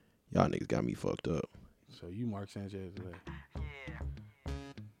Y'all niggas got me fucked up. So you Mark Sanchez today.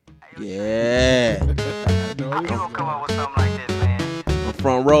 Yeah. I knew gonna come up with something like this, man. I'm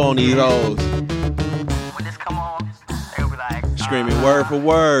front row on these hoes. When this come on, they'll be like Screaming word for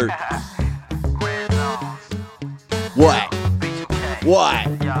word. Red Zones, What? B2K.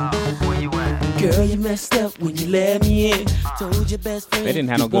 What? Y'all, where you at? Girl, you messed up when you let me in. Told your best friend They didn't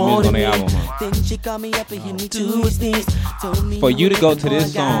have no you good music on their wanted album, me. huh? Then she called me up and hit me to his knees. Told me For you to I'm go looking to this for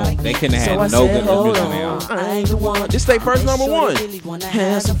a guy song, like they me. couldn't have So had I no said, good hold music on their on, album. I ain't the one. This they first number one.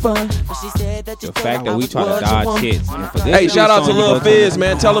 Have some fun, but she said that The fact that we try to dodge hits. and for this Hey, shout out to song, you Lil go Fizz,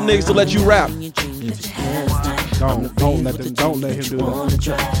 man. Tell them niggas to let you rap. Don't let him do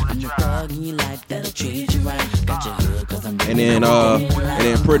that. And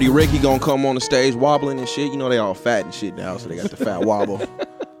then Pretty Ricky gonna come on the stage wobbling and shit. You know they all fat and shit now, so they got the fat wobble.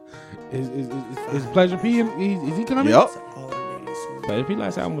 Is Pleasure P? Is he coming? Yup. But if he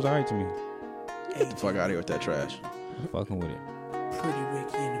last album was alright to me, Get the fuck out of here with that trash. I'm fucking with it. Pretty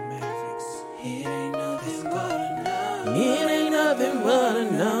Ricky and the Mavericks. It ain't nothing but a number. It ain't nothing but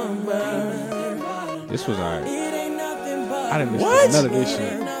a number. This was alright. It ain't nothing but I didn't listen What? to none of this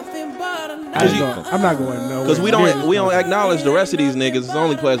shit. nothing but a number. I'm not going nowhere. Cause we don't acknowledge the rest of these niggas. It's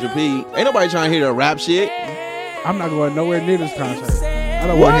only Pleasure P. Ain't nobody trying to hear the rap shit. I'm not going nowhere near this concert. I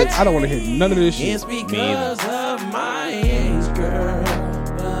don't What? want to hear none of this shit. It's Me because either. of my age, girl.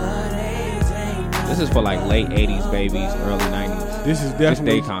 But age ain't This is for like late 80s babies, early 90s. This is This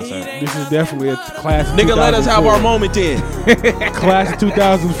definitely day concert. This is definitely a class. Of Nigga, let us have 2004. our moment then. Class of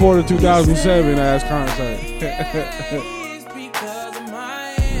 2004 to 2007 ass concert. It's because of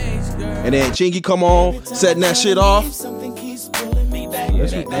my age, girl. And then Chingy come on, setting that shit off. Something keeps pulling me back. Yeah,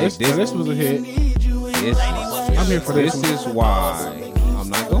 This was a hit. I'm here for this This one. is why I'm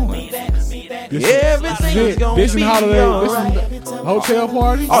not going. Everything is gonna This be and Holiday. alright. This and Hotel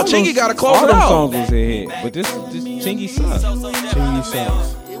Party. Oh, Chingy gotta close All it them out. songs was a hit, but this Chingy sucks. Chingy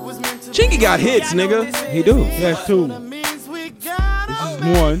sucks. Chingy got hits, nigga. He do. He has two. This is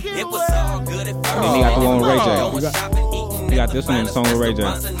one. And then he got the one with Ray J. He got this one in the song with Ray J.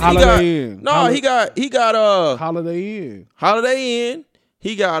 Holiday Inn. He got Holiday Inn. Holiday Inn.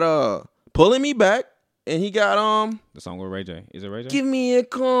 He got Pulling Me Back. And he got The song with Ray J. Is it Ray J? Give Me a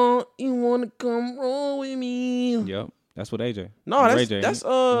Call. You wanna come roll with me? Yep. That's what AJ. No, Ray J. that's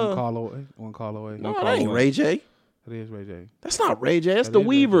One call away. One call away. no, call that ain't away. Ray J. It is Ray J. That's not Ray J. That's That the is Ray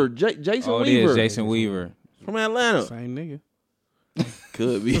Weaver, Jason Oh, it Weaver is Jason Weaver. from Atlanta. Same nigga.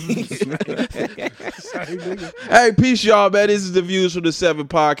 Could be. Same nigga. Hey, peace, y'all, man. This is the Views from the 7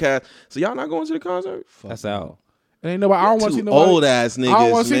 podcast. So y'all not going to the concert? That's out. It ain't nobody. I don't want to see Two nobody. old ass niggas. I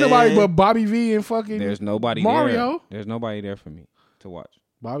don't want to see man. nobody but Bobby V and fucking There's nobody Mario. there. There's nobody there for me to watch.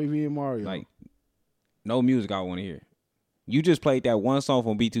 Bobby V and Mario. Like, no music I want to hear. You just played that one song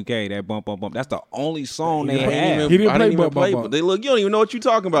from B2K, that Bump Bump Bump. That's the only song they had. He didn't I play even Bump, Bump, Bump. But they look, you don't even know what you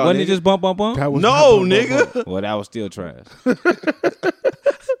talking about. Wasn't it nigga. just Bump Bump Bump? That was No, Bump, Bump, nigga. Bump. Well, that was still trash.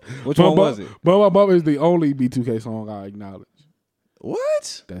 Which Bump, one was it? Bump Bump is the only B2K song I acknowledge.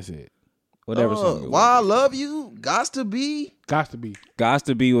 What? That's it. Whatever song. it Why I was. Love You, Gots to Be, Got to be. Gots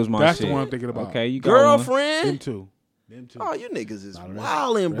to Be was my That's shit. the one I'm thinking about. Okay, you got one. Them Girlfriend. two. Them two. Oh, you niggas is Nah, the rest-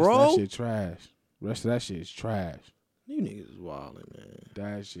 wildin', rest bro. of that shit trash. Rest of that shit is trash. You niggas is wildin', man.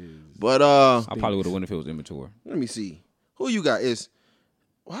 That shit is. But I probably would have won if it was immature. let me see. Who you got? Is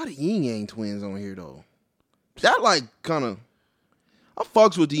why the Yin Yang Twins on here though? That like kind of. I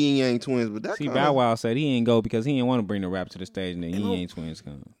fucks with the Yin Yang Twins, but that See, kinda, Bow Wow said he ain't go because he didn't want to bring the rap to the stage, and then he ain't twins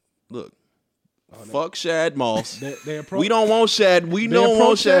come. Look. Fuck Shad Moss. They We don't want Shad. We don't want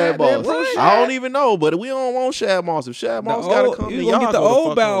approach Shad Shad. They Moss. approach I don't even know, but we don't want Shad Moss. If Shad Moss gotta come, you then gonna y'all get the go old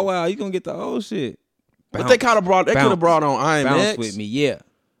fuck Bow on. Wow. You gonna get the old shit. But they kind of brought. They could have brought on Bounce IMX. with me, yeah.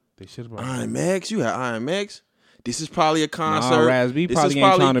 They should have. IMX. You had IMX. This is probably a Nah, concert. Raz B This probably is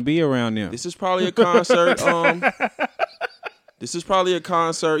ain't trying to be around them. This is probably a concert. This is probably a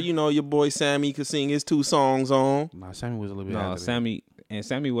concert. You know, your boy Sammy could sing his 2 songs on. Nah, Sammy was a little bit. No, after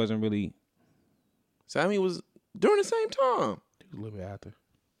Sammy wasn't really. Sammy was during the same time. that. He was a little bit after.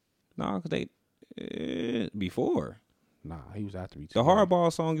 No, because they before Nah, he was after B2K. the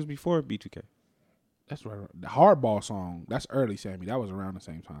Hardball song is before B2K. That's right. The Hardball song. That's early Sammy. That was around the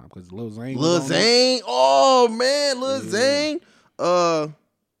same time because Lil Zane. was Lil on there. Zane. Oh man, Lil Yeah. Zane.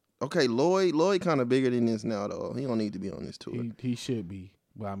 Okay, Lloyd kind of bigger than this now though. He don't need to be on this tour. He should be.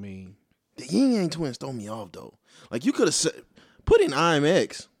 But I mean, The Yin Yang Twins throw me off though. Like you could have put in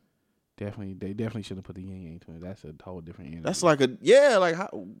IMX. they definitely should have put the Yin Yang Twins. That's a whole different energy. That's like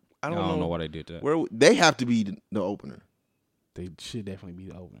how, I don't know why they did that. where they have to be the opener. They should definitely be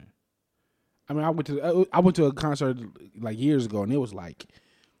the opener. I mean, I went to a concert like years ago, and it was like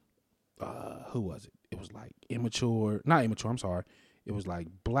who was it? It was like not immature. I'm sorry. It was like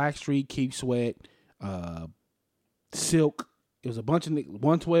Blackstreet, Keep Sweat, Silk. It was a bunch of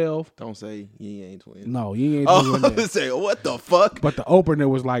 112. Don't say Ying Yang Twins. No, you ain't Oh, doing I that. was saying, what the fuck? But the opener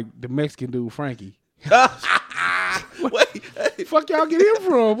was like the Mexican dude Frankie. Wait, hey, Fuck y'all get him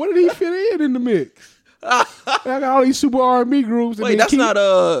from? Where did he fit in the mix? I got all these super R&B groups. And wait, then that's Keith- not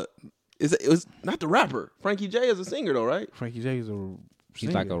it was not the rapper. Frankie J is a singer though, right? Frankie J is a. He's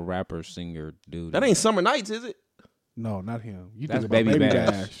singer. like a rapper, singer, dude. That ain't Summer Nights, is it? No, not him. You That's think about Baby Baby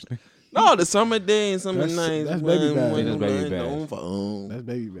Bash. Bash. No, the Summer Day and Summer That's- Nights. that's Baby Bash. That's Baby Bash. That's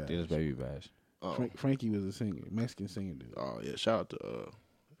Baby Bash. It is Baby Bash. Oh. Frankie was a singer, Mexican singer dude. Oh yeah, shout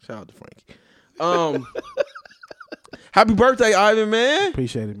out to Frankie. Happy birthday, Ivan, man.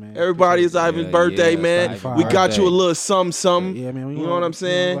 Appreciate it, man. Everybody, it's Ivan's Yeah, birthday, yeah, man. it's Ivan's We got you a birthday. little something. Yeah, man. You know what I'm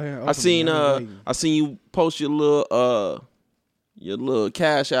saying? I seen you post your little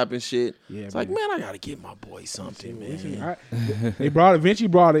Cash App and shit. Yeah, It's like, man, I gotta get my boy something, man. They brought it. Vinci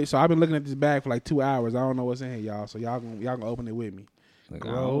brought it, so I've been looking at this bag for like 2 hours. I don't know what's in here, y'all. So y'all gonna open it with me. Like, I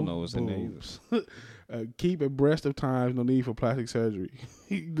don't know what's in there. boobs. Keep abreast of times. No need for plastic surgery.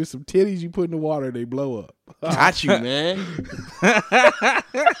 There's some titties you put in the water, they blow up. Got you, man.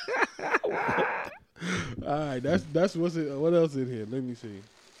 All right, that's what's it. What else in here? Let me see.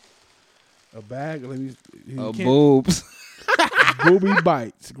 A bag. Let me. You can't- Boobs. Booby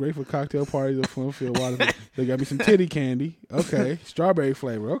bites. Great for cocktail parties or fun-filled water. They got me some titty candy. Okay, strawberry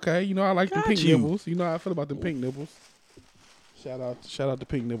flavor. Okay, you know I like the Got pink you. nipples. You know how I feel about the pink nipples. Shout out to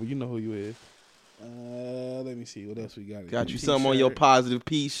Pink Nipple. You know who you is. Let me see what else we got. Got you something on your T-shirt. positive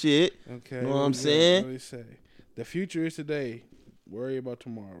piece shit. Okay, Know what I'm we got? saying? What they say? The future is today. Worry about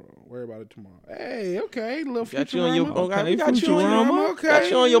tomorrow. Worry about it tomorrow. Hey, okay, little Got you on your Futurama. we got you on Futurama, your okay, got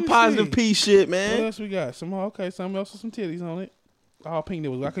you on your let me positive see. piece shit, What man. else we got? Some something else with some titties on it. All pink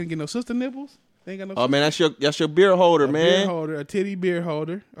nipples. I couldn't get no sister nipples. They ain't got no. Oh man, that's your beer holder, a beer man. holder, a titty beer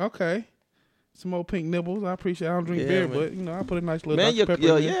holder. Okay. Some more pink nipples. I appreciate. I don't drink Yeah, beer, man. but you know I put a nice little Man, Dr.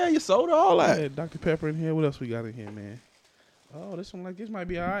 Pepper in there. your soda, all that. Yeah, Dr. Pepper in here. What else we got in here, man? Oh, this one this might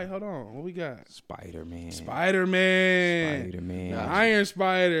be all right. Hold on. What we got? Spider-Man. Spider-Man. Spider-Man. Iron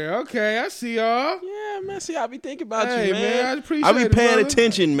Spider. Okay, I see y'all. Yeah, man. See, I be thinking about Hey, you, man, man. I appreciate I be it, paying brother.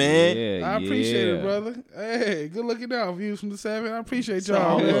 attention, man. Yeah, I appreciate yeah. it, brother. Hey, good looking out. Views from the 7. I appreciate It's y'all,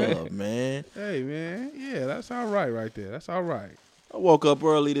 all man. love, man. Hey, man. Yeah, that's all right there. That's all right. I woke up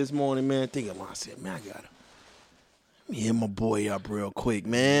early this morning, man, thinking myself, man, let me hit my boy up real quick,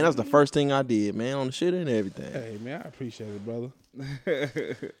 man. That's the first thing I did, man, on the shit and everything. Hey, man, I appreciate it, brother.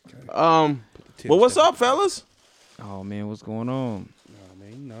 Well, what's up, fellas? Oh man, what's going on? Nah,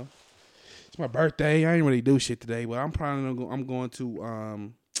 man, you know. It's my birthday. I ain't really do shit today, but I'm probably I'm going to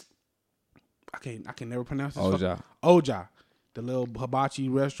I can never pronounce this. Oja. The little hibachi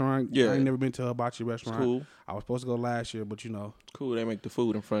restaurant. Yeah. I ain't never been to a hibachi It's restaurant. cool. I was supposed to go last year, but you know. Cool, they make the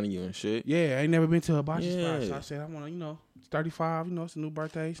food in front of you and shit. Yeah, I ain't never been to a hibachi spot. So Yeah. I said I want to, it's 35, it's a new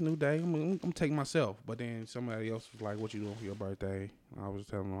birthday, it's a new day. I'm taking myself. But then somebody else was like, what you doing for your birthday? I was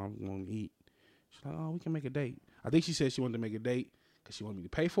telling them I'm going to eat. She's like, oh, we can make a date. I think she said she wanted to make a date because she wanted me to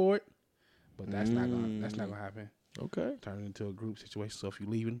pay for it. But that's not gonna happen. Okay. Turn it into a group situation. So if you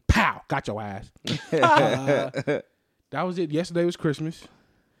leaving, pow, got your ass. That was it. Yesterday was Christmas.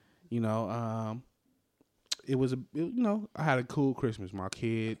 It was I had a cool Christmas. My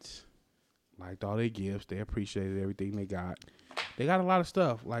kids liked all their gifts. They appreciated everything they got. They got a lot of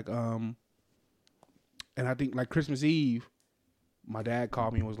stuff. And I think like Christmas Eve, my dad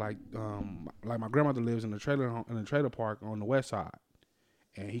called me and was like my grandmother lives in a trailer park on the west side,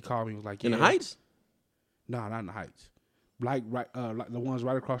 and he called me and was like, In the Heights? No, not in the Heights. Like the ones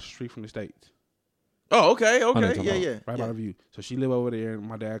right across the street from the States. Oh, okay. talking Yeah, about. yeah. Right by the view. So she lived over there, and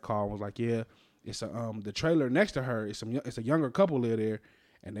my dad called and was like, "Yeah, it's the trailer next to her. It's a younger couple live there,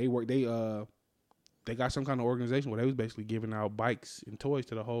 and they got some kind of organization where they was basically giving out bikes and toys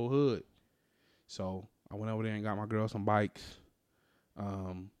to the whole hood." So I went over there and got my girl some bikes.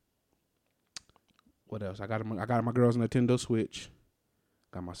 What else? I got my girls a Nintendo Switch.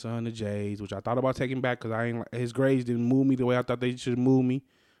 Got my son the J's, which I thought about taking back because his grades didn't move me the way I thought they should move me.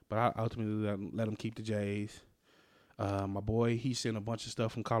 But I ultimately let him keep the J's. My boy, he sent a bunch of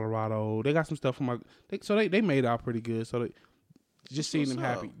stuff from Colorado. They got some stuff from they made out pretty good. So just seeing them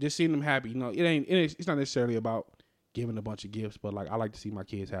happy. Just seeing them happy. It's not necessarily about giving a bunch of gifts, but like I like to see my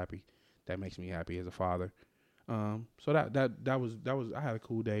kids happy. That makes me happy as a father. So that was I had a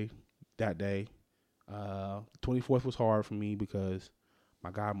cool day that day. 24th was hard for me because my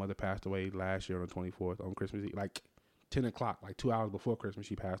godmother passed away last year on the 24th on Christmas Eve, like 10 o'clock, like 2 hours before Christmas,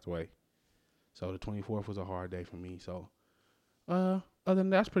 she passed away. So the 24th was a hard day for me. So Other than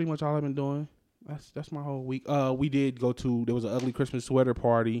that's pretty much all I've been doing. That's my whole week. We did go to, there was an ugly Christmas sweater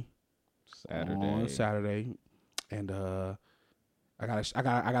party on Saturday, and I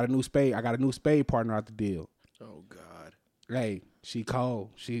got a new spade partner out the deal. Oh God. Hey, she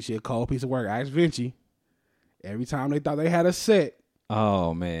cold. She a cold piece of work. I asked Vinci. Every time they thought they had a set,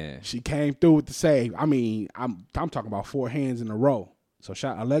 Oh man. she came through with the save. I mean, I'm talking about 4 hands in a row. So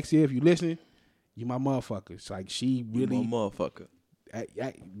shout Alexia, if you listening, you my motherfuckers. Like she really, My motherfucker.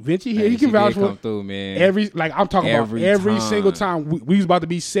 Vinci here, Hey, he can she vouch did for come through, man. I'm talking about every time. single time we was about to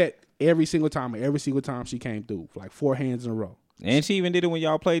be set. Every single time she came through, like 4 hands in a row. And she even did it when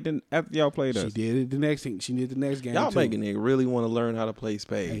y'all played. After y'all played She us. did it the next thing. She did the next game. Y'all too. making nigga really want to learn how to play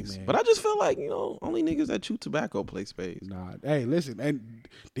spades. Hey, man. But I just feel like, only niggas that chew tobacco play spades. Nah, hey, listen, and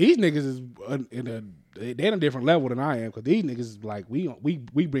these niggas is they're in a different level than I am, because these niggas is like we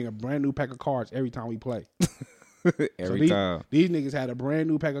bring a brand new pack of cards every time we play. Every time. These niggas had a brand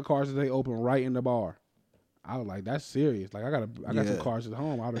new pack of cards that they open right in the bar. I was like, that's serious. Like I got some cards at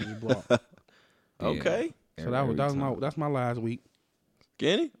home I would have just brought. Okay. So that's my last week.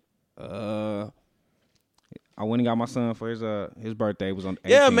 Kenny? I went and got my son for his birthday. Was on the 18th.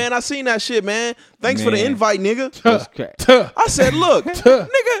 Yeah, man, I seen that shit, man. Thanks for the Man. invite, nigga. That's crack. I said, look,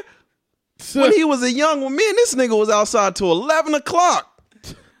 nigga, when he was a young one, me and this nigga was outside till 11 o'clock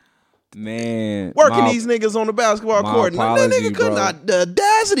Man, working these niggas on the basketball my court. Now, that apology, nigga could bro. not, the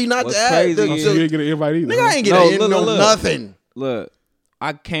audacity not What's to add. crazy Oh, is- so you didn't get an invite either. Nigga, I ain't get No, look. nothing. Look,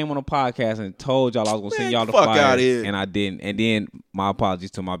 I came on a podcast and told y'all I was gonna send Man, y'all the fuck flyer, outta here. and I didn't. And then my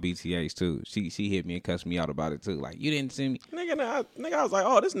apologies to my BTAs too. She hit me and cussed me out about it too. Like, you didn't send me. Nigga, I was like,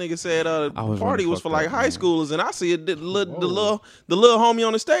 oh, this nigga said the I was party really was for fucked like up, high man. schoolers, and I see it, the little homie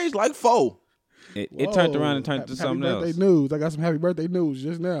on the stage like 4. It turned around and turned to something happy else. birthday news. I got some happy birthday news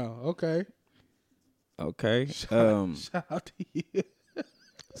just now. Okay. Okay. Shout out to you.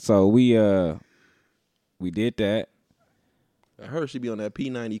 So we did that. I heard she be on that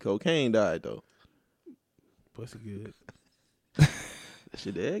P90 cocaine diet though. Pussy good. That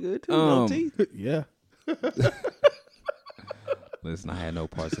shit that good too. No teeth. Yeah. Listen, I had no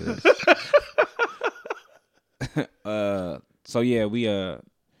parts of this. So yeah, we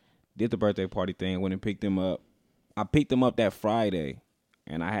did the birthday party thing. Went and picked him up. I picked him up that Friday,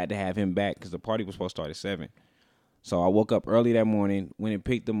 and I had to have him back because the party was supposed to start at 7. So I woke up early that morning, went and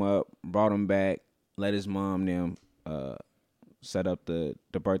picked him up, brought him back, let his mom them set up the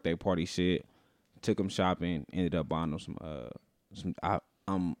birthday party shit, took him shopping, ended up buying him some.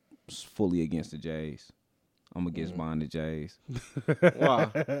 I'm fully against the Jays. I'm against buying the Jays.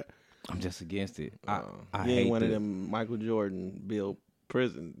 Why? I'm just against it. I You ain't hate one of the- them Michael Jordan, Bill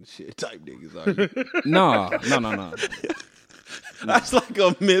Prison shit type niggas, are you? No. That's like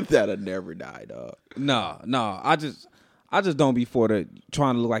a myth that'll never die, dog. No. I just don't be for the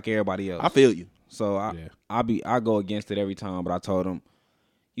trying to look like everybody else. I feel you. So I go against it every time. But I told him,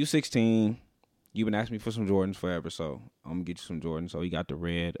 you 16, you've been asking me for some Jordans forever, so I'm gonna get you some Jordans. So he got the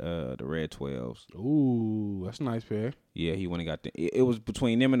red 12s. Ooh, that's a nice pair. Yeah, he went and got it was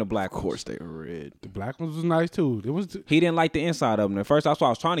between them and the black Of course ones. they were red. The black ones was nice too. It was He didn't like the inside of them. At first, that's why I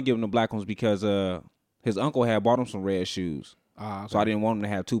was trying to give him the black ones because his uncle had bought him some red shoes. So I didn't want him to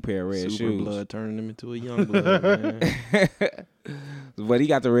have 2 pair of red Super shoes. blood turning him into a young blood, man. But he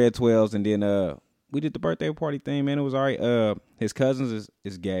got the red 12s, and then we did the birthday party thing, man. It was all right. His cousins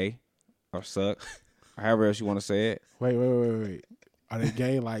is gay or suck, or however else you want to say it. Wait. Are they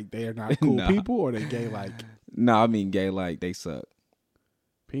gay like they are not cool Nah. people, or they gay like No, I mean gay like they suck.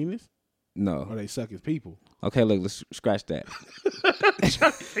 penis, or No. they suck as people? Okay, look, let's scratch that.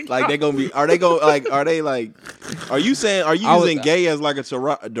 Like they gonna be? Are they going? Like are they like? Are you saying? Are you I was- using gay as like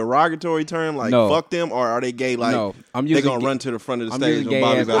a derogatory term? Like No. fuck them, or are they gay? Like No, I'm they using gonna gay- run to the front of the I'm stage using when gay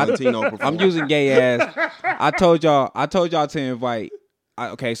Bobby as- Valentino performs? I'm using gay ass. I told y'all to invite.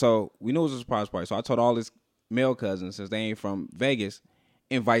 Okay, so we knew it was a surprise party. So I told all his male cousins, since they ain't from Vegas,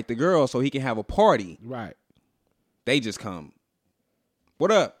 invite the girls so he can have a party. Right. They just come.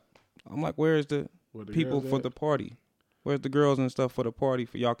 What up? I'm like, where's the Where the people girls for at? the party? Where's the girls and stuff for the party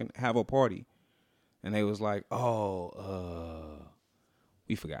for y'all can have a party? And they was like,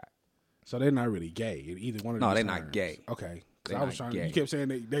 we forgot. So they're not really gay in either one of No, those they're not terms. gay. Okay. 'Cause They're I was not trying. gay. You kept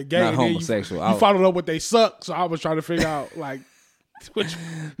saying they're gay. Not and then homosexual. You followed up with they suck. So I was trying to figure out like which.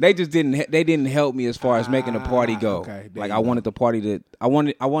 They just didn't help me as far as making the party go. Okay, there Like you I go. wanted the party to I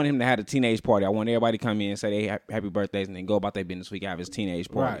wanted him to have a teenage party. I wanted everybody to come in and say they happy birthdays and then go about their business. We can have his teenage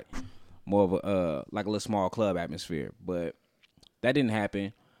party. Right. More of a like a little small club atmosphere. But that didn't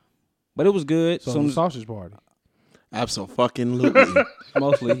happen. But it was good. So Soon the as- sausage party. Absolutely.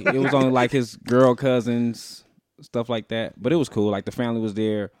 mostly it was only like his girl cousins, stuff like that. But it was cool. Like the family was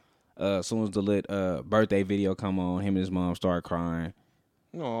there. As soon as the lit birthday video come on, him and his mom started crying.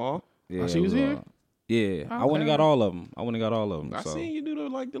 Aw. Yeah, she it was here? Yeah, I went and got all of them. I So. seen you do the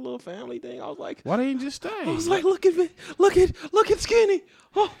little family thing. I was like, Why they ain't just stay? I was like, look at me, look at Skinny.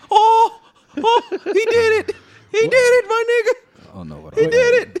 Oh, he did it. He did it, my nigga. I don't know what He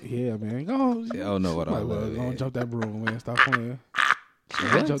did it. Yeah, man. Go on. I don't know what I Might well love. go on, jump that broom, man. Stop playing.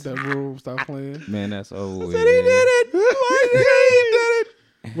 Jump that broom. Stop playing. Man, that's over. He did it. My nigga, he did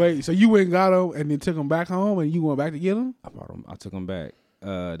it. Wait, so you went and got him and then took him back home and you went back to get him? I brought him. I took him back.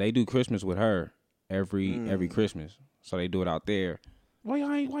 They do Christmas with her every Christmas, so they do it out there. Why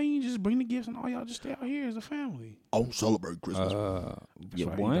you just bring the gifts and all y'all just stay out here as a family? I don't celebrate Christmas. Yeah,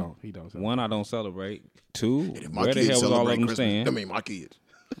 right, one. he don't One, I don't celebrate. Two, If my where the kids hell was all celebrate of them Christmas, staying? I mean, my kids.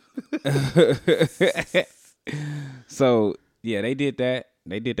 So yeah, they did that.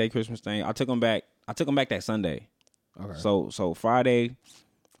 They did their Christmas thing. I took them back that Sunday. Okay. So Friday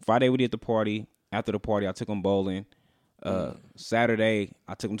we did the party. After the party, I took them bowling. Saturday,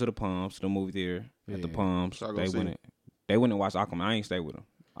 I took them to the Palms, to the movie theater at the Yeah. Palms. So I go They see went. it. They went and watched Aquaman. I ain't stay with them.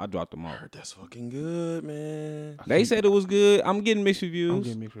 I dropped them off. That's fucking good, man. They said it was good. I'm getting mixed reviews. I'm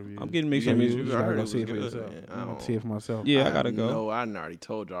getting mixed reviews. I'm getting mixed You getting reviews. mixed You I gotta heard go it see was it for good, yourself. man. I'm gonna see it for myself. Yeah, I have gotta go. No, I already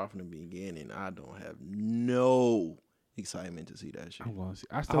told y'all from the beginning. I don't have no excitement to see that shit. I'm going to see.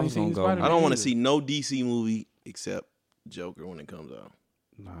 I I still ain't was seen gonna go. Spider-Man I don't want to either. see no DC movie except Joker when it comes out.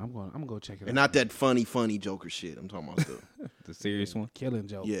 Nah, I'm gonna go check it out. And not that funny Joker shit. I'm talking about The serious one. Killing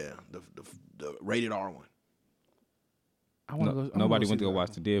Joke. yeah, the rated R one. I want to go. Nobody went to go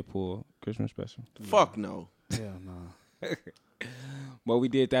watch the Deadpool Christmas special. Fuck no. Hell no. Well, we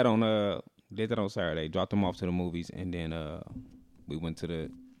did that on Saturday. Dropped them off to the movies, and then we went to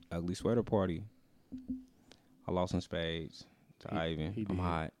the ugly sweater party. I lost in spades to Ivan. he I'm did.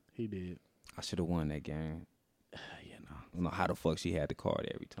 hot. He did. I should have won that game. I don't know how the fuck she had the card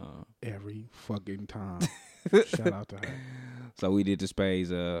every time. Every fucking time. Shout out to her. So we did the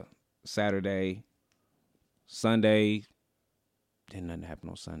spades Saturday, Sunday. Didn't nothing happen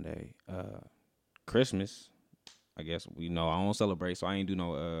on Sunday. Christmas, I guess I don't celebrate, so I ain't do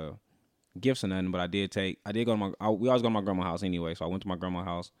no gifts or nothing. But I did go to we always go to my grandma's house anyway, so I went to my grandma's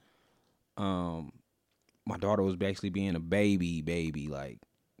house. My daughter was basically being a baby. Like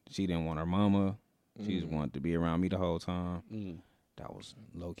she didn't want her mama. She just wanted to be around me the whole time. That was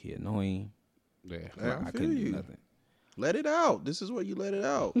low key annoying. Yeah. Yeah, I I feel couldn't you. do nothing. Let it out. This is where you let it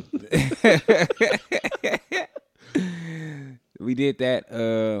out. We did that.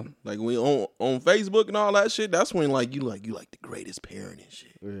 Like when on Facebook and all that shit. That's when like you like the greatest parent and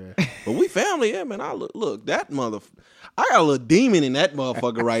shit. Yeah. But we family, yeah, man. I look that I got a little demon in that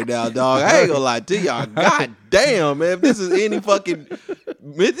motherfucker right now, dog. I ain't gonna lie to y'all. God damn, man. If this is any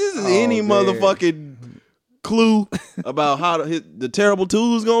motherfucking clue about how the terrible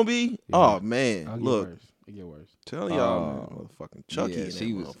two is gonna be, oh man, I'll get look, worse. It get worse. tell y'all, man, motherfucking Chucky yeah, in that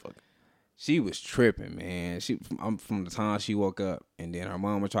she was- motherfucker. She was tripping, man. From the time she woke up, and then her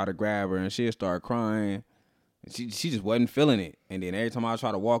mom would try to grab her, and she'd start crying. She just wasn't feeling it. And then every time I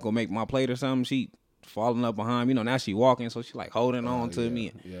try to walk or make my plate or something, she falling up behind me. Now she walking, so she like holding on to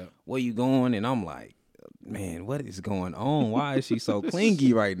me. Yeah. Where you going? And I'm like, man, what is going on? Why is she so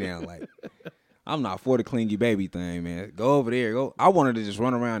clingy right now? Like, I'm not for the clingy baby thing, man. Go over there. Go. I wanted to just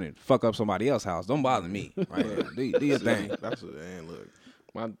run around and fuck up somebody else's house. Don't bother me. Right now. Do your thing. That's what, man. Look,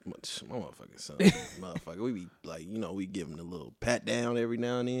 my motherfucking son, motherfucker. We be like, we give him a little pat down every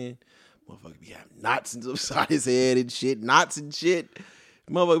now and then. Motherfucker be having knots inside his head and shit, knots and shit.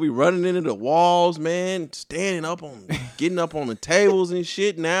 Motherfucker be running into the walls, man. Getting up on the tables and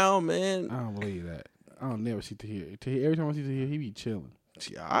shit now, man. I don't believe that. I don't never see Tahir. Every time I see Tahir, he be chilling.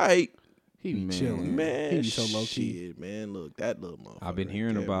 She all right, He be Man. chilling. man. He be so low key. Shit, man. Look, that little motherfucker. I've been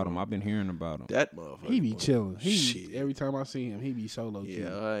hearing about him. That motherfucker. He be boy. chilling. Shit. Every time I see him, he be so low key.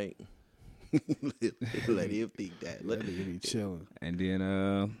 Yeah, all right. Let him think that. That nigga be chilling. And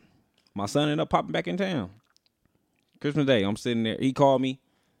then my son ended up popping back in town. Christmas Day, I'm sitting there. He called me.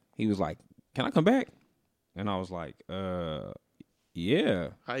 He was like, "Can I come back?" And I was like, yeah.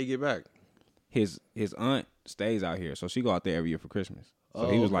 How you get back? His aunt stays out here, so she go out there every year for Christmas. So Oh,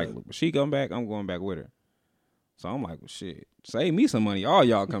 he was okay. like, "Look, when she come back, I'm going back with her." So I'm like, "Well, shit, save me some money. All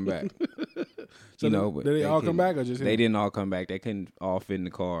y'all come back." So but did they all couldn't- come back or just They him? didn't all come back. They couldn't all fit in the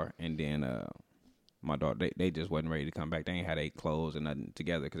car, and then my daughter, they just wasn't ready to come back. They ain't had their clothes and nothing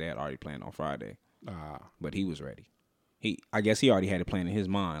together because they had already planned on Friday. But he was ready. I guess he already had it planned in his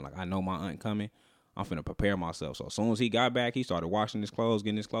mind. Like, I know my aunt coming. I'm finna prepare myself. So as soon as he got back, he started washing his clothes,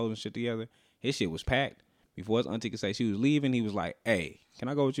 getting his clothes and shit together. His shit was packed. Before his auntie could say she was leaving, he was like, "Hey, can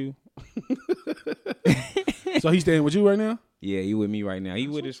I go with you?" So he's staying with you right now? Yeah, he with me right now. He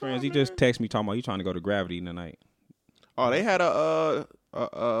with his friends. He just text me talking about he trying to go to Gravity tonight. Oh, they had a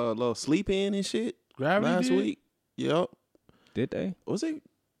little sleep in and shit Gravity last did? week. Yep. Did they? Was it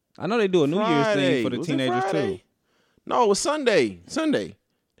I know they do a New Year's Friday? thing for the Was it teenagers Friday? too. No, it was Sunday. Sunday.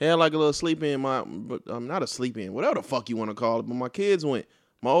 They had like a little sleep in. Not a sleep in. Whatever the fuck you want to call it. But my kids went.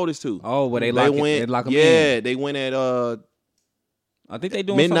 My oldest two. Oh, but they lock them yeah, in. they went at I think they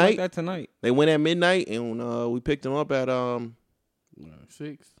doing midnight. something like that tonight. They went at midnight, and we picked them up at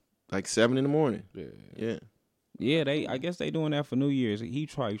 6. like 7 in the morning. Yeah. Yeah. Yeah, I guess they doing that for New Year's. He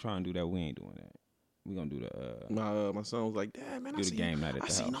trying to do that. We ain't doing that. We gonna do the My son was like, Dad, man, do the game night at I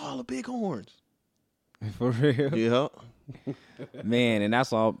the seen house. all the big horns. For real. Yeah. Man, and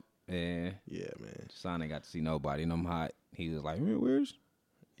that's all. Yeah, Yeah, man. son ain't got to see nobody, and I'm hot. He was like, where's?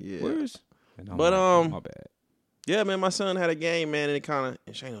 Yeah. And I'm But, like, my bad. Yeah, man, my son had a game, man, and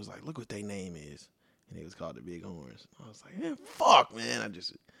and Shane was like, look what their name is. And it was called the Big Horns. I was like, man, fuck, man.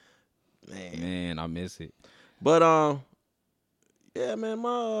 Man, I miss it. But yeah, man,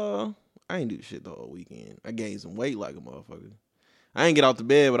 I ain't do shit the whole weekend. I gained some weight like a motherfucker. I ain't get out the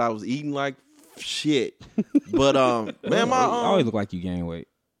bed, but I was eating like shit. But man, I always look like you gain weight.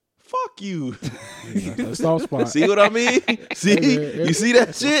 fuck you. That's that soft spot. See what I mean? See, Hey, man, you see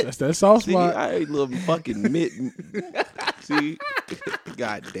that shit? That's that soft See, spot. I ain't little fucking see,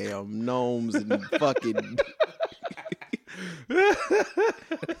 goddamn gnomes and fucking.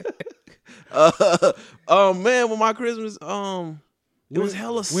 Man, with my Christmas, it was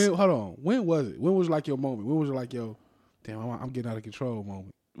hella. Hold on. When was it? When was like your moment? When was it like your damn? I'm getting out of control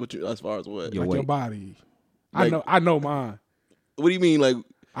moment. What you, as far as what? Your Like your weight. body. Like- I know mine. What do you mean, like?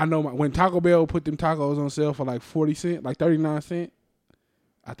 I know when Taco Bell put them tacos on sale for like 40 cents, like 39 cents.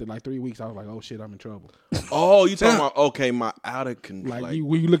 After like 3 weeks, I was like, "Oh shit, I'm in trouble." Oh, you talking about my out of control? Like,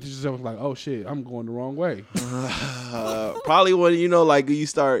 when you looked at yourself, like, "Oh shit, I'm going the wrong way." Probably when like you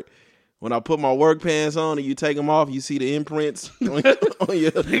start. When I put my work pants on and you take them off, you see the imprints on your when you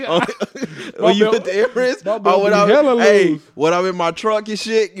put the imprints. my Or belt when be hella loose. when I'm in my truck and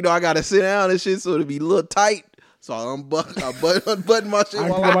shit, I gotta sit down and shit so it be a little tight. So I unbutton my shit I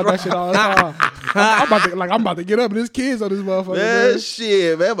while think I'm about that shit all the time. I'm about to get up and there's kids on this motherfucker. Man, Man.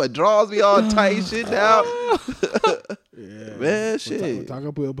 shit, man, my drawers be all tight and shit now. Yeah, Man, shit.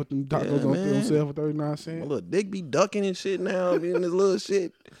 Taco Bell put them tacos Yeah, on man. sale for 39 My cents. little dick be ducking and shit now, being this little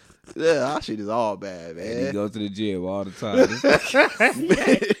shit. Yeah, our shit is all bad, And he man. goes to the gym all the time.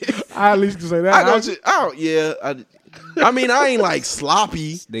 I at least can say that. I mean, I ain't like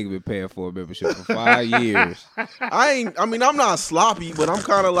sloppy. Nigga been paying for a membership for 5 years. I'm not sloppy, but I'm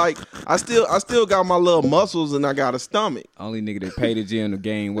kind of like, I still got my little muscles and I got a stomach. Only nigga that pay the gym to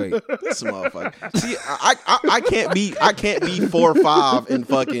gain weight. This motherfucker. See, I can't be 4'5" and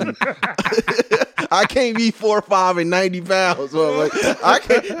fucking. I can't be 4'5" and 90 pounds. Motherfucker. I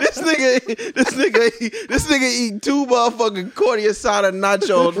can't. This nigga eating 2 motherfucking corny asada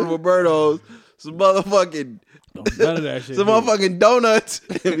nachos from Roberto's. Some motherfucking. None of that shit. Some motherfucking donuts.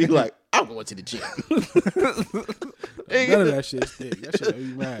 And be like, I'm going to the gym. None of that shit stick. That shit made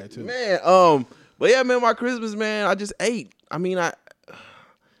me mad too. Man, but yeah, man, my Christmas, man, I just ate. I mean, I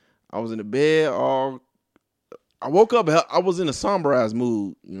was in the bed I woke up, I was in a somber ass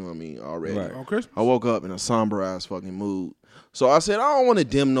mood, you know what I mean, already. Right. On Christmas? I woke up in a somber ass fucking mood. So I said, I don't want to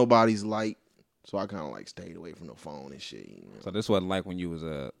dim nobody's light. So I kind of like stayed away from the phone and shit. You know? So this wasn't like when you was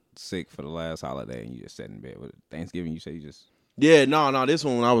sick for the last holiday and you just sat in bed. With Thanksgiving, you say you just Yeah, no, this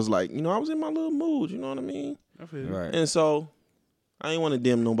one when I was like, I was in my little mood, you know what I mean? I feel you. right. And so I didn't want to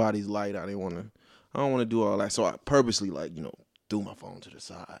dim nobody's light. I don't want to do all that. So I purposely threw my phone to the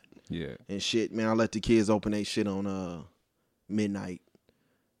side. Yeah. And shit, man, I let the kids open their shit on midnight.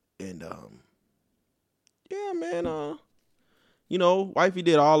 And yeah, man, wifey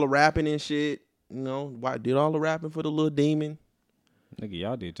did all the rapping and shit. Did all the rapping for the little demon. Nigga,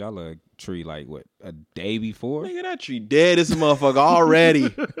 y'all did y'all a tree like what, a day before? Nigga, that tree dead as a motherfucker already.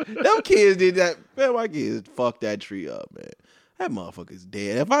 Them kids did that. Man, my kids fucked that tree up, man. That motherfucker's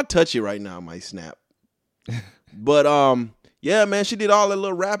dead. If I touch it right now, I might snap. But yeah, man, she did all that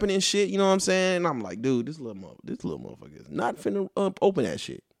little rapping and shit, you know what I'm saying? And I'm like, dude, this little motherfucker is not finna open that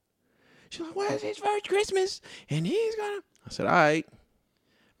shit. She's like, well, it's his first Christmas, and he's gonna. I said, all right.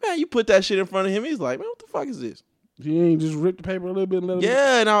 Man, you put that shit in front of him, he's like, man, what the fuck is this? He ain't just ripped the paper a little bit and let him.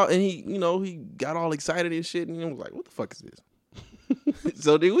 Yeah, and he, he got all excited and shit, and he was like, what the fuck is this?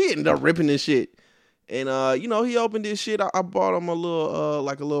 So then we ended up ripping this shit. And, he opened this shit. I bought him a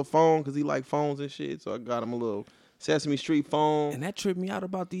little phone, because he like phones and shit, so I got him a little Sesame Street phone. And that tripped me out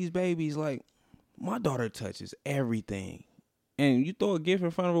about these babies. Like, my daughter touches everything. and you throw a gift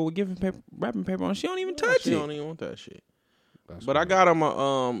in front of her with wrapping paper on, she don't even touch She it. don't even want that shit. That's But I weird. got him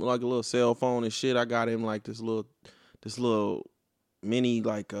like a little cell phone and shit. I got him like this little mini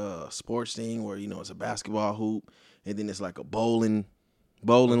like sports thing where it's a basketball hoop and then it's like a bowling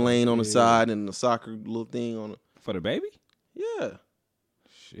lane on the side and the soccer little thing on it. For the baby? Yeah.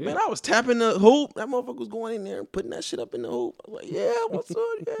 Shit. Man, I was tapping the hoop. That motherfucker was going in there and putting that shit up in the hoop. I was like, yeah, what's up?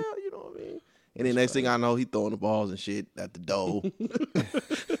 Yeah, you know what I mean? And then next thing I know, he throwing the balls and shit at the door.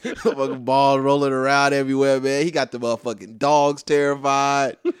 Fucking ball rolling around everywhere, man. He got the motherfucking dogs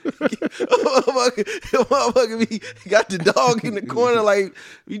terrified. Motherfucker, he got the dog in the corner like,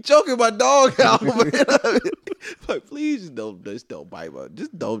 you choking my dog out, man. Like, please just don't bite him.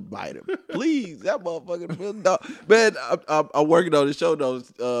 Just don't bite him. Please. That motherfucking dog. Man, I'm working on the show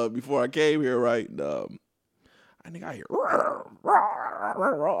notes before I came here, right? And, I think I hear, I'm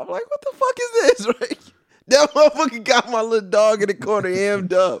like, what the fuck is this, right? That motherfucker got my little dog in the corner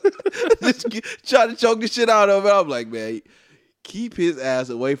hemmed up. Just trying to choke the shit out of it. I'm like, man, keep his ass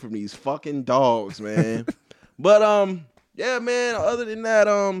away from these fucking dogs, man. But, yeah, man, other than that,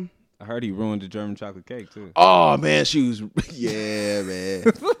 I heard he ruined the German chocolate cake too. oh, man, she was, yeah, man.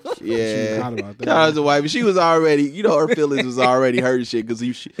 Yeah. hot about that. Shout out to wife. She was already, her feelings was already hurt shit because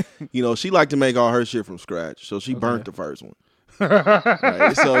she liked to make all her shit from scratch. So she burnt the first one.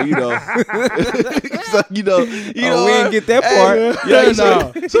 Right? So Oh, we didn't get that part. Yeah,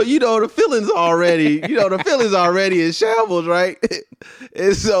 so the feelings already, the feelings already in shambles, right?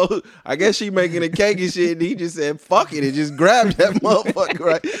 And so I guess she making a cake and shit, and he just said fuck it and just grabbed that motherfucker,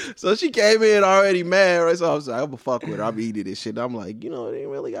 right? So she came in already mad, right? So I was like, I'm gonna fuck with her. I'm eating this shit. I'm like, it ain't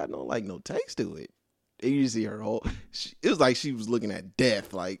really got no taste to it. And you see her it was like she was looking at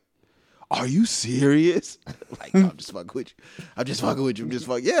death, like, are you serious? Like, no, I'm just fucking with you. I'm just fucking with you.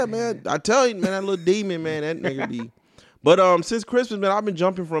 Yeah, man. I tell you, man, that little demon, man, that nigga be. But since Christmas, man, I've been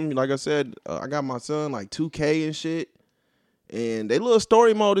jumping from, like I said, I got my son like 2K and shit, and they little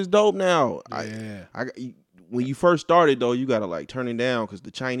story mode is dope now. Yeah. When you first started though, you gotta like turn it down because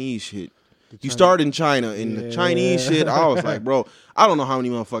the Chinese shit. You start in China and the Chinese shit. I was like, bro, I don't know how many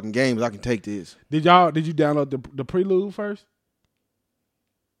motherfucking games I can take this. Did you download the prelude first?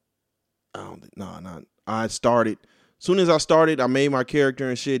 No. I started. Soon as I started, I made my character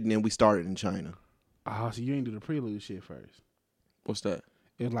and shit, and then we started in China. Oh, so you ain't do the prelude shit first. What's that?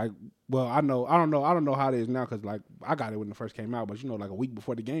 It's like, well, I don't know how it is now because like I got it when it first came out, but like a week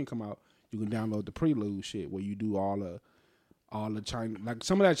before the game come out, you can download the prelude shit where you do all the China, like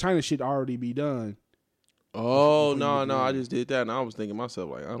some of that China shit already be done. Oh no, I just did that, and I was thinking to myself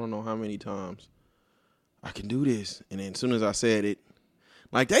like, I don't know how many times I can do this, and then as soon as I said it,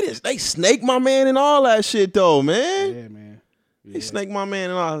 like they snake my man and all that shit though, man. Yeah, man. Yeah. They snake my man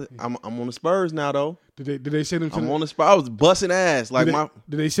and all. I'm on the Spurs now though. Did they send him to I'm on the Spurs. I was busting ass like did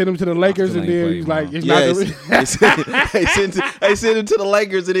they send him to the Lakers and still then ain't he's played, like, it's Yeah, not the they sent him to the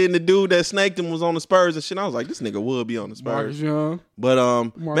Lakers, and then the dude that snaked him was on the Spurs and shit. I was like, this nigga would be on the Marcus Spurs. Young But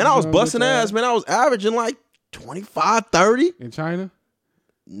man, I was Young, busting bitch ass, ass. man. I was averaging like 25, 30. in China.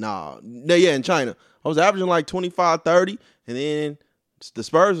 Yeah, in China. I was averaging like 25, 30, and then the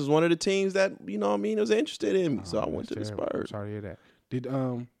Spurs was one of the teams that, was interested in me. So I went to the That's terrible. I'm Spurs. sorry to hear that. Did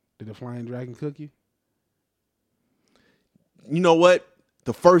the Flying Dragon cook you? You know what?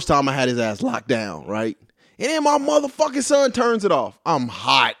 The first time I had his ass locked down, right? And then my motherfucking son turns it off. I'm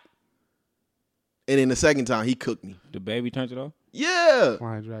hot. And then the second time, he cooked me. The baby turned it off? Yeah.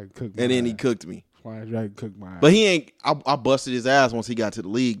 Flying Dragon cooked my And then he ass. cooked me. Flying Dragon cooked my ass. But he ain't, I busted his ass once he got to the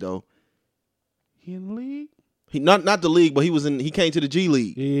league, though. He in the league? He not the league, but he came to the G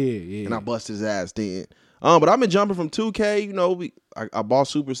League. Yeah. And I busted his ass then. But I've been jumping from 2K, I bought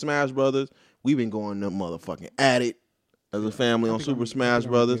Super Smash Brothers. We've been going up motherfucking at it as a family on Super Smash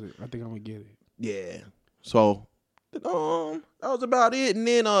Brothers. I think I'm gonna get it. Yeah. So that was about it. And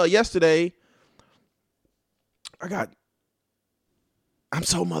then yesterday, I'm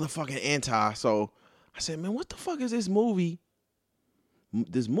so motherfucking anti. So I said, man, what the fuck is this movie?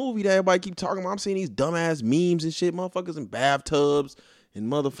 This movie that everybody keep talking about. I'm seeing these dumbass memes and shit, motherfuckers in bathtubs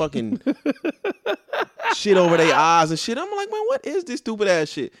and motherfucking shit over their eyes and shit. I'm like, man, what is this stupid ass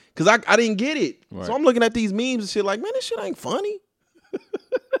shit? Because I didn't get it. Right. So I'm looking at these memes and shit like, man, this shit ain't funny.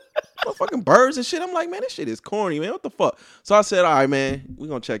 Motherfucking birds and shit. I'm like, man, this shit is corny, man. What the fuck? So I said, all right, man, we're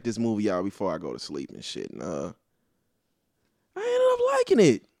going to check this movie out before I go to sleep and shit. And I ended up liking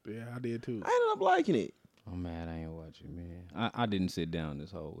it. Yeah, I did too. I ended up liking it. I'm mad I ain't watching, man. I didn't sit down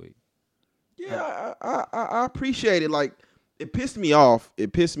this whole week. Yeah, I appreciate it. Like, it pissed me off.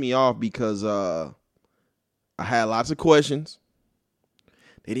 It pissed me off because I had lots of questions.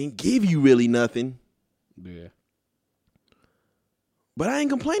 They didn't give you really nothing. Yeah. but I ain't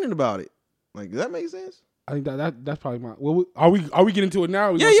complaining about it. Like, does that make sense? I think that's probably my. Well, are we getting into it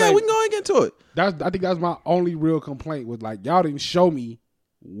now? Or Yeah, we can go and get into it. I think that's my only real complaint was like y'all didn't show me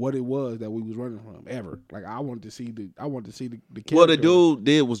what it was that we was running from ever. Like I wanted to see the character. What the dude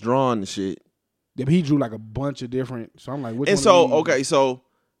did was drawing the shit. Yeah, but he drew like a bunch of different. So I'm like, which And one so, of these? okay, so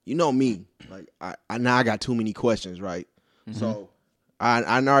you know me, like I now I got too many questions, right? So I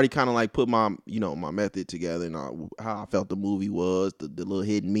already kind of like put my my method together and how I felt the movie was, the little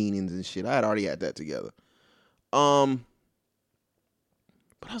hidden meanings and shit. I had already had that together. But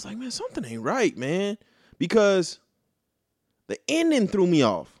I was like, man, something ain't right, man, because the ending threw me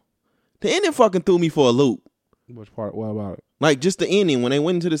off. The ending fucking threw me for a loop. Which part? What about it? Like just the ending when they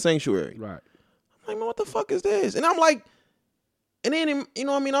went into the sanctuary. Right. I'm like, man, what the fuck is this? And I'm like, and then you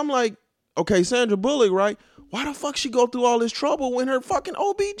know what I mean? I'm like, okay, Sandra Bullock, right? Why the fuck she go through all this trouble when her fucking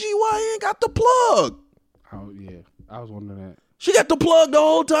OBGYN got the plug? Oh yeah, I was wondering that. She got the plug the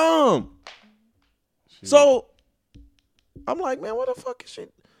whole time. Shit. So I'm like, man, what the fuck is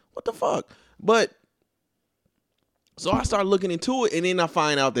shit? What the fuck? But so I start looking into it, and then I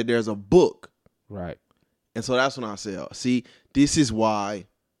find out that there's a book. Right. And so that's when I said, see, this is why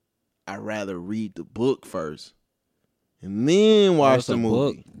I rather read the book first and then watch It's the a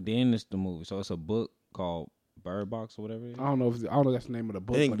movie. book, then it's the movie. So it's a book called Bird Box or whatever it is. I don't know if that's the name of the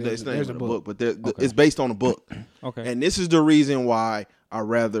book. I think But that's the name there's of a the book, but Okay. it's based on a book. Okay. And this is the reason why I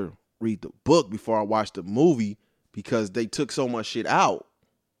rather read the book before I watch the movie, because they took so much shit out.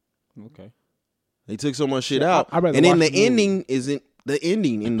 Okay. They took so much shit Yeah, out. I'd rather And then watch the the movie. ending isn't the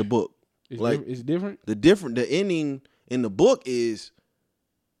ending in the book. Like, It's different. the ending in the book is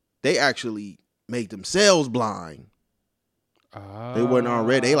they actually made themselves blind. They weren't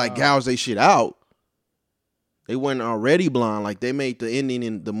already. They like gouged they shit out. They weren't already blind. Like they made the ending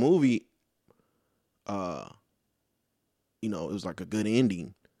in the movie. It was like a good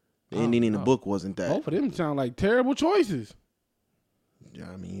ending. The Oh, ending in the no. book wasn't that. Both of them sound like terrible choices.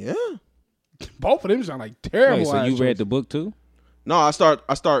 Yeah, I mean, yeah. Both of them sound like terrible. Wait, so you ass read choices. the book too? No, I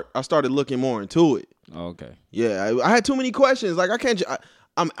started looking more into it. Oh, okay. Yeah, I had too many questions. Like I can't.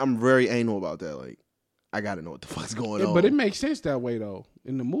 I'm very anal about that. Like I got to know what the fuck's going on. But it makes sense that way though.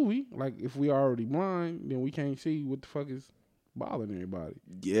 In the movie, like if we already blind, then we can't see what the fuck is bothering everybody.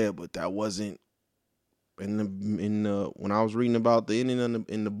 Yeah, but that wasn't in the when I was reading about the ending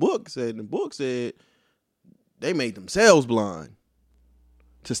in the book said they made themselves blind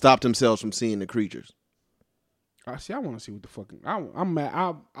to stop themselves from seeing the creatures. I want to see what the fucking. I'm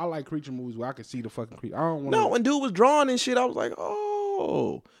mad. I like creature movies where I can see the fucking creature. I don't want. No, when dude was drawing and shit, I was like,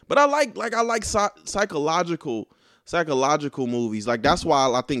 oh. But I like psychological movies. Like that's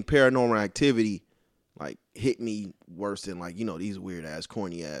why I think Paranormal Activity like hit me worse than like these weird ass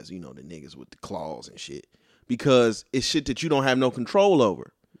corny ass the niggas with the claws and shit, because it's shit that you don't have no control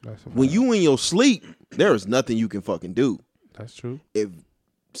over. When you in your sleep, there is nothing you can fucking do. That's true. If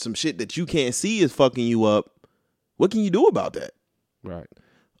some shit that you can't see is fucking you up, what can you do about that? Right.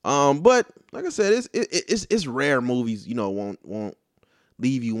 But like I said, it's rare movies won't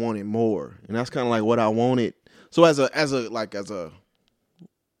leave you wanting more, and that's kind of like what I wanted. So would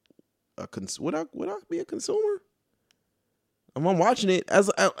I be a consumer? If I'm watching it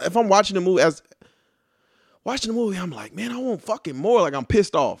if I'm watching the movie, I'm like, man, I want fucking more. Like I'm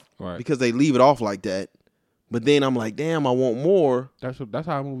pissed off because they leave it off like that. But then I'm like, damn, I want more. That's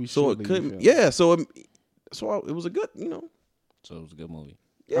how a movie should. So it couldn't. Yeah. So it was a good. So it was a good movie.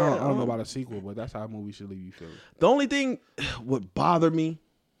 Yeah. I don't know about a sequel, but that's how a movie should leave you feeling. The only thing would bother me,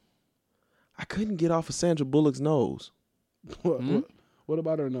 I couldn't get off of Sandra Bullock's nose. What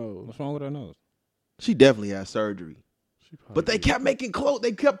about her nose? What's wrong with her nose? She definitely had surgery. But they kept making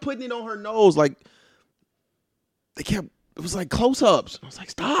they kept putting it on her nose. Like, it was like close-ups. I was like,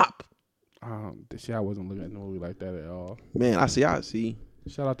 stop. I wasn't looking at the movie like that at all. Man, I see.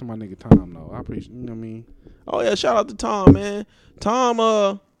 Shout out to my nigga Tom, though. I appreciate, you know what I mean? Oh, yeah, shout out to Tom, man. Tom,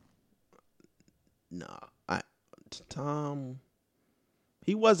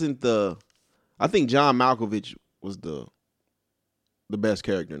 he wasn't I think John Malkovich was the best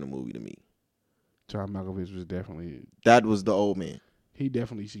character in the movie to me. John Malkovich was definitely... That was the old man. He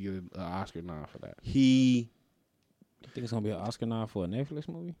definitely should get an Oscar nod for that. You think it's gonna be an Oscar nod for a Netflix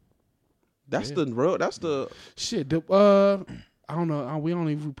movie? That's the Shit, I don't know. We don't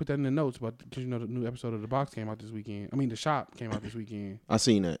even put that in the notes, but because the new episode of The Box came out this weekend. I mean, The Shop came out this weekend. I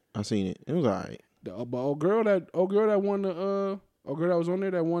seen it. It was all right. The old girl that won the old girl that was on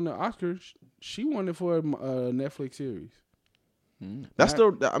there that won the Oscar, she won it for a Netflix series. That's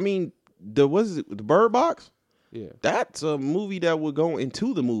the Bird Box? Yeah, That's a movie that would go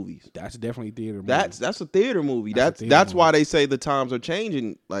into the movies. that's definitely theater. Movie. That's a theater movie. That's a theater That's movie. why they say the times are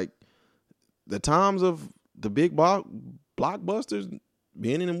changing. Like the times of the big blockbusters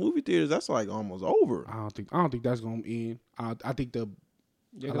being in the movie theaters, that's like almost over. I don't think that's gonna end. I think the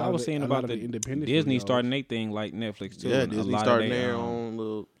Yeah, a 'cause lot I of was the- saying a about lot of the the independent Disney studios. starting their thing like Netflix too. Yeah, and a Disney lot of starting they, their own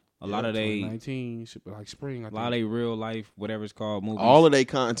little. A lot of they, 2019, like spring. I a think. lot of they real life, whatever it's called, movies. All of their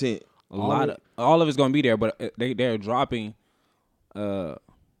content. all of it's gonna be there, but they're dropping a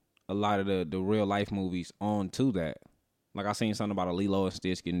lot of the real life movies onto that. Like I seen something about a Lilo and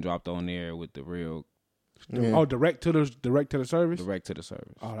Stitch getting dropped on there with the real Yeah. Oh, direct to the service. direct to the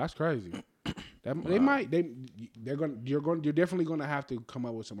service. Oh, that's crazy. You're definitely gonna have to come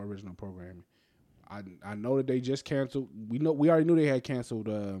up with some original programming. I know that they just canceled. We already knew they had canceled.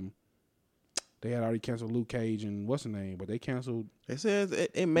 They had already canceled Luke Cage and what's the name, but they canceled. It says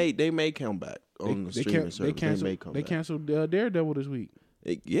they may come back on the streaming service. They canceled Daredevil this week.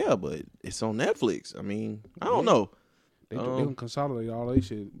 Yeah, but it's on Netflix. I mean, I don't know. They gonna consolidate all that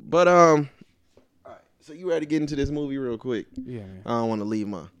shit. But all right. So you ready to get into this movie real quick? Yeah, man. I don't want to leave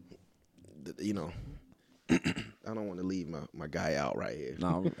my, I don't want to leave my guy out right here.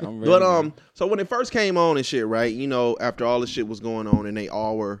 No, I'm ready. But so when it first came on and shit, right? You know, after all the shit was going on and they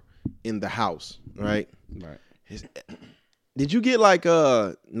all were in the house, right? Right. Did you get like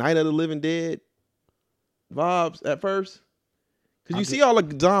Night of the Living Dead vibes at first? Because you see all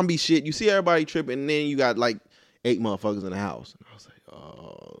the zombie shit, you see everybody tripping, and then you got like 8 motherfuckers in the house. And I was like,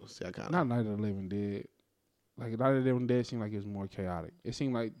 oh, see, I kind Not of Night of the Living Dead. Like Night of the Living Dead seemed like it was more chaotic. It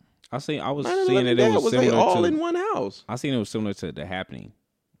seemed like I was Night of the seeing Living that it Dead was they similar all to. in one house. I seen it was similar to The Happening.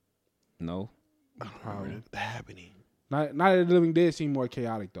 No, probably. The Happening. Night of the Living Dead seemed more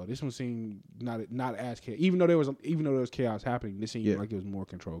chaotic though. This one seemed not as chaotic. Even though there was chaos happening, this seemed like it was more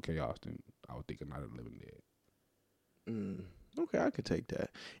controlled chaos than I would think of Night of the Living Dead. Okay, I could take that.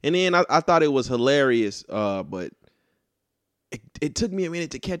 And then I thought it was hilarious, but it took me a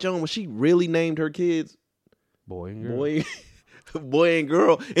minute to catch on when she really named her kids Boy and girl. boy and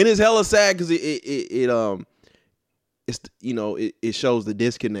girl, and it's hella sad because it shows the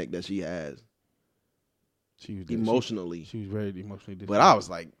disconnect that she has She was emotionally. She was very emotionally. But I was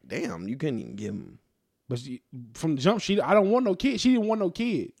like, damn, you couldn't even give him. But from the jump, I don't want no kid. She didn't want no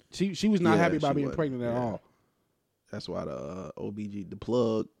kid. She was not Yeah, happy about she being wasn't. pregnant at Yeah. all. That's why the OBG, the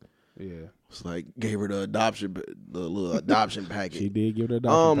plug, Yeah, was like gave her the little adoption package. she did give her the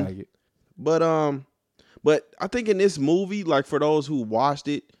adoption packet. But I think in this movie, like for those who watched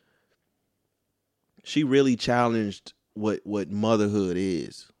it, she really challenged what motherhood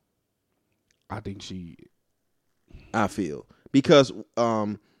is. I think she. I feel because it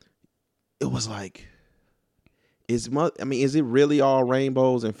was like, is it really all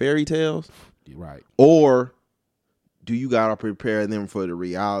rainbows and fairy tales, You're right. or do you gotta prepare them for the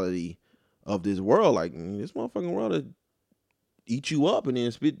reality of this world? Like this motherfucking world will eat you up and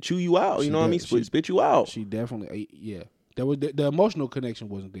then chew you out. You know what I mean? Spit you out. She definitely, yeah. There was the emotional connection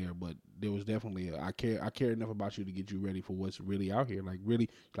wasn't there, but there was definitely I care enough about you to get you ready for what's really out here. Like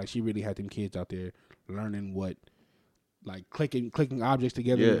she really had them kids out there learning what, like clicking objects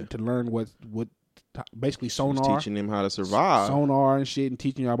together to learn what basically sonar, teaching them how to survive. sonar and shit, and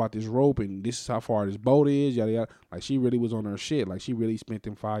teaching y'all about this rope and this is how far this boat is. Yada yada. Like she really was on her shit. Like she really spent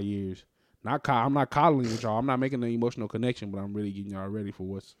them 5 years. I'm not coddling with y'all. I'm not making an emotional connection, but I'm really getting y'all ready for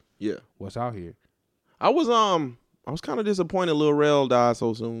what's out here. I was kind of disappointed Lil Rel died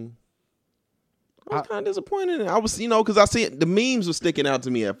so soon. I was kind of disappointed. I was, because I see the memes were sticking out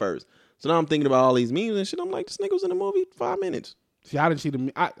to me at first. So now I'm thinking about all these memes and shit. I'm like, this nigga was in the movie 5 minutes. See, I didn't see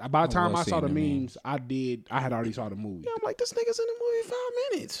the. By the time I saw the seeing the memes, I had already saw the movie. Yeah, I'm like, this nigga's in the movie 5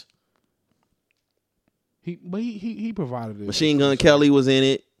 minutes. He provided it. Machine Gun Kelly was in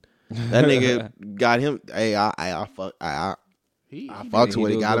it. That nigga got him. Hey, I fucked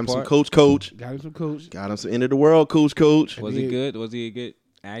with it. Got him some coach. Got him some coach. Got him some end of the world coach. was he good? Was he a good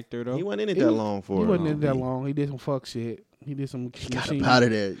actor though? He wasn't in it that long for He it. wasn't in it that long. He did some fuck shit. He did some. He got up out of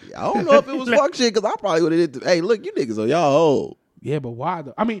there. I don't know if it was fuck shit because I probably would have did. Hey, look, you niggas are y'all old. Yeah, but why?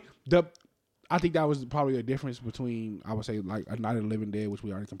 I mean, I think that was probably a difference between, I would say, like a Night of the Living Dead, which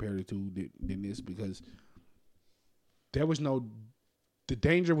we already compared it to, than this, because there was the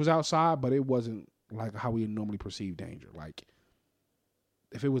danger was outside, but it wasn't like how we normally perceive danger. Like,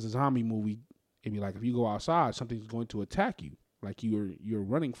 if it was a zombie movie, it'd be like if you go outside, something's going to attack you. Like you're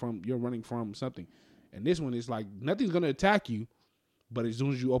running from something. And this one is like nothing's gonna attack you, but as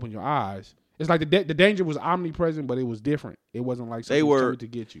soon as you open your eyes, it's like the danger was omnipresent, but it was different. It wasn't like something coming to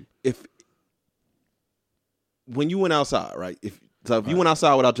get you. When you went outside, right? If you went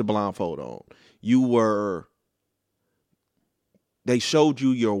outside without your blindfold on, you were they showed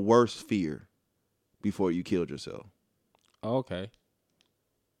you your worst fear before you killed yourself. Okay.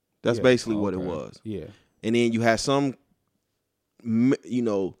 That's Yeah. basically what it Okay. was. Yeah. And then you had some,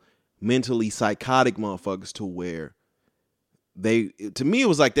 mentally psychotic motherfuckers to where to me, it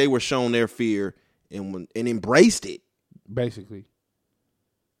was like they were shown their fear and embraced it. Basically.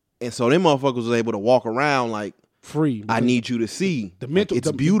 And so them motherfuckers was able to walk around like, Free. I need you to see. The mental- it's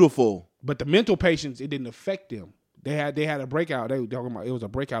the- beautiful. But the mental patients, it didn't affect them. They had a breakout. They were talking about it was a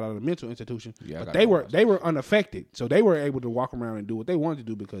breakout out of the mental institution. Yeah, I but gotta they watch were unaffected, so they were able to walk around and do what they wanted to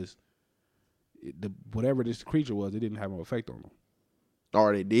do because whatever this creature was, it didn't have an effect on them.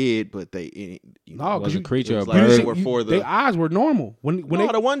 Or they did, but they No, Was because a creature it a was like bird? they were for the. their eyes were normal when No,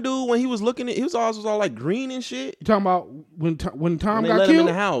 they. the one dude when he was looking at his eyes was all like green and shit. You talking about when Tom When got they let him in killed?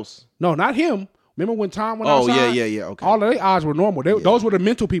 the house. No, not him. Remember when Tom went Oh outside? yeah. Okay. All of their eyes were normal. Those were the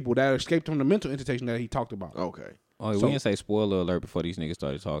mental people that escaped from the mental institution that he talked about. Okay. Oh, So- we didn't say spoiler alert before these niggas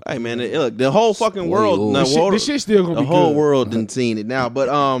started talking. Hey man, look, the whole fucking world, Spoiled. This shit still gonna the be whole good. world didn't seen it now. But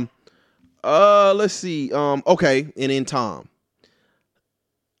let's see. Okay, and then Tom,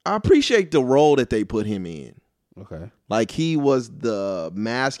 I appreciate the role that they put him in. Okay. Like he was the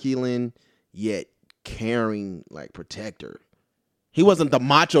masculine yet caring like protector. He wasn't the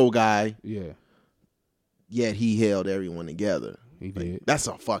macho guy, Yeah, yet he held everyone together. he did. That's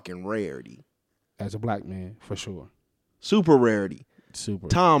a fucking rarity. As a black man, for sure. Super rarity. Super.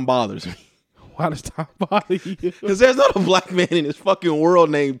 Tom bothers me. Why does Tom bother you? Because there's not a black man in this fucking world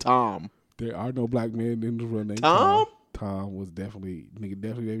named Tom. There are no black men in the world named Tom? Tom was definitely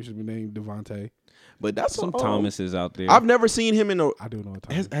should be named Devontae. But that's Some Thomases out there. I've never seen him in a. I do know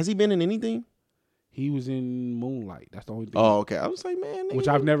Tom. Has he been in anything? He was in Moonlight. That's the only thing. Oh, okay. I was like, man. Which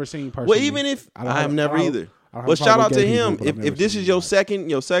nigga. I've never seen personally. Well, even if I don't I've have- never I don't- either. I don't have But a shout problem out with to gay people, him. but I've never If this seen is Moonlight.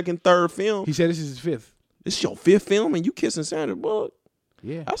 your second, third film, He said this is his fifth. this is your fifth film, and you kissing Sandra Bullock.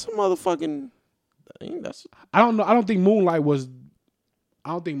 Yeah. That's a motherfucking. That's I don't know. I don't think Moonlight was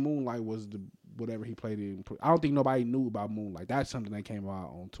the whatever he played in. I don't think nobody knew about Moonlight. That's something that came out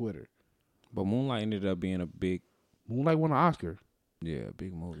on Twitter. But Moonlight ended up being a big, Moonlight won an Oscar.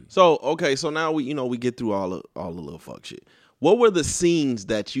 big movie. so okay. So now we get through all the little fuck shit. What were the scenes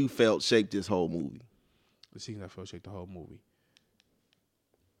that you felt shaped this whole movie? The scenes that felt shaped the whole movie.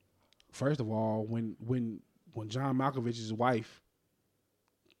 First of all, when John Malkovich's wife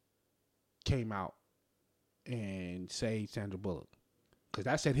came out and saved Sandra Bullock, because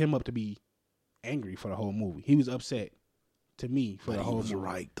that set him up to be angry for the whole movie. He was upset to me for the whole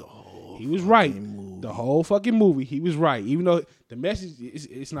movie. the whole. He was right. movie. The whole fucking movie, he was right. Even though the message,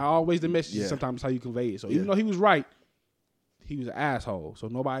 it's not always the message. Yeah. Sometimes how you convey it. So Yeah. even though he was right, he was an asshole. So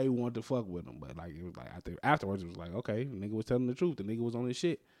nobody wanted to fuck with him. But like it was like afterwards, it was like, okay, the nigga was telling the truth. The nigga was on his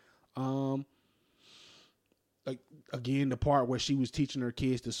shit. Like again, the part where she was teaching her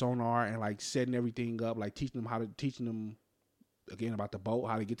kids the sonar and like setting everything up, like teaching them again about the boat,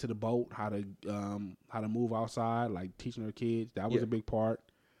 how to get to the boat, how to move outside, like teaching her kids. That was Yeah. a big part.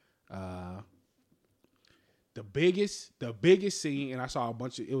 The biggest scene, and I saw a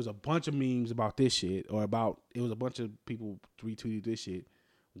bunch of memes about this shit, it was a bunch of people retweeted this shit,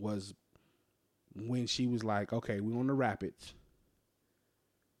 was when she was like, okay, we're on the rapids.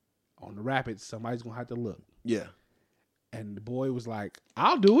 On the rapids, somebody's gonna have to look. Yeah. And the boy was like,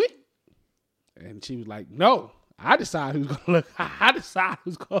 I'll do it. And she was like, no, I decide who's gonna look. I decide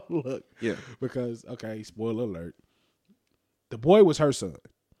who's gonna look. Yeah. Because, okay, spoiler alert. The boy was her son.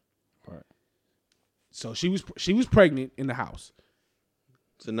 Right. So she was pregnant in the house.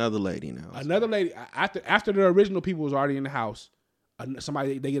 It's another lady now. Another lady after the original people was already in the house.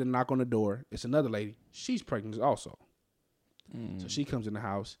 Somebody they get a knock on the door. It's another lady. She's pregnant also. So she comes in the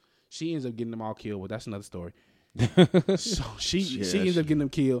house. She ends up getting them all killed. But that's another story. So she ends up getting them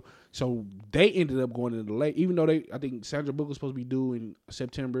killed. So they ended up going into the late. Even though I think Sandra Bullock was supposed to be due in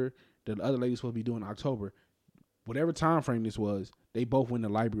September. The other lady was supposed to be due in October. Whatever time frame this was, they both went to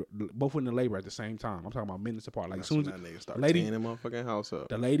labor at the same time. I'm talking about minutes apart. Like as soon as that nigga started lady- tearing that motherfucking house up.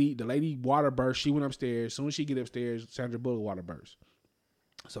 the lady water burst. She went upstairs. As soon as she get upstairs, Sandra Bullock water burst.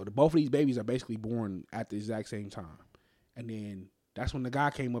 So both of these babies are basically born at the exact same time. And then that's when the guy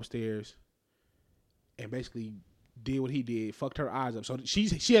came upstairs and basically did what he did, fucked her eyes up. So she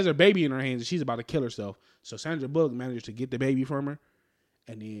has her baby in her hands and she's about to kill herself. So Sandra Bullock managed to get the baby from her,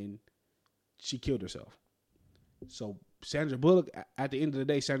 and then she killed herself. So Sandra Bullock, at the end of the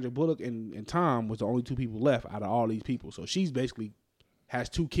day, Sandra Bullock and Tom was the only two people left out of all these people. So she's basically has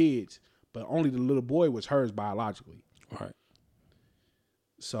two kids, but only the little boy was hers biologically. Right.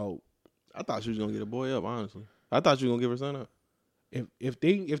 So I thought she was gonna get a boy up. Honestly, I thought you were gonna give her son up. if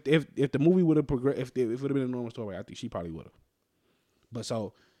the movie would have progressed, if it would have been a normal story, I think she probably would have. But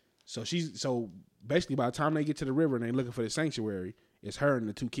so basically by the time they get to the river and they looking for the sanctuary, it's her and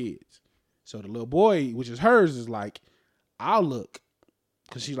the 2 kids. So the little boy, which is hers, is like, I'll look.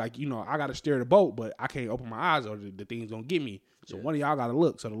 Because she's like, I got to steer the boat, but I can't open my eyes or the thing's going to get me. So one of y'all got to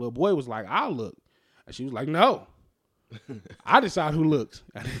look. So the little boy was like, I'll look. And she was like, no. I decide who looks.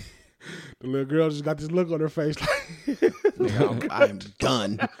 The little girl just got this look on her face like, Nigga, I'm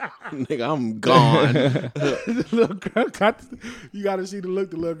done. Nigga, I'm gone. the little girl got, you got to see the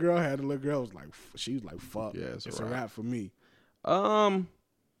look the little girl had. The little girl was like, she was like, fuck. Yeah, it's a a wrap for me.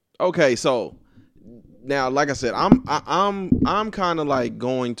 Okay, so now, like I said, I'm kind of like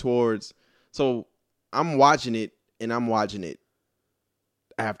going towards. So I'm watching it, and I'm watching it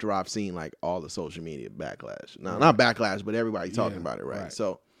after I've seen like all the social media backlash. No, not backlash, but everybody talking about it, right?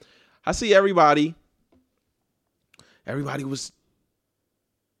 So I see everybody was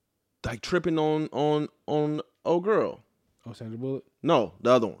like tripping on old girl. Oh, Sandra Bullock? No, the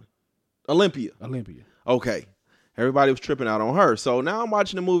other one, Olympia. Okay. Everybody was tripping out on her. So now I'm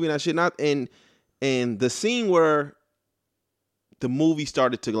watching the movie and that shit. And the scene where the movie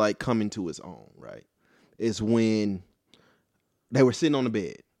started to like come into its own, right, is when they were sitting on the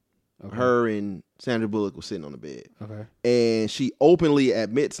bed. Okay. Her and Sandra Bullock were sitting on the bed. Okay. And she openly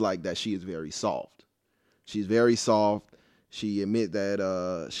admits like that she is very soft. She's very soft. She admit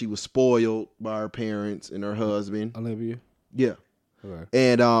that she was spoiled by her parents and her husband. Olivia? Yeah. Okay.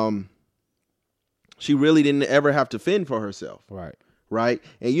 And she really didn't ever have to fend for herself. Right. Right?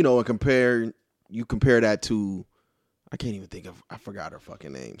 And you compare that to, I can't even think of, I forgot her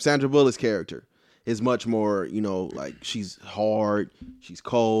fucking name. Sandra Bullock's character is much more, like she's hard, she's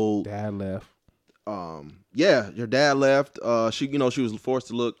cold. Dad left. Yeah, your dad left. She was forced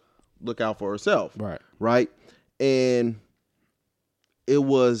to look out for herself. Right. Right? And it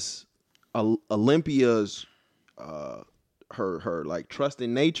was Olympia's her like trust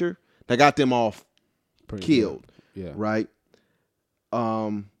in nature that got them all killed. Good. Yeah. Right.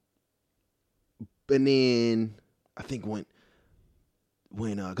 And then I think when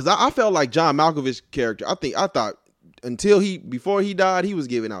because I felt like John Malkovich's character, I thought before he died, he was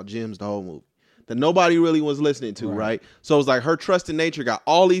giving out gems the whole movie that nobody really was listening to, right? So it was like her trust in nature got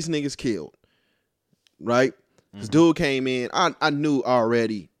all these niggas killed, right? This dude came in, I knew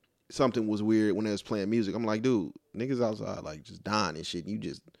already something was weird when they was playing music. I'm like, dude, niggas outside like just dying and shit, and you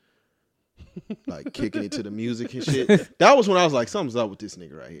just like kicking it to the music and shit. That was when I was like, something's up with this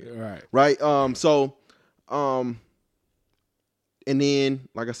nigga right here. Right. And then,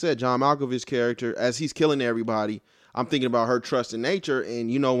 like I said, John Malkovich's character, as he's killing everybody, I'm thinking about her trust in nature. And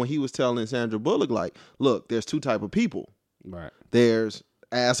when he was telling Sandra Bullock, like, look, there's 2 type of people. Right. There's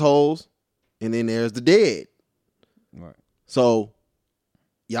assholes, and then there's the dead. Right. So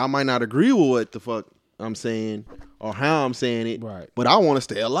y'all might not agree with what the fuck I'm saying or how I'm saying it. Right. But I want to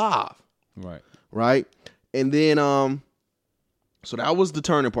stay alive. Right. Right. And then so that was the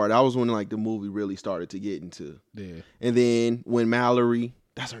turning part. That was when like the movie really started to get into. Yeah. And then when Mallory,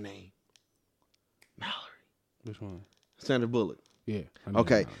 that's her name. Mallory. Which one? Sandra Bullock. Yeah.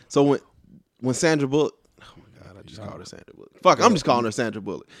 Okay. So when Sandra Bullock, oh my God, I just called her Sandra Bullock. Fuck, I'm just calling her Sandra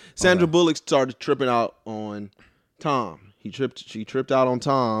Bullock. Sandra Bullock started tripping out on Tom. She tripped out on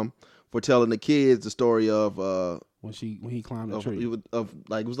Tom for telling the kids the story of when he climbed the tree.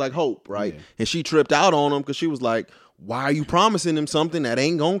 It was like hope, right? Yeah. And she tripped out on him because she was like, why are you promising him something that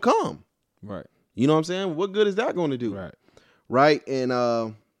ain't gonna come? Right. You know what I'm saying? What good is that going to do? Right. Right. And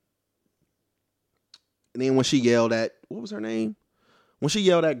then when she yelled at, what was her name? When she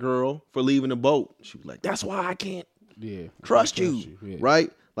yelled at girl for leaving the boat, she was like, that's why I can't trust you. Yeah.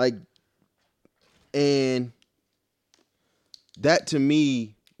 Right. Like, and that to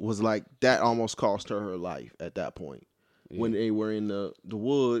me was like, that almost cost her life at that point. Yeah. When they were in the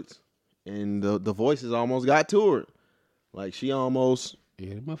woods and the voices almost got to her. Like she almost.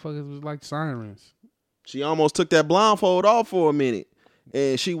 Yeah, the motherfuckers was like sirens. She almost took that blindfold off for a minute.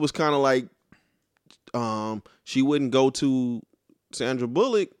 And she was kind of like, she wouldn't go to Sandra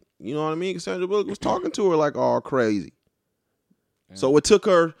Bullock. You know what I mean? 'Cause Sandra Bullock was talking to her like all crazy. Yeah. So it took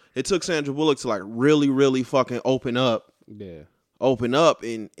Sandra Bullock to like really, really fucking open up. Yeah. Open up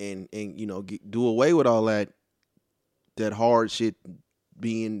and do away with all that hard shit,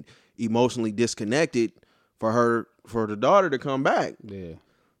 being emotionally disconnected for the daughter to come back. Yeah.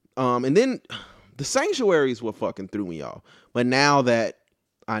 And then the Sanctuary is what fucking threw me off. But now that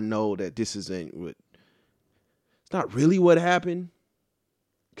I know that this isn't what, it's not really what happened.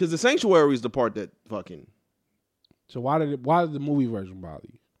 Because the Sanctuary is the part that fucking. So why did the movie version bother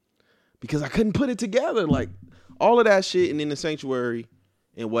you? Because I couldn't put it together. Like all of that shit and then the Sanctuary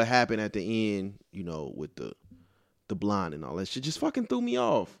and what happened at the end, with the the blind and all that shit just fucking threw me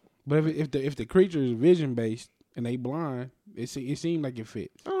off. But if the creature is vision based and they blind, it seemed like it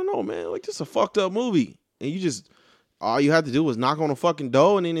fit. I don't know, man. Like, just a fucked up movie, and you just all you had to do was knock on a fucking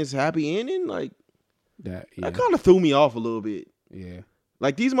door, and then it's happy ending. Like That that kind of threw me off a little bit. yeah.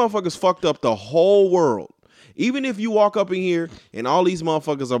 Like, these motherfuckers fucked up the whole world. Even if you walk up in here and all these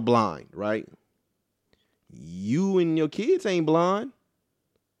motherfuckers are blind, right? You and your kids ain't blind.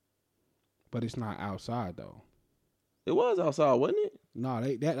 But it's not outside though. It was outside, wasn't it? No,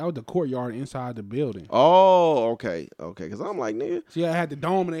 that was the courtyard inside the building. Oh, okay. Because I'm like, nigga. See, I had the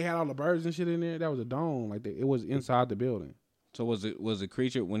dome and they had all the birds and shit in there. That was a dome. Like it was inside the building. So was the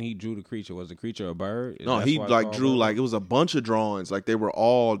creature when he drew the creature? Was the creature a bird? No, That's he why it's like called drew bird? like it was a bunch of drawings. Like they were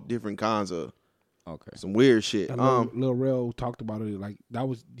all different kinds of Okay. some weird shit. And Lil Rel talked about it. Like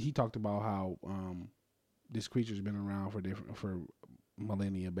he talked about how this creature's been around for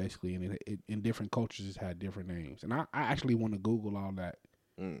millennia basically, and it in different cultures it's had different names. And I actually want to Google all that.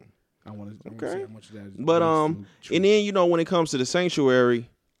 I want to see how much of that is But based in truth. and then, you know, when it comes to the sanctuary,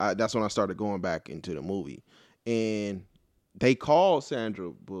 that's when I started going back into the movie, and they called Sandra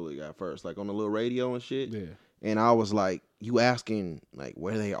Bullock at first, like on the little radio and shit. Yeah. And I was like, you asking like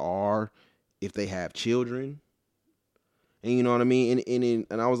where they are, if they have children, and you know what I mean.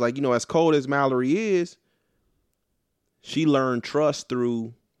 And I was like, you know, as cold as Mallory is, she learned trust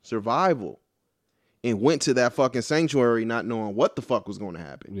through survival, and went to that fucking sanctuary not knowing what the fuck was going to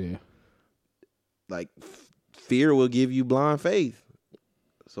happen. Yeah. Like fear will give you blind faith,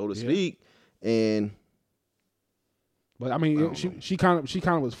 so to speak. And But I mean, she kind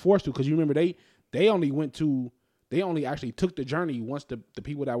of was forced to, because you remember they only actually took the journey once the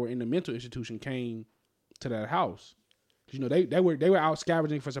people that were in the mental institution came to that house. 'Cause, you know, they were out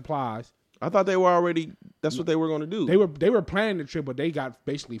scavenging for supplies. I thought they were already. That's what they were going to do. They were planning the trip, but they got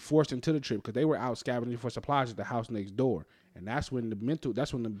basically forced into the trip because they were out scavenging for supplies at the house next door, and that's when the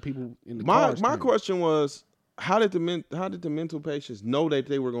people in the my cars my came. question was, how did the mental patients know that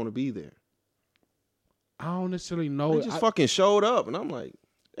they were going to be there? I don't necessarily know. They just fucking showed up, and I'm like,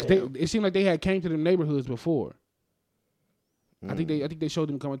 it seemed like they had came to them neighborhoods before. I think they showed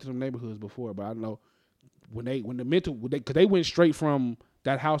them coming to them neighborhoods before, but I don't know because they went straight from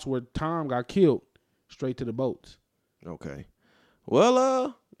that house where Tom got killed straight to the boats. okay,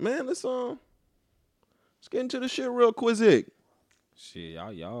 well, man, let's get into the shit real quick. Shit,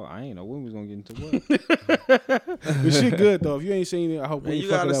 y'all, I ain't know when we was gonna get into what. This shit good though. If you ain't seen it, I hope Man, we you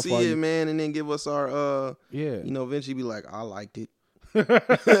fuck gotta it up see for it, you. man, and then give us our Yeah. you know, eventually be like, I liked it.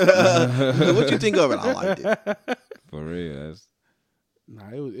 What you think of it? I liked it. For real, that's Nah,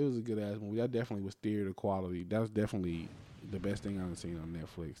 it was a good ass movie. That definitely was theater quality. That was definitely the best thing I've seen on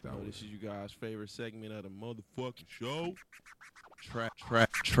Netflix. That was This is you guys' favorite segment of the motherfucking show. Trash.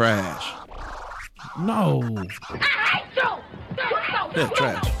 no. Yeah,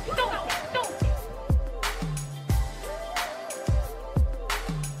 trash.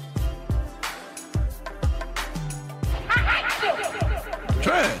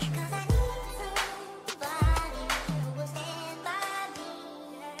 Trash.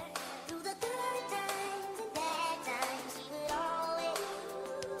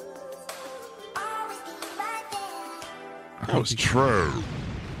 That was true.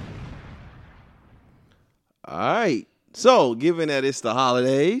 All right. So, given that it's the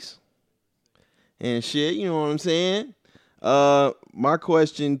holidays and shit, you know what I'm saying? My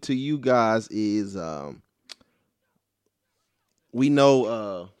question to you guys is, we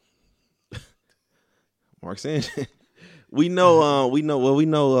know, Mark Sanchez, we know,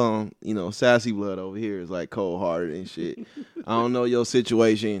 you know, Sassy Blood over here is like cold hearted and shit. I don't know your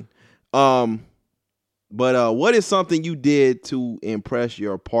situation. But what is something you did to impress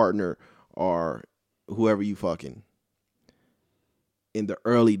your partner or whoever you fucking in the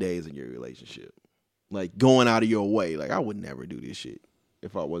early days of your relationship? Like going out of your way. Like, I would never do this shit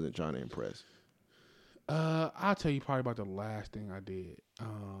if I wasn't trying to impress. I'll tell you probably about the last thing I did.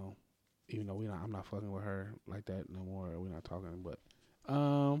 Even though I'm not fucking with her like that no more. We're not talking, but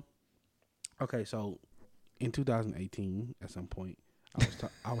okay. So in 2018, at some point,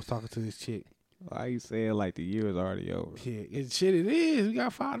 I was talking to this chick. why you saying like the year is already over. It is. We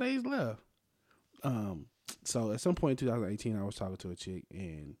got 5 days left. So at some point in 2018, I was talking to a chick,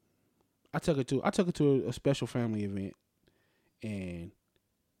 and I took her to a special family event, and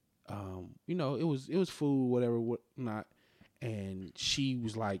you know, it was food, whatever, whatnot, and she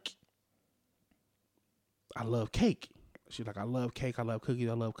was like, I love cake. She's like, I love cake, I love cookies,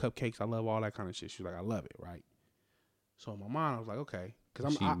 I love cupcakes, I love all that kind of shit. She's like, I love it, right? So in my mind, I was like, okay,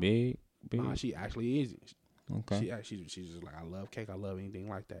 because Big. Nah, she actually isn't. Okay. She's just like, I love cake, I love anything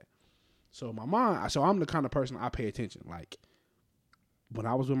like that. So my mom, so I'm the kind of person I pay attention. Like when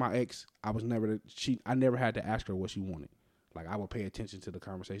I was with my ex, I never had to ask her what she wanted. Like I would pay attention to the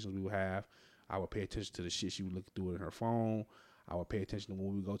conversations we would have. I would pay attention to the shit she would look through in her phone. I would pay attention to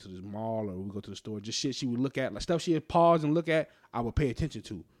when we go to the mall or we go to the store, just shit she would look at, like stuff she would pause and look at. I would pay attention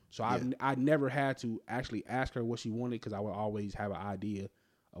to. So I never had to actually ask her what she wanted because I would always have an idea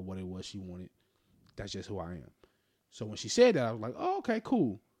of what it was she wanted. That's just who I am. So when she said that, I was like, oh, okay,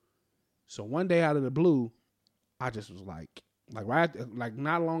 cool. So one day out of the blue, I just was like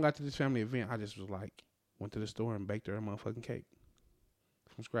not long after this family event, I just was like, went to the store and baked her a motherfucking cake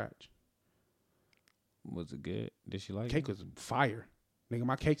from scratch. Was it good? Did she like Cake it? was fire. Nigga,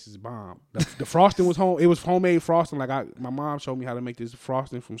 my cakes is bomb. The frosting was home. It was homemade frosting. Like my mom showed me how to make this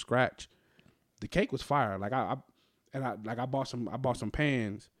frosting from scratch. The cake was fire. Like I bought some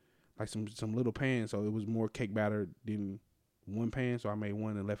pans, like some little pans, so it was more cake batter than one pan. So I made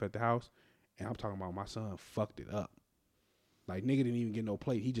one and left at the house. And I'm talking about my son fucked it up. Like nigga didn't even get no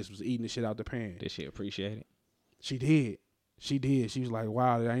plate. He just was eating the shit out the pan. Did she appreciate it? She did. She did. She was like,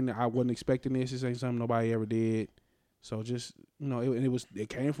 "Wow, I wasn't expecting this. This ain't something nobody ever did." So just it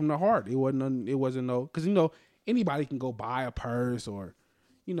came from the heart. It wasn't no because anybody can go buy a purse or,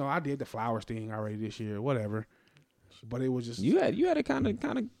 I did the flowers thing already this year, whatever. But it was just you had a kind of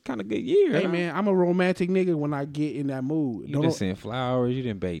good year. Hey huh? man, I'm a romantic nigga when I get in that mood. You didn't send flowers. You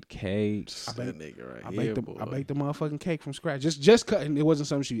didn't bake cakes. That nigga right I here, baked the motherfucking cake from scratch. Just cutting. It wasn't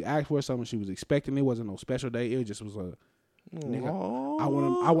something she asked for. Something she was expecting. It wasn't no special day. It just was a nigga. I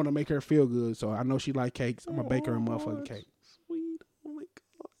want to make her feel good. So I know she like cakes. I'm gonna bake her a motherfucking cake. Sweet. Oh my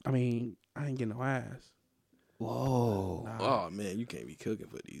god. I mean, I ain't getting no ass. Whoa. Oh man, you can't be cooking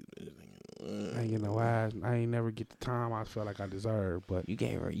for these. I ain't getting no ass. I ain't never get the time I felt like I deserved. But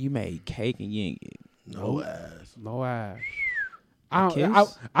You made cake and you ain't get No ass. no ass.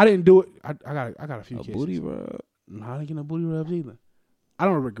 kiss? I didn't do it. I got a few a kisses. booty rub. No, I didn't get no booty rubs either. I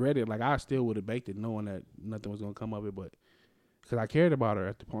don't regret it. Like I still would have baked it, knowing that nothing was gonna come of it, but because I cared about her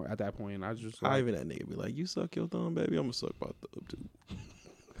at that point, and I just Not even that nigga be like, you suck your thumb, baby. I'm gonna suck my thumb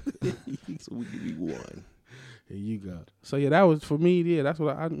too. So we give you one. here you go. So yeah, that was for me. Yeah, that's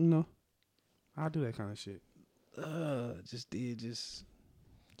what I do that kind of shit. Just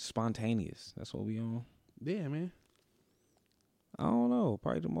spontaneous. That's what we on. Yeah, man. I don't know.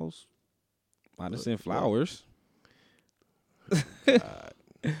 Probably the most. I just sent flowers.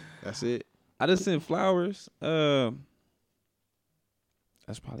 That's it. I just sent flowers. That's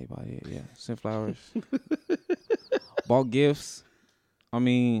probably about it. Yeah, sent flowers. Bought gifts. I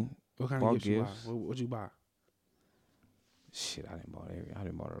mean, What kind bought of gifts you buy? gifts. What'd you buy? Shit, I didn't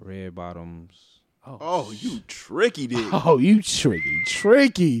buy the red bottoms. Oh, you tricky dude. Oh, you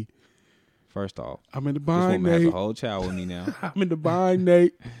tricky. First off, I'm in the this bind, woman has a Nate. whole child with me now. I'm in the bind,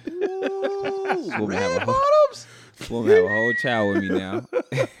 Nate. This woman have Red a whole, bottoms. this woman have a whole child with me now.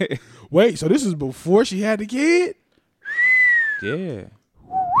 Wait, so this is before she had the kid? Yeah.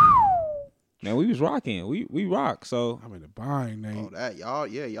 Man, we was rocking. We rock. So I'm in the bind, Nate. Oh, that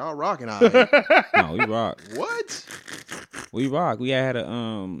y'all rocking out here. no, we rock. What? We rock. We had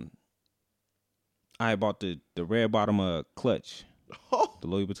a I bought the red bottom clutch, Oh, the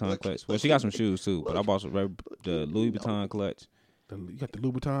Louis Vuitton clutch. Well, she got some shoes too, but I bought the Louis Vuitton clutch. You got the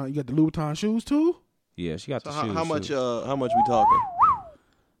Louboutin. You got the Louboutin shoes too? Yeah, she got so the shoes. how much? too. How much we talking?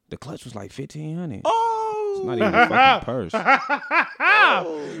 The clutch was like $1,500. Oh, It's not even a fucking purse.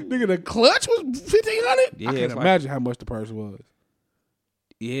 Nigga, the clutch was $1,500. Yeah, I can't it's like- imagine how much the purse was.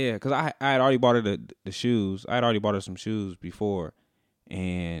 Yeah, because I had already bought her the shoes. I had already bought her some shoes before,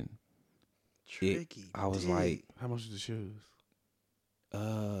 and tricky. I was dick. like, How much was the shoes?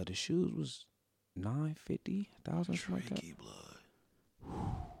 the shoes was $950, $1,000, something like that. tricky blood.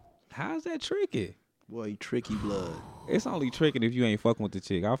 How's that tricky? Boy, tricky blood. It's only tricking if you ain't fucking with the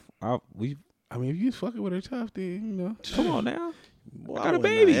chick. I mean, if you fucking with her tough, then Come on now. Boy, I got a would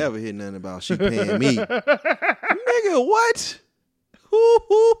baby. not ever hear nothing about she paying me. Nigga, what? Hoo,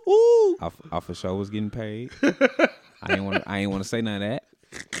 hoo, hoo. I for sure was getting paid. I ain't want to say none of that.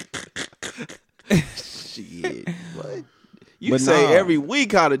 Shit. What? You But say nah. every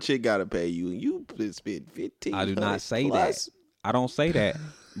week how the chick gotta pay you, and you spend 15. I do not say that. I don't say that.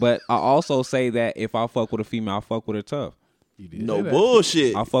 But I also say that if I fuck with a female, I fuck with her tough. you did No say that.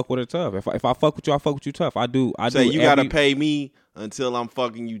 bullshit. I fuck with her tough. If I fuck with you, I fuck with you tough. I do. Say you every- gotta pay me until I'm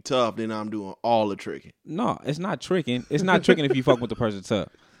fucking you tough. Then I'm doing all the tricking. No, it's not tricking. It's not tricking if you fuck with the person tough.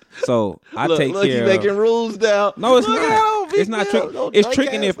 So I look, take look, care you of. making rules now. No, it's Look not. out, big It's not deal. tricking. Don't It's drink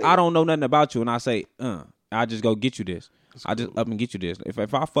tricking if ass I nigga. don't know nothing about you and I say, I just go get you this. I just up and get you this.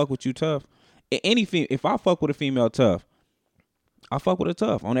 If I fuck with you tough, if I fuck with a female tough, I fuck with her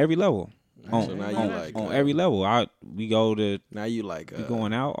tough on every level. On, So now you on, like, on every level. We go to Now you like we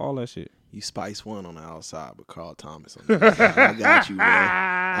going out, all that shit. you Spice One on the outside, but Carl Thomas on the inside. I got you, man.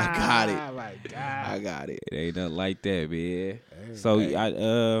 I got it. Oh my God. I got it. It ain't nothing like that, man. So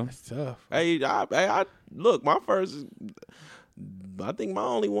That's tough. Hey, I look. My first, I think my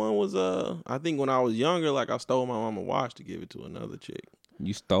only one was I think when I was younger, like I stole my mama watch to give it to another chick.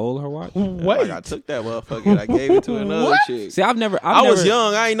 you stole her watch? Wait. Like I took that motherfucker and I gave it to another chick. See, I've never. I was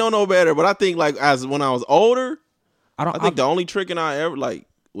young. I ain't know no better. But I think like as when I was older, I think the only tricking I ever like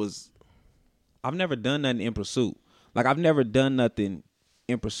was I've never done nothing in pursuit. Like I've never done nothing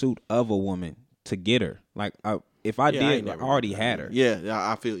in pursuit of a woman to get her. Like if I Yeah, I did, ain't I never already done had that. her.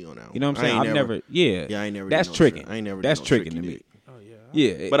 Yeah, I feel you on that one. You know what I'm I saying? ain't I've never. Yeah, Yeah, I ain't never. That's did no tricking. trick. I ain't never. That's did no tricking to tricky me. dick. Oh yeah.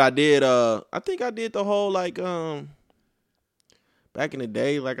 Yeah, But I did. I think I did the whole like back in the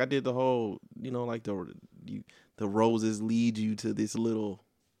day. Like I did the whole. You know, like the roses lead you to this little.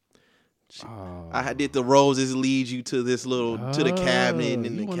 I did the roses lead you to this little to the cabinet, and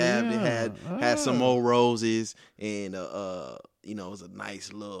you the wanna- cabinet yeah. had some more roses, and you know, it was a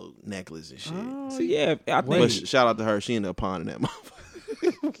nice little necklace and shit. See, yeah, I think But shout out to her, she ended up pawning that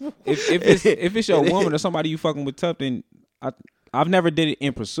motherfucker. if it's your woman or somebody you fucking with tough, then I've never did it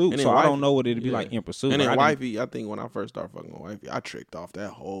in pursuit, And then so I wifey- don't know what it'd be yeah. like in pursuit. And then Like, wifey, I think when I first started fucking with wifey, I tricked off that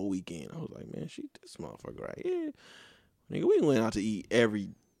whole weekend. I was like, man, she this motherfucker right here. Nigga, we went out to eat every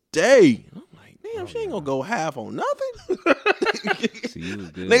day. I'm like, damn, she ain't gonna go half on nothing. See, you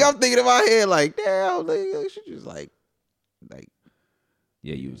was good. Nigga, I'm thinking in my head like, damn, nigga, she just like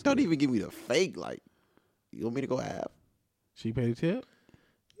Yeah, you was don't good. even give me the fake, like, you want me to go half? She paid a tip.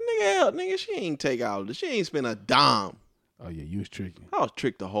 Nigga, hell, nigga, she ain't take out, she ain't spend a dime. Oh yeah, you was tricky. I was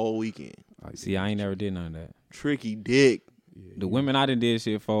tricked the whole weekend. See, I ain't never did none of that. Tricky dick. The women I done did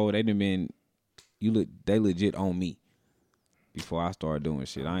shit for, they done been they legit on me before I started doing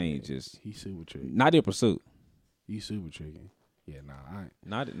shit. I ain't just He super tricky. not in pursuit. You super tricky. Yeah, nah, I ain't.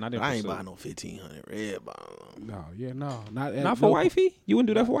 Not in I ain't pursuit. buying no 1,500 red bottom. No, yeah, no, not Not for wifey? You wouldn't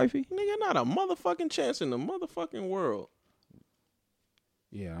do that for wifey? Nigga, not a motherfucking chance in the motherfucking world.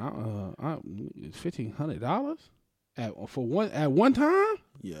 Yeah, $1,500 at one time.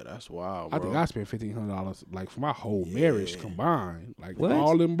 Yeah, that's wild, I bro. think I spent $1,500 like for my whole marriage combined. Like What?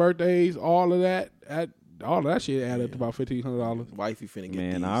 all them birthdays, all of that, all of that shit added up to about $1,500. Wifey finna get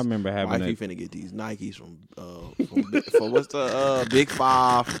Man, these. I remember having Wifey a, finna get these Nikes from what's the Big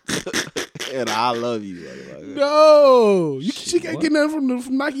Five. And I love you. Motherfucker. No, she can't what? get nothing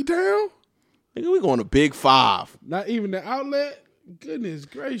from Nike Town. Nigga, we going to Big Five. Not even the outlet. Goodness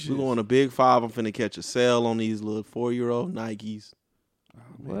gracious. We going to Big Five. I'm finna catch a sale on these little 4-year-old Nikes.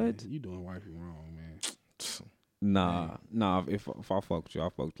 Man, What? you doing wifey wrong, man? nah. If I fuck with you, I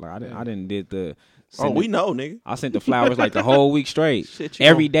fuck with you. Like I didn't did the. Oh, we know, nigga. I sent the flowers like the whole week straight. Shit, you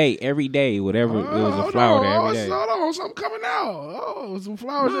every day, whatever. It was a hold flower on, there every day. Hold on, something coming out. Oh, some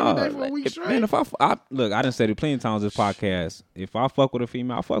flowers Nah, every day for a week straight. Man, if I look, I done said it plenty of times this podcast. If I fuck with a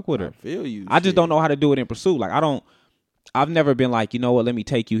female, I fuck with her. Feel you. I just shit. don't know how to do it in pursuit. Like I've never been like, you know what, let me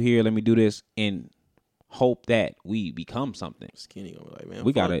take you here, let me do this and hope that we become something. Skinny gonna be like, man,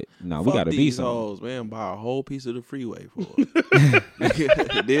 We fuck- gotta fuck be these something. hoes, man. Buy a whole piece of the freeway for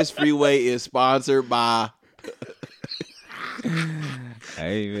her. This freeway is sponsored by.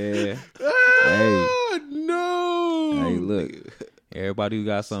 Hey man. Oh, no. Hey, look. Everybody who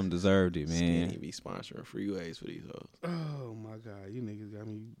got something deserved it, Skinny man. be sponsoring freeways for these hoes. Oh my God, you niggas got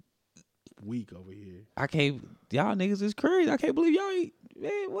me weak over here. I can't y'all niggas is crazy. I can't believe y'all ain't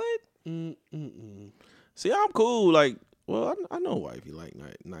man, what? See, I'm cool. Like, well, I know wifey like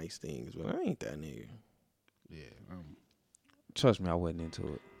nice things, but I ain't that nigga. Yeah, Trust me, I wasn't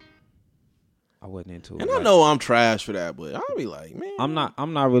into it. And I know I'm trash for that, but I'll be like, man,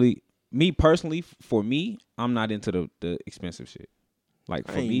 I'm not really me personally, for me, I'm not into the expensive shit. Like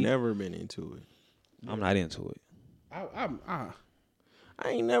I for ain't me, never been into it. I'm not into it. I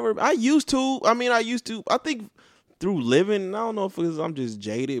ain't never. I used to. I think through living. I don't know if it's I'm just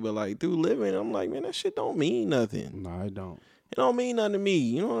jaded, but like through living, I'm like, man, that shit don't mean nothing. no, I don't. It don't mean nothing to me.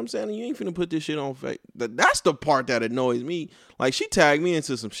 You know what I'm saying? You ain't finna put this shit on fake. That's the part that annoys me. Like she tagged me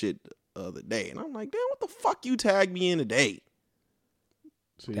into some shit the other day, and I'm like, damn, what the fuck you tagged me in today?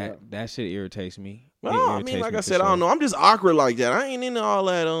 See, That shit irritates me. It Well, I mean, irritates like me I for said, I sure. don't know. I'm just awkward like that. I ain't into all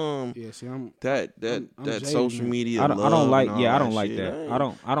that yeah, see, I'm that jaded, social man. media. I don't love like. and all Yeah, I don't like shit. that. ain't- I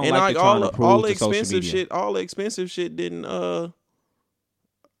don't and like like the trying to all prove the to social expensive media. shit. All the expensive shit didn't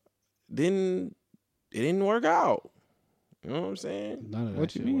it didn't work out. You know what I'm saying? None of that.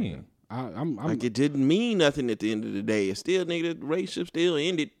 What you shit worked mean? out. I'm Like it didn't mean nothing at the end of the day. It still, nigga, the relationship still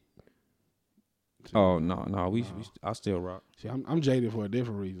ended. Oh no, I still rock. See, I'm jaded for a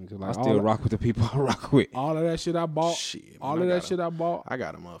different reason. Cause like I still rock with the people I rock with. all of that shit I bought. Shit, all man, of that shit I bought. I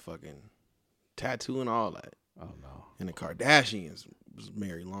got a motherfucking tattoo and all that. Oh no. And the Kardashians was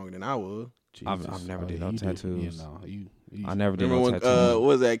married longer than I was. I've Jesus. never did no you tattoos. Yeah, no, you I never did Remember no when tattoos. what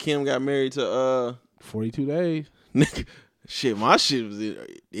was that? Kim got married to 42 days. nigga. Shit, my shit was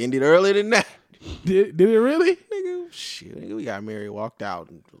ended earlier than that. Did it really? Nigga, shit, nigga, we got married, walked out,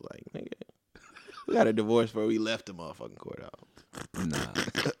 and was like, nigga, we got a divorce before we left the motherfucking courthouse.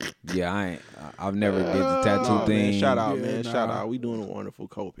 Nah. Yeah, I've never did the tattoo Nah, thing. man, shout out, Yeah, man, nah. shout out. We doing a wonderful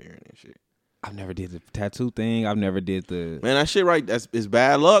co-parenting and shit. I've never did the tattoo thing. I've never did the. Man, that shit right, it's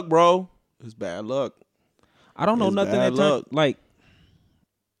bad luck, bro. It's bad luck. I don't know It's nothing bad that turned luck. like.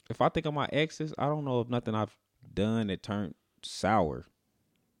 If I think of my exes, I don't know of nothing I've done that turned sour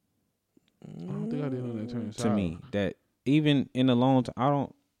I don't think I did know that turn to me. That even in the long time,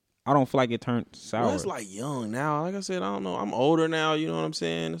 I don't feel like it turned sour. Well, it's like young now. Like I said, I don't know. I'm older now. You know what I'm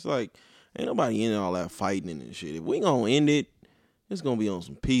saying? It's like ain't nobody in all that fighting and shit. If we gonna end it, it's gonna be on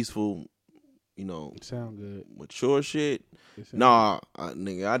some peaceful, you know, Sound good. mature shit. It sound Nah,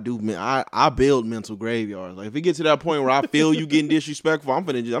 nigga, I build mental graveyards. Like if it get to that point where I feel you getting disrespectful, I'm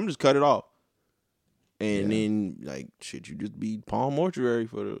just cut it off. And then like shit, you just be Palm Mortuary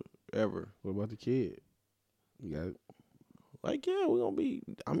for the ever. What about the kid? You got it. Like, yeah, we're gonna be.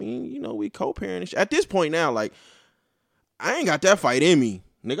 I mean, you know, we co-parent and shit. At this point now, like, I ain't got that fight in me,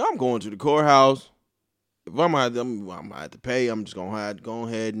 nigga. I'm going to the courthouse. If I'm gonna have to pay, I'm just gonna have to go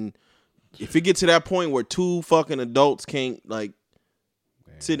ahead and. If it gets to that point where two fucking adults can't like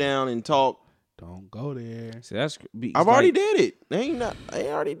sit down and talk, Don't go there. See, that's. I've already did it. I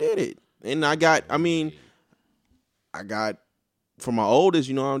already did it, and I got for my oldest.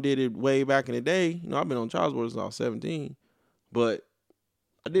 You know, I did it way back in the day. You know, I've been on child support since I was 17. But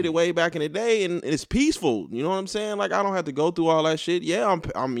I did it way back in the day, and it's peaceful. You know what I'm saying? Like I don't have to go through all that shit. Yeah,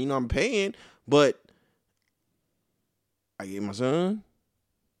 I'm paying, but I get my son.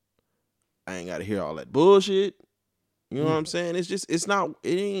 I ain't got to hear all that bullshit. You know what I'm saying? It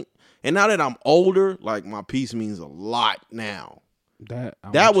ain't. And now that I'm older, like my peace means a lot now.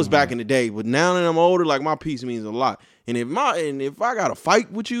 That was back in the day, but now that I'm older, like my peace means a lot. And if I got to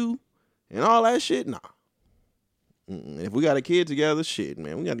fight with you and all that shit, nah. If we got a kid together, shit,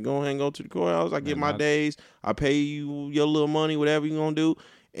 man, we got to go ahead and go to the courthouse. I get my days. I pay you your little money, whatever you gonna do,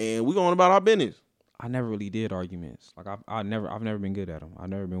 and we going about our business. I never really did arguments. Like I've never been good at them. I've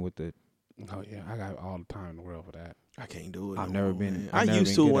never been with the. Oh yeah, I got all the time in the world for that. I can't do it. I've no never more, been- man. I've I never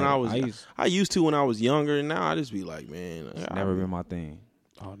used been to good when at I it. was. I used to when I was younger, and now I just be like, man, It's never been my thing.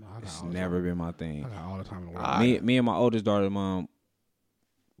 Oh no, I got It's all the never time. been my thing. I got all the time in the world. Me and my oldest daughter, mom,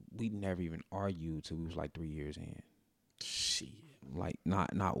 we never even argued till we was like 3 years in. Shit. Like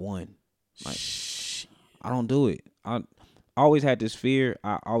not one. Like I don't do it. I always had this fear.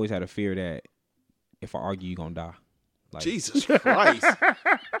 I always had a fear that if I argue, you gonna die. Like, Jesus Christ.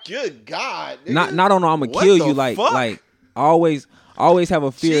 Good God. Nigga. not on. I'm gonna What kill the you. Like fuck? I always have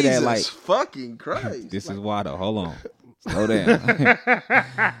a fear Jesus that like fucking Christ. this is why though. Hold on, slow down.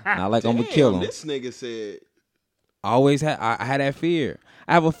 Not like I'm gonna kill him. This nigga said. I always had. I had that fear.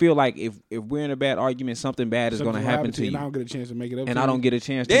 I have a feel like if we're in a bad argument, something bad is Something gonna will happen to and you, I don't get a chance to make it up. and to I you. don't get a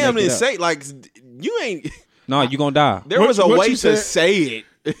chance. to Damn, make it didn't up. say like you ain't. No, you gonna die. There What- was a what way you to said- say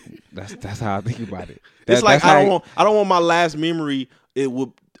it. That's how I think about it. It's like that's how I don't want my last memory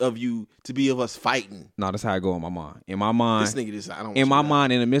of you to be of us fighting. No, that's how I go in my mind. In my mind, This nigga just I don't. Want in you my to-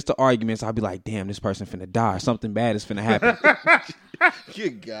 mind, in the midst of arguments, I'll be like, "Damn, this person finna die. Something bad is finna happen."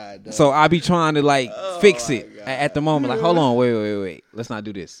 Good God. Dog. So I be trying to like fix my it God. at the moment. Like, hold on, wait. Let's not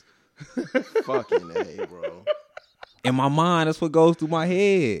do this. Fucking A, bro. In my mind, that's what goes through my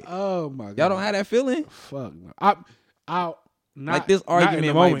head. Oh my god, Y'all don't have that feeling? Fuck. No. I not Like, this not argument in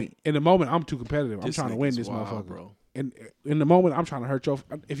the might moment. In the moment, I'm too competitive. I'm This trying to win nigga's this wild, motherfucker, bro. And in the moment, I'm trying to hurt your.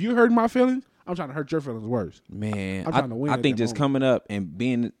 If you hurt my feelings, I'm trying to hurt your feelings worse. Man, I'm trying to win I at think that just moment. coming up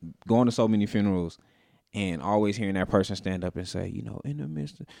and going to so many funerals and always hearing that person stand up and say, in the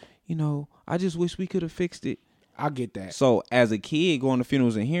midst of, I just wish we could have fixed it. I get that. So as a kid going to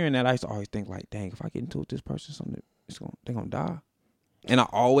funerals and hearing that, I used to always think like, dang, if I get into it with this person, they're gonna die. And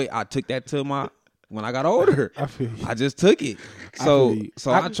I took that to when I got older. I feel you. I just took it. I So feel you.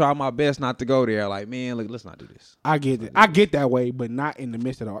 I try my best not to go there. Like, man, look, let's not do this. I get it. I get that way, but not in the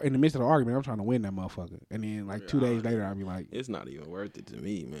midst of the argument. I'm trying to win that motherfucker, and then like 2 days later, I'll be like, It's not even worth it to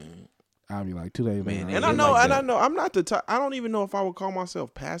me, man. 2 days Man, later. And It's I know, like and that. I know, I'm not the type. I don't even know if I would call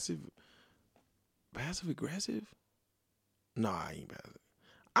myself passive aggressive. Nah, I ain't passive.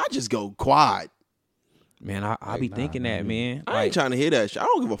 I just go quiet. Man, I be thinking that, man. I ain't trying to hear that shit. I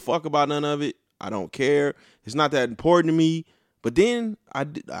don't give a fuck about none of it. I don't care. It's not that important to me. But then I've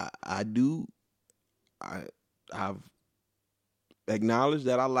acknowledged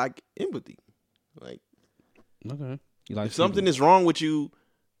that I lack empathy. Like, Okay. You like if something is wrong with you,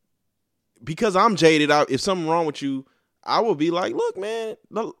 because I'm jaded, if something wrong with you, I will be like, look, man,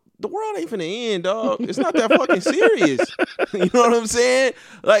 the world ain't finna end, dog. It's not that fucking serious. You know what I'm saying?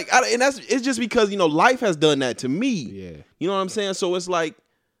 Like, it's just because, you know, life has done that to me. Yeah. You know what I'm saying? So it's like,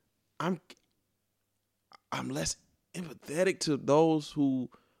 I'm less empathetic to those who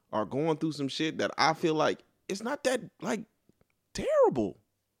are going through some shit that I feel like it's not that, like, terrible.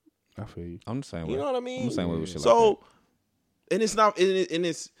 I feel you. I'm the same way. You know what I mean? I'm the same way with shit So, like and it's not, and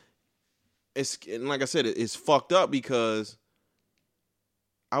it's and like I said, it's fucked up because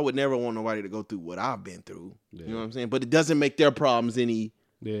I would never want nobody to go through what I've been through. Yeah. You know what I'm saying? But it doesn't make their problems any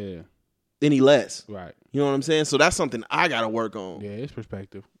less. Right. You know what I'm saying? So that's something I gotta work on. Yeah, it's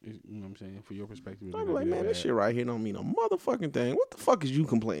perspective. You know what I'm saying? For your perspective. I'm like, man, this shit right here don't mean a motherfucking thing. What the fuck is you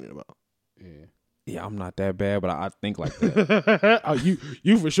complaining about? Yeah. Yeah, I'm not that bad, but I think like that. Oh,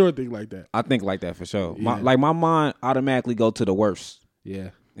 you for sure think like that. I think like that for sure. Yeah. My mind automatically go to the worst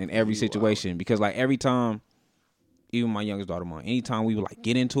Yeah. in every situation because like every time, even my youngest daughter, anytime we would like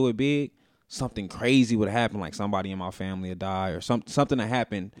get into it big, something crazy would happen. Like somebody in my family would die or something that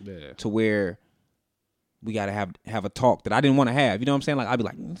happened to where we gotta have a talk that I didn't want to have. You know what I'm saying? Like I'd be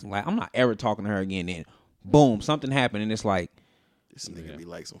like I'm not ever talking to her again. Then boom, something happened and it's like. This nigga be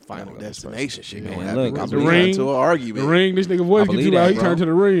like some Final Destination shit. Man, Gonna happen. look, I Cause believe we got ring. into an argument. The ring, this nigga voice get believe you that, out. He bro. turned to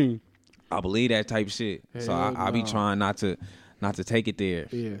the ring. I believe that type of shit. So I be trying not to take it there.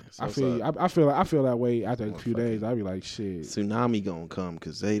 Yeah, So I feel you. I feel that way after a few Motherfucker. days. I be like, shit. Tsunami gonna come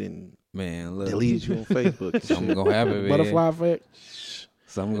because they didn't Man, look. delete you on Facebook. and Something shit. gonna happen, man. Butterfly effect.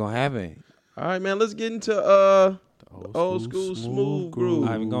 Something gonna happen. All right, man. Let's get into old school smooth groove.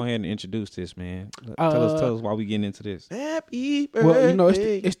 All right, go ahead and introduce this, man. Tell us why we getting into this. Happy birthday. Well, you know,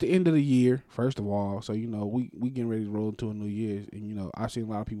 it's the end of the year, first of all. So, you know, we getting ready to roll into a new year. And, you know, I've seen a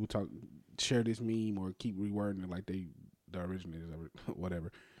lot of people share this meme or keep rewording it like the originators of it,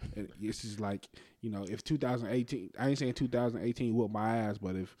 whatever. And it's just like, you know, if 2018, I ain't saying 2018 whooped my ass,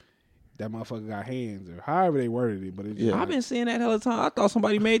 but if that motherfucker got hands or however they worded it, but it's just I've been seeing that hell of time. I thought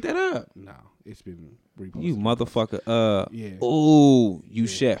somebody made that up. no, it's been reposted. You motherfucker. Yeah. Ooh, you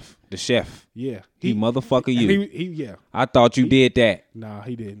chef. The chef. Yeah. You motherfucker, you. He yeah. I thought you did that. Nah,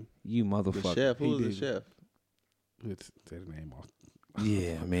 he didn't. You The motherfucker. chef. He Who was the didn't. chef? Let's say the name off.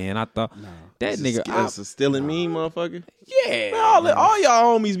 Yeah, man. I thought Nah. that nigga. That's a stealing meme, motherfucker. Yeah. Man, all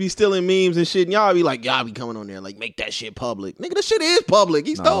y'all homies be stealing memes and shit, and y'all be like, y'all be coming on there like, make that shit public. Nigga, the shit is public.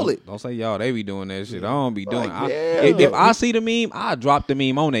 He stole it. Don't say y'all. They be doing that shit. I don't be doing. Like, it. yeah. If I see the meme, I drop the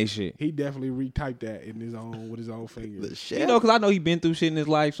meme on that shit. He definitely retyped that in his own with his own fingers. The chef. You know, because I know he been through shit in his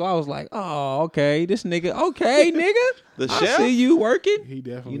life, so I was like, oh, okay, this nigga, okay, nigga. The I chef? see you working. He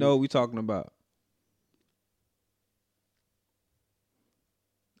definitely. You know what we talking about.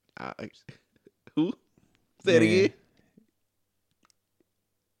 Who? Say it Man. again.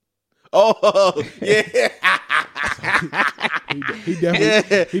 Oh, yeah. he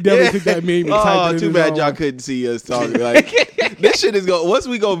definitely took that meme and typed Oh, it in too his bad own. y'all couldn't see us talking. Like, this shit is going. Once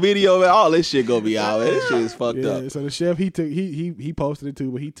we go video, man, all this shit gonna be out. Man. This shit is fucked Yeah, up. so the chef he posted it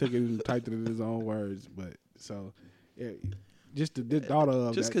too, but he took it and typed it in his own words. But so yeah, just the thought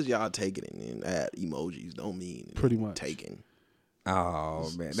of Just that, because y'all taking it and add emojis don't mean Pretty much. taking. Oh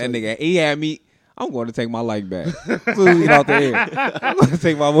man, that nigga, he had me. I'm going to take my life back. As soon as we get off the air, I'm going to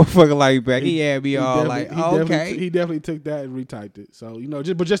take my motherfucking life back. He had me all like, okay. he definitely took that and retyped it. So you know,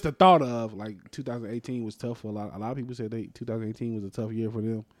 just the thought of like 2018 was tough for a lot. A lot of people said 2018 was a tough year for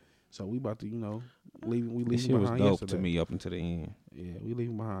them. So we about to we This leaving shit was behind dope yesterday. to me up until the end. Yeah, we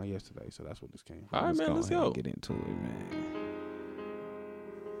leaving behind yesterday. So that's what this came from. All right, man, let's ahead and go. Get into it, man.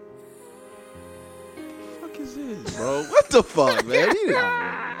 What the fuck is this, bro? What the fuck, man?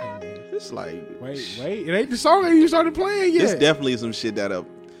 It's like Wait, it ain't the song that you started playing yet. it's definitely some shit that up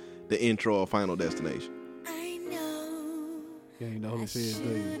the intro of Final Destination. Yeah, you know who this is, do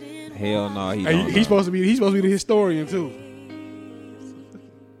you? Hell no, he Hey, don't. he's supposed to be the historian too.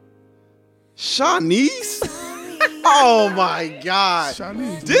 Shanice? Oh my god.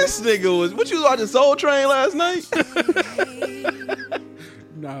 Shanice. This nigga was what you was watching Soul Train last night?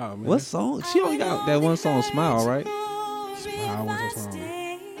 Nah, man. What song? She only got that one song, Smile, right? Smile was her song.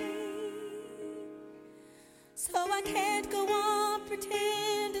 So I can't go on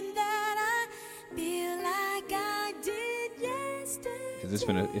pretending that I feel like I did yesterday. Is this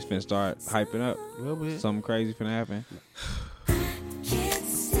it's finna start hyping up? A little bit. Something crazy finna happen. Can't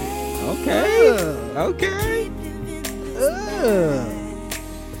say Okay. Okay. I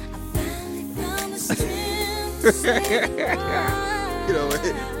finally found You know,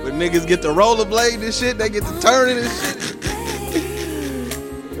 when niggas get to rollerblade and shit, they get to turning and shit.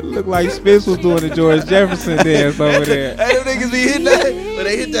 It looked like Spence was doing the George Jefferson dance over there. Hey, them niggas be hitting that when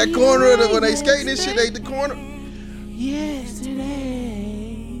they hit that corner, when they skating and shit, they hit the corner.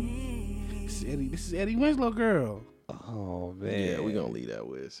 This is Eddie Winslow girl. Oh man. Yeah, we gonna leave that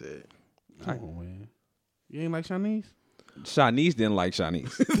where it's at. Come on, man. You ain't like Shanice? Shanice didn't like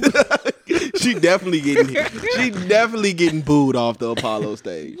Shanice. She definitely getting booed off the Apollo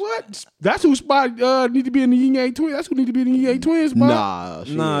stage. What? That's who spot need to be in the Yin Yang Twins. That's who need to be in the Yin Yang Twins spot.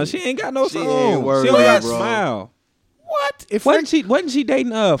 Nah, She ain't got no She song. ain't worried, She only got bro. Smile. What? If Wasn't she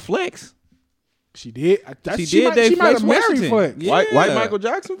dating Flex? she did. She She did date might Flex have married Washington. Flex. Yeah. White Michael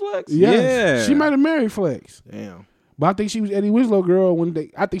Jackson flex? Yes. Yeah. She might have married Flex. Damn. But I think she was Eddie Winslow girl when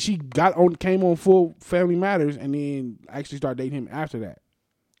I think she came on full Family Matters and then actually started dating him after that.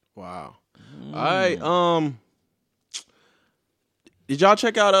 Wow. All right. Did y'all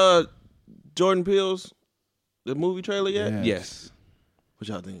check out Jordan Peele's the movie trailer yet? Yeah. Yes. What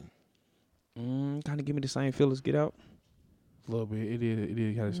y'all think? Kind of give me the same feel as Get Out. A little bit. It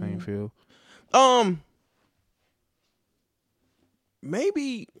did have the same feel.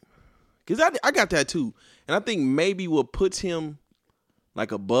 Maybe because I got that too, and I think maybe what puts him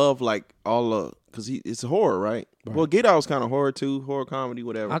like above like all because it's horror, right? Well, Get Out's kind of horror too, horror comedy,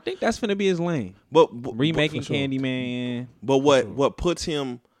 whatever. I think that's finna be his lane. But Remaking for sure. Candyman. But what puts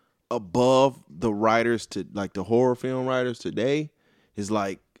him above the writers to like the horror film writers today is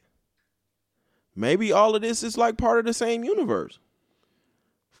like maybe all of this is like part of the same universe.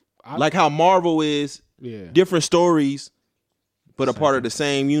 Like how Marvel is different stories, but a part of the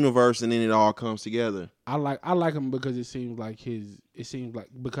same universe, and then it all comes together. I like him because it seems like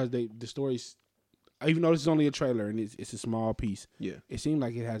because the stories, even though this is only a trailer and it's a small piece. Yeah. It seems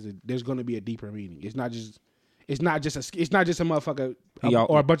like there's going to be a deeper meaning. It's not just a motherfucker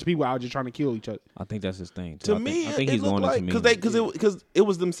or a bunch of people out just trying to kill each other. I think that's his thing. To I me, think it he's looked going like into meaning. because it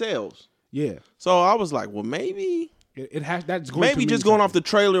was themselves. Yeah. So I was like, well, maybe It has that's going maybe to just mean going off something. the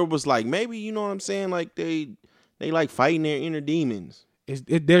trailer was like maybe you know what I'm saying, like they like fighting their inner demons. They're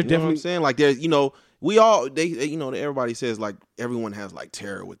You know what I'm definitely saying? Like there's we all everybody says like everyone has like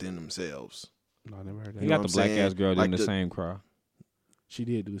terror within themselves. No, I never heard that. You You got know the what I'm black saying? ass girl Like doing the the- same cry. She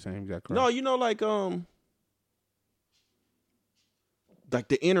did do the same exact crap. No, like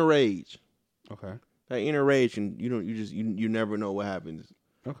the inner rage. Okay. That inner rage, and you never know what happens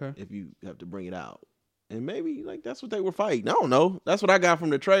Okay. if you have to bring it out. And maybe like that's what they were fighting. I don't know. That's what I got from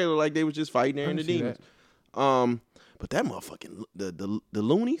the trailer. Like they was just fighting their I inner can see demons. But that motherfucking the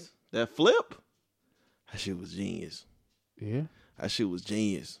loonies, that flip, that shit was genius. Yeah. That shit was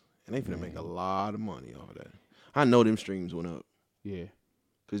genius, and they finna make a lot of money off of that. I know them streams went up Yeah.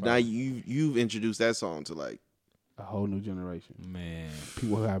 because now you've introduced that song to like A whole new generation. Man,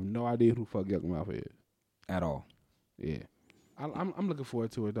 People who have no idea who the fuck Yuck Mouth is. at all. Yeah. I'm looking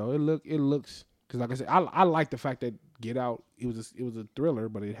forward to it though. It looks because like I said, I like the fact that Get Out it was a thriller,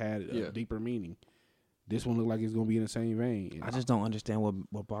 but it had a deeper meaning. This one looked like it's gonna be in the same vein. I just don't understand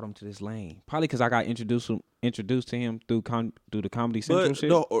what brought him to this lane. Probably because I got introduced to him through the Comedy Central But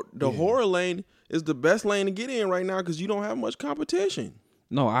shit. the horror lane is the best lane to get in right now because you don't have much competition.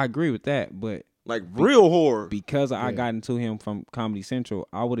 No, I agree with that, but Like real horror. because I got into him from Comedy Central,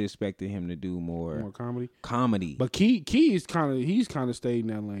 I would have expected him to do more comedy. comedy. But Key is he's kind of stayed in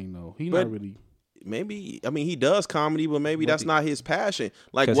that lane though. He's But- not really. Maybe he does comedy, but maybe that's not his passion.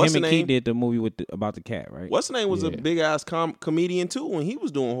 Like Because what's him the and Key name? did the movie about the cat, right? What's the name was a Yeah. big ass comedian too when he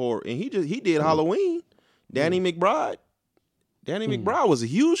was doing horror, and he did Halloween. Danny McBride. Danny McBride was a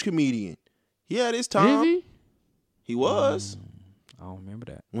huge comedian. He had his time. Is he? He was I don't remember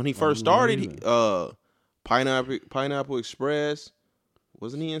that. when he first started. Pineapple Express.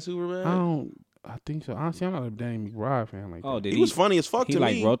 Wasn't he in Superbad? I think so. Honestly, I'm not a Danny McBride fan like Oh, that. did He was funny as fuck He to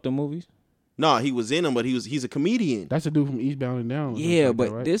like me. wrote the movies. No, he was in them, but he's a comedian. That's a dude from Eastbound and Down. or something Yeah, like but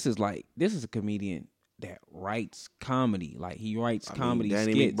that, right? this is a comedian that writes comedy. Like he writes I mean, comedy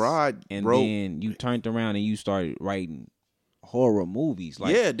Danny skits, McBride and wrote- then you turned around and you started writing horror movies.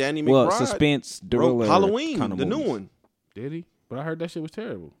 Like Yeah, Danny well, McBride suspense, wrote thriller, Halloween, kind of the new movies. one. Did he? But I heard that shit was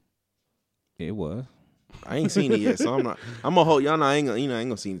terrible. It was. I ain't seen it yet, so I'm gonna hold y'all know I ain't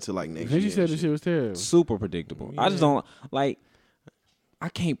gonna see it till like next Then year. you said the shit was terrible. Super predictable. I just don't like. I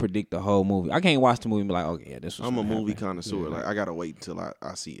can't predict the whole movie. I can't watch the movie and be like, okay, yeah, this was. I'm a gonna movie happen. connoisseur. Like I gotta wait until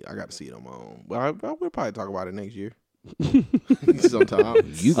I see it. I gotta see it on my own. But I we'll probably talk about it next year. Sometime.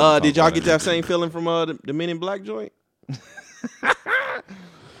 You gonna talk Did y'all about get it that next same feeling from the Men in Black joint?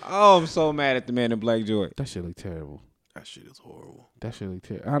 Oh, I'm so mad at the Man in Black Joy. That shit look terrible. That shit is horrible. That shit look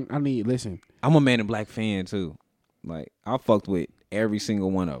terrible. I need listen. I'm a Man in Black fan too. Like I fucked with every single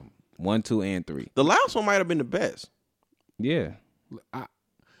one of them, 1, 2, and 3. The last one might have been the best. Yeah. I-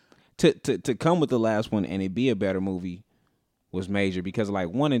 To come with the last one and it be a better movie was major because like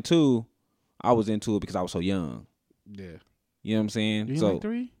 1 and 2, I was into it because I was so young. Yeah. You know what I'm saying? You so like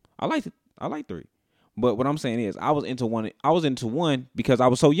 3? I liked it. I like 3. But what I'm saying is I was into one because I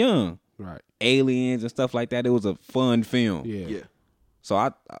was so young. Right. Aliens and stuff like that. It was a fun film. Yeah. Yeah. So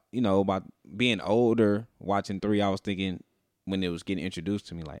I about being older, watching 3, I was thinking when it was getting introduced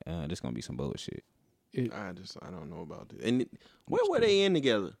to me, like, this gonna be some bullshit. I don't know about this. And where were they in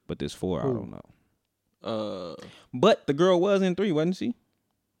together? But this 4, I don't know. Uh, But the girl was in 3, wasn't she?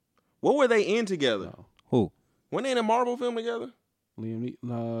 what were they in together? No. Who? Weren't they in a Marvel film together? Liam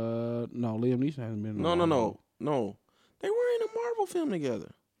Neeson hasn't been. in No. Marvel. They were in a Marvel film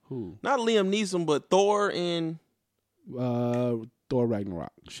together. Who? Not Liam Neeson, but Thor and Thor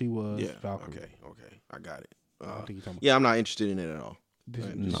Ragnarok. She was yeah. Valkyrie. Okay, I got it. I think you're talking Yeah, I'm not interested in it at all.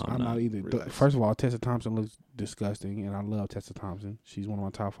 about. No, I'm not either. relax. First of all, Tessa Thompson looks disgusting, and I love Tessa Thompson. She's one of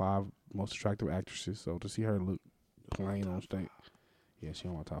my top 5 most attractive actresses. So to see her look plain on stage, yeah, she's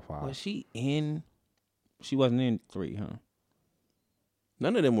on my top 5. Was she in? She wasn't in 3, huh?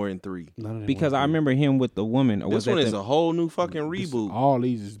 None of them were in 3. None of them Because were I good. remember him with the woman. Or This was that one is the, a whole new fucking This- reboot. All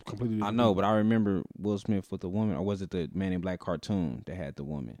these is completely. I different know, people. but I remember Will Smith with the woman, or was it the Man in Black cartoon that had the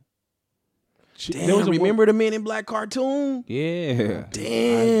woman? Damn, there was a remember the Men in Black cartoon? Yeah. I do not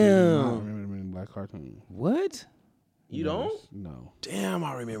Damn. remember the Men in Black cartoon. What? You don't? No. Damn,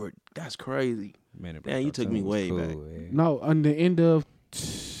 I remember. That's crazy. Man in Black Damn, you took me cartoon was way cool, back. man. No, at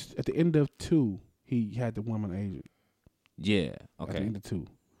the end of 2, he had the woman agent. Yeah. At the Okay. end of 2.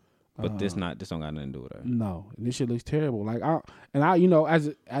 But this don't got nothing to do with her. No, and this shit looks terrible. Like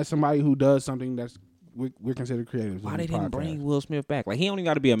as somebody who does something that's we're considered creative. Why they didn't bring Will Smith back? Like he only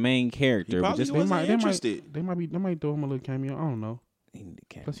got to be a main character, He but probably just wasn't interested. They might throw him a little cameo. I don't know.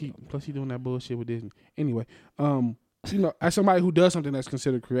 Plus he doing that bullshit with Disney. Anyway, as somebody who does something that's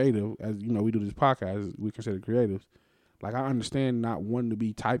considered creative, as we do this podcast, we consider creatives. Like I understand not wanting to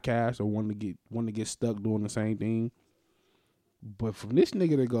be typecast or wanting to get stuck doing the same thing. But from this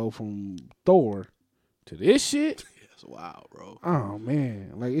nigga to go from Thor to this shit, That's wild, bro. oh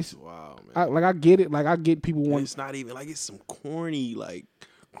man, like it's Wow, man. I get it. Like I get people And want it's not even like it's some corny, like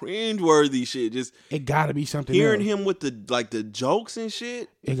cringeworthy shit. Just it. Got to be something. hearing else. him with the jokes and shit.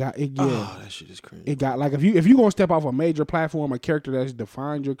 Yeah. Oh, that shit is cringe. It got like if you gonna step off a major platform, a character that's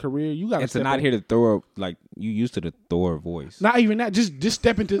defined your career, you gotta and to step not up. hear the Thor, like you used to the Thor voice. Not even that. Just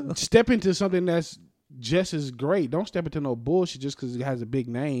step into something that's just as great. Don't step into no bullshit just because it has a big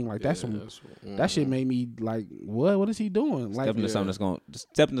name. Like that shit made me like, what is he doing? Like Step into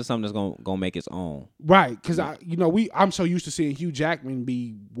something that's gonna make its own. right? Because I'm so used to seeing Hugh Jackman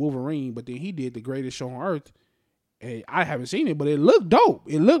be Wolverine, but then he did The Greatest Show on Earth. And I haven't seen it, but it looked dope.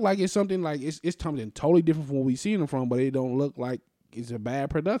 It looked like it's something like it's something totally different from what we've seen him from, but it don't look like it's a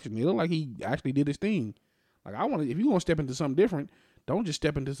bad production. It looked like he actually did his thing. Like if you want to step into something different, don't just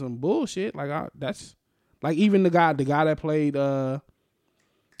step into some bullshit. That's like even the guy that played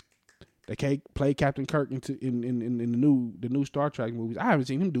played Captain Kirk in the new Star Trek movies. I haven't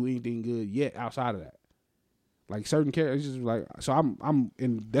seen him do anything good yet outside of that. Like certain characters, just like so. I'm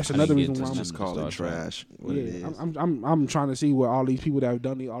and that's How another do you get reason to why I'm Just call Star it Trek. trash. What it yeah, is. I'm trying to see what all these people that have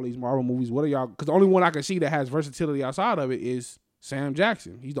done all these Marvel movies. What are y'all? Because the only one I can see that has versatility outside of it is Sam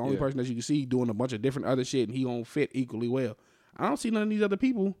Jackson. He's the only person that you can see doing a bunch of different other shit, and he gonna fit equally well. I don't see none of these other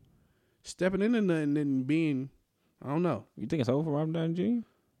people stepping in and then being. I don't know. You think it's over for Robert Downey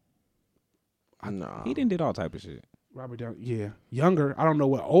Jr.? Nah. He didn't did all type of shit. Robert Downey, yeah, younger. I don't know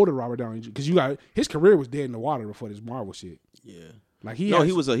what older Robert Downey because his career was dead in the water before this Marvel shit. Yeah. Like He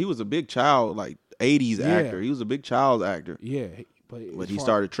was a big child, like 80s Yeah. actor. He was a big child actor. yeah, but But he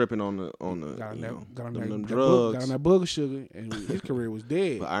started tripping on the got on them that drugs. got on that booger sugar, and his career was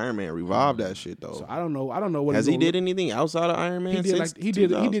dead. But Iron Man revived that shit though. So I don't know what Has he's he gonna did anything outside of Iron Man? He did since he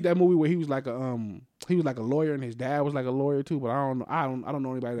 2000? did that movie where he was like a lawyer and his dad was like a lawyer too, but I don't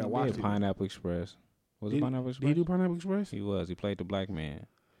know anybody that watched it. Pineapple Express. Was it Did- Pineapple Did Express? he do Pineapple Express? He was. He played the black man.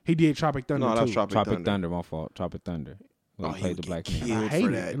 He did Tropic Thunder No, too. that's Tropic Thunder. My fault. Tropic Thunder. When Oh, he played the black man. killed I for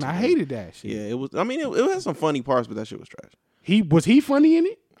hated that. it, and too. I hated that shit. Yeah, it was. I mean, it had some funny parts, but that shit was trash. Was he funny in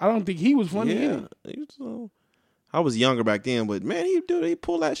it? I don't think he was funny in it. He was, I was younger back then, but man, he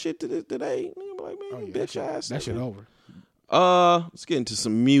pull that shit to this today. Nigga be like, man, Oh, you yeah, bitch ass. That shit over. Let's get into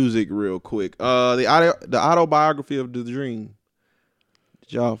some music real quick. The autobiography of The Dream.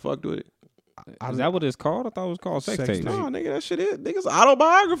 Did y'all fucked with it? Is that what it's called? I thought it was called sex Sex tape. tape. No, nigga, that shit is nigga's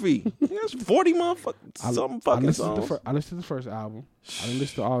autobiography. That's 40 something fucking songs. I listened to the first album. I didn't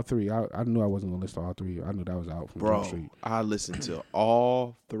listen to all three. I knew I wasn't gonna listen to all three. I knew that was out from Bro, Jump Street. I listened to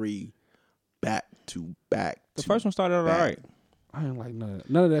all three back to back. The first one started out back. alright. I didn't like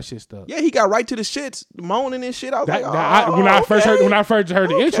none of that shit stuff. Yeah, he got right to the shits, moaning and shit. I was That- like, that- oh, when I first heard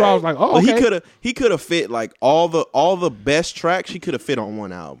the okay. intro, I was like, oh, Well, okay. he could have fit like all the best tracks. He could have fit on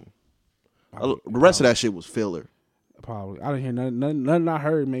one album. The rest of that shit was filler. Probably. I didn't hear nothing I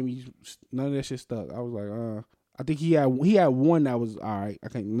heard made me none of that shit stuck. I was like, I think he had one that was all right.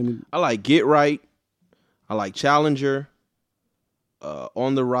 I like Get Right. I like Challenger.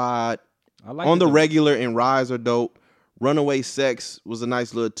 On the Ride. I like On the it. Regular and Rise are dope. Runaway Sex was a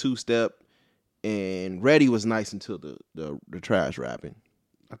nice little 2-step. And Ready was nice until the trash rapping.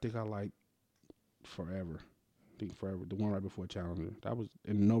 I think I like Forever. Forever, the one right before Challenger. That was,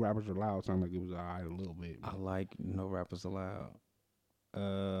 and No Rappers Allowed sounded like it was all right a little bit. I like No Rappers Allowed.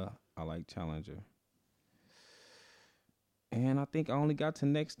 I like Challenger. And I think I only got to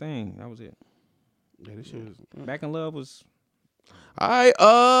Next Thing. That was it. Yeah, this shit was. Back in Love was All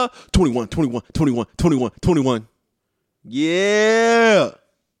right, 21. Yeah.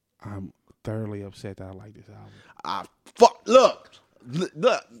 I'm thoroughly upset that I like this album. Look.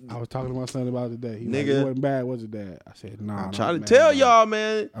 I was talking to my son about it today. He was like, Nigga. it wasn't bad, was it, Dad? I said, nah. I'm trying to tell y'all,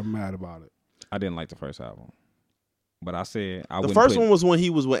 man. I'm mad about it. I didn't like the first album. But I said I The wouldn't first put- one was when he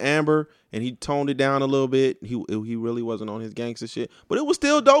was with Amber and he toned it down a little bit. He really wasn't on his gangster shit, but it was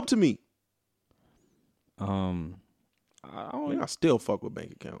still dope to me. I don't I mean, I still fuck with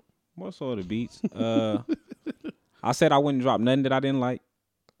Bank Account. what sort of beats. I said I wouldn't drop nothing that I didn't like.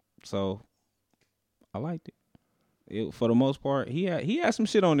 So I liked it. For the most part, he had some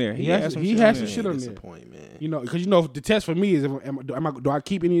shit on there. He had some shit on there. Disappoint, man. You know, because the test for me is, do I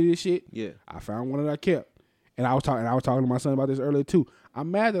keep any of this shit? Yeah. I found one that I kept. And I was talking to my son about this earlier too.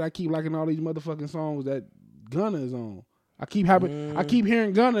 I'm mad that I keep liking all these motherfucking songs that Gunna is on. I keep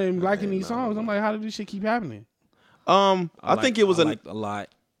hearing Gunna and liking these songs. I'm like, how did this shit keep happening? I think it was I liked a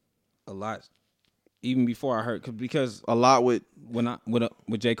lot, even before I heard because a lot with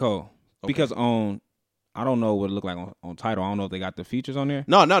with J. Cole because I don't know what it looked like on Tidal. I don't know if they got the features on there.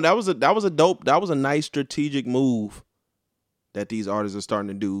 no. That was a nice strategic move that these artists are starting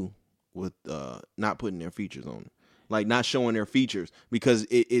to do with not putting their features on, like not showing their features because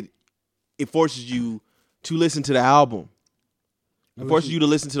it forces you to listen to the album. It forces you to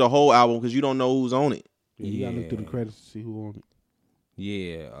listen to the whole album because you don't know who's on it. Yeah, you gotta look through the credits to see who on it.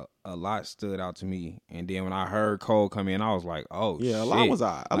 Yeah, a lot stood out to me, and then when I heard Cole come in, I was like, "Oh, Yeah, shit. a lot was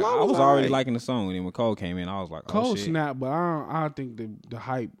I. I was already liking the song, and then when Cole came in, I was like, "Oh Cole shit!" snap, but I don't think the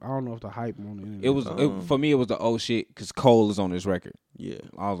hype. I don't know if the hype on the internet. It was for me. It was the oh shit because Cole is on this record. Yeah.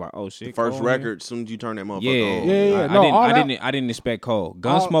 I was like, "Oh shit!" First Cole on record, as soon as you turn that motherfucker here? on. Yeah. I, No, didn't. all I that- didn't. I didn't expect Cole.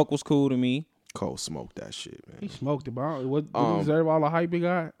 Gunsmoke was cool to me. Cole smoked that shit, man. He smoked it, but what he deserve all the hype he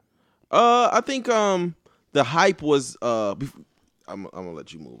got? I think the hype was I'm gonna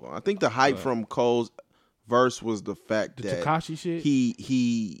let you move on. I think the hype from Cole's verse was the fact The that Tekashi shit.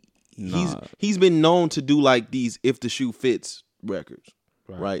 he's been known to do like these if the shoe fits records,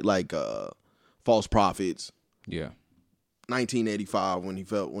 right? Like False Prophets, Yeah. 1985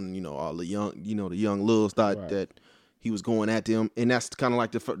 when all the young Lils thought that he was going at them, and that's kind of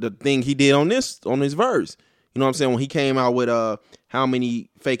like the thing he did on this verse. You know what I'm saying? When he came out with how many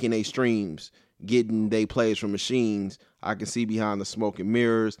faking they streams, getting they plays from machines. I can see behind the smoke and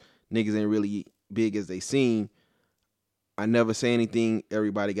mirrors. Niggas ain't really big as they seem. I never say anything.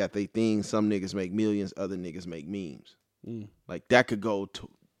 Everybody got their thing. Some niggas make millions. Other niggas make memes. Like that could go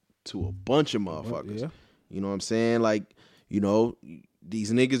to a bunch of motherfuckers. Yeah. You know what I'm saying? Like,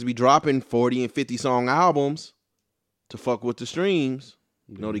 these niggas be dropping 40 and 50 song albums to fuck with the streams.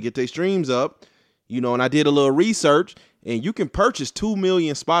 To get their streams up. And I did a little research, and you can purchase 2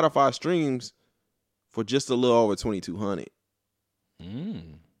 million Spotify streams for just a little over 2,200.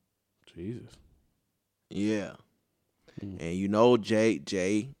 Jesus. Yeah. And Jay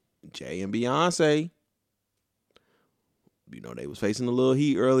and Beyonce, they was facing a little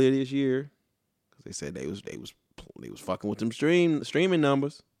heat earlier this year because they said they was fucking with them streaming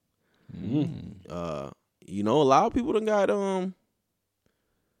numbers. A lot of people done got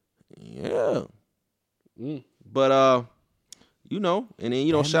but and then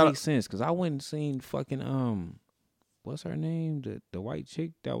That shout out. makes sense because I went and seen fucking what's her name? The white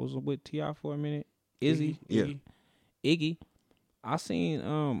chick that was with T.I. for a minute. Izzy. Yeah. Iggy. I seen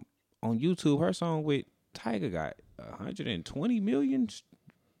on YouTube her song with Tiger got 120 million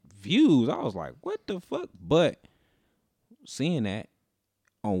views. I was like, what the fuck? But seeing that,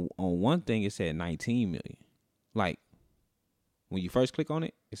 on one thing it said 19 million. Like when you first click on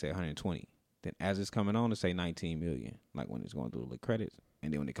it, it said 120. Then as it's coming on, it say 19 million. Like when it's going through the credits,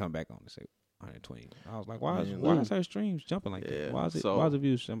 and then when it come back on, it say 120. I was like, why is her streams jumping like Yeah, that? Why is the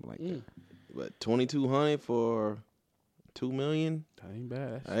views jumping like that? But 2,200 for 2 million. That ain't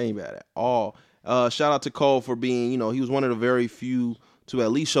bad. That ain't bad at all. Shout out to Cole for being, he was one of the very few to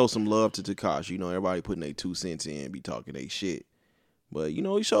at least show some love to Tekashi. Everybody putting their 2 cents in, be talking their shit. But,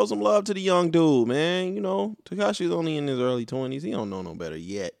 he showed some love to the young dude, man. Tekashi's only in his early 20s. He don't know no better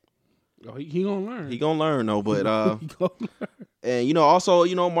yet. Oh, he gonna learn. He gonna learn, though. But, He gonna learn. and, also,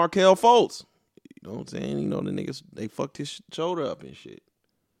 Markel Fultz. You know what I'm saying? The niggas, they fucked his shoulder up and shit.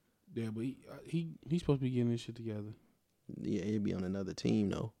 Yeah, but he's supposed to be getting this shit together. Yeah, he'd be on another team,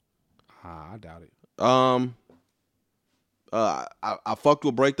 though. I doubt it. I fucked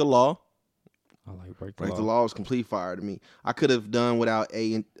with Break the Law. I like Break the Law was complete fire to me. I could have done without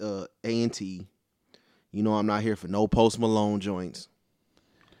A&T. I'm not here for no Post Malone joints.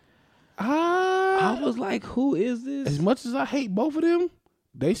 I was like, who is this? As much as I hate both of them,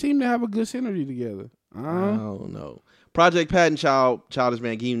 they seem to have a good synergy together. I don't know. Project Pat and Childish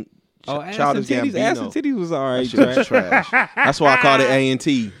Gambino. Childish Gambino. Ass and titties was all right. That shit was trash. That's why I called it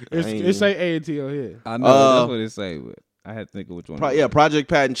A&T. It say A&T on here. I know that's what it say, but I had to think of which one. Project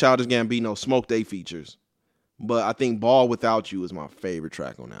Pat and Childish Gambino smoked they features. But I think Ball Without You is my favorite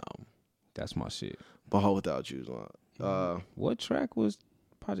track on the album. That's my shit. Ball Without You is my... what track was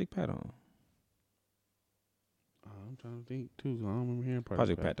Project Pat on? I'm trying to think, too. I don't remember hearing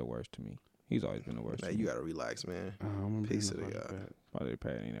Project Pat the worst to me. He's always been the worst. Man, you gotta relax, man. I don't remember Piece of hearing the guy. Project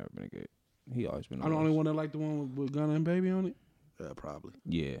Pat ain't never been good. He always been the I'm the worst. only one that like the one with Gunna and Baby on it. Yeah, probably.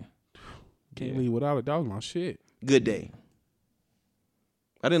 Yeah. Can't leave without it. That was my shit. Good Day.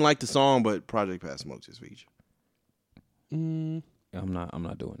 I didn't like the song, but Project Pat smoked his feature. Mm. I'm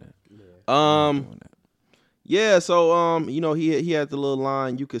not doing that. Yeah, so he had the little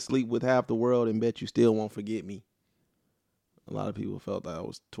line, "You could sleep with half the world and bet you still won't forget me." A lot of people felt that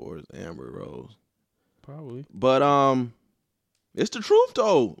was towards Amber Rose. Probably. But it's the truth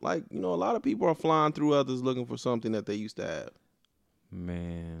though. Like, a lot of people are flying through others looking for something that they used to have.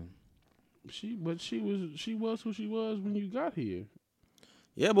 Man. She was who she was when you got here.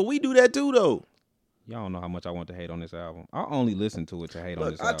 Yeah, but we do that too though. Y'all don't know how much I want to hate on this album. I only listen to it to hate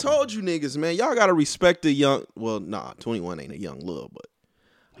on this album. I told you niggas, man, y'all gotta respect the young. Well, nah, 21 ain't a young Lil, but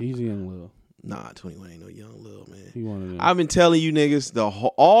He's a young Lil. nah, 21 ain't no young Lil, man. He one of them. I've been telling you niggas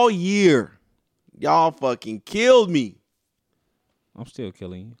all year, y'all fucking killed me. I'm still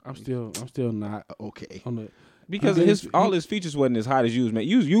killing you. I'm still not Okay. on the. Because all his features wasn't as hot as you was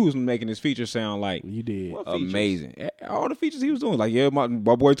making. You was making his features sound like You did. What features? amazing. All the features he was doing. Like, yeah, my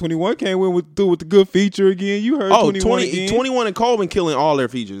boy 21 came through with the good feature again. You heard 21 again. 21 and Cole been killing all their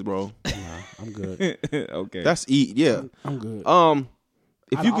features, bro. Nah, I'm good. Okay. That's yeah. I'm good.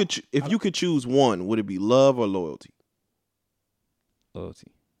 If you could choose one, would it be love or loyalty?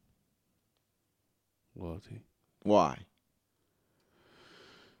 Loyalty. Loyalty. Why?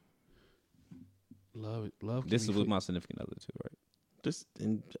 Love. This is with my significant other too, right? Just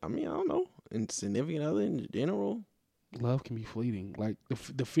I don't know. In significant other in general. Love can be fleeting. Like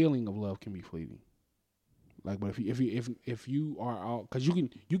the feeling of love can be fleeting. Like, but if you are out, because you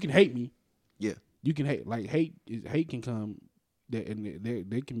can hate me. Yeah. You can hate. Like hate can come.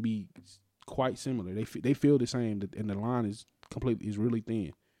 They can be quite similar. They feel the same, and the line is really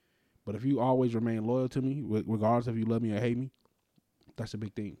thin. But if you always remain loyal to me, regardless if you love me or hate me, that's a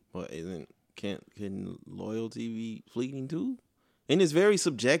big thing. Well, can loyalty be fleeting too? And it's very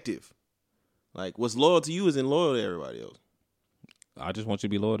subjective. Like, what's loyal to you isn't loyal to everybody else. I just want you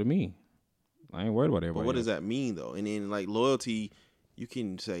to be loyal to me. I ain't worried about everybody But what else. does that mean though? And then like loyalty, you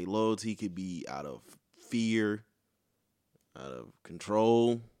can say loyalty could be out of fear, out of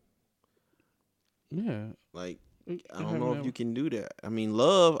control. Yeah. Like, I don't know if you can do that. I mean,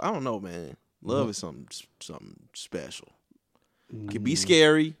 love, I don't know, man. Love is something special. It could be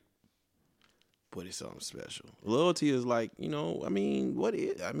scary, but it's something special. Loyalty is like,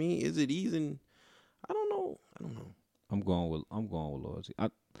 is it even? I don't know. I'm going with loyalty.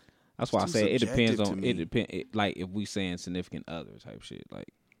 That's why I too say it depends subjective on to it. me. Depend like if we saying significant other type shit. Like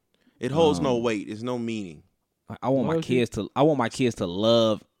It holds no weight. It's no meaning. I want my kids to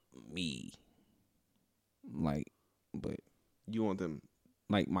love me. Like, but You want them.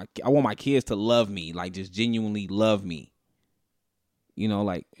 like I want my kids to love me. Like, just genuinely love me.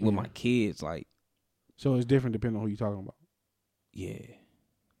 Like with my kids, like. So it's different depending on who you're talking about. Yeah.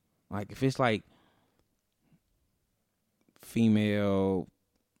 Like, if it's like female,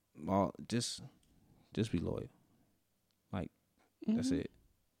 just be loyal. Like, that's it.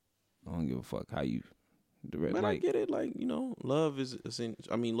 I don't give a fuck how you. But I Like, get it. Like, love is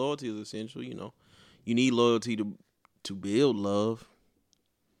essential. I mean, loyalty is essential. You need loyalty to build love.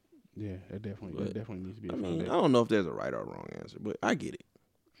 Yeah, that definitely needs to be a I mean, I foundation. don't know if there's a right or wrong answer, but I get it.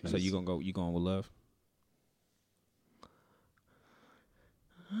 so you going with love?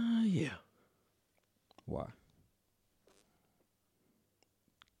 Yeah, Why?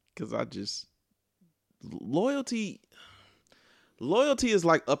 because loyalty is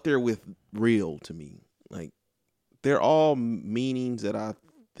like up there with real to me. Like, they're all meanings that I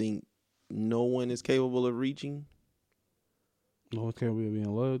think no one is capable of reaching. No one's capable of being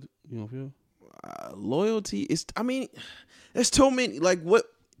loyal. You don't feel? Loyalty is, I mean, there's so many. Like, what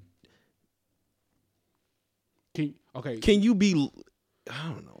can you be? I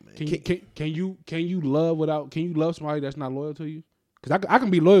don't know, man. Can you love somebody that's not loyal to you? Because I can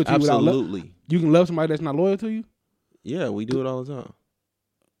be loyal to you without love. Absolutely. You can love somebody that's not loyal to you. Yeah, we do it all the time.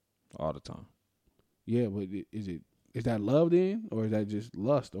 All the time. Yeah, but is that love then, or is that just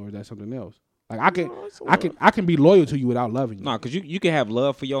lust, or is that something else? Like I can be loyal to you without loving you. No, because you can have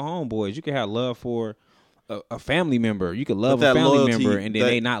love for your homeboys. You can have love for a family member. You can love But a that family loyalty, member, and then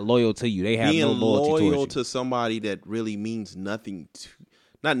they not loyal to you. They have Being no loyalty loyal towards you. to somebody that really means nothing to,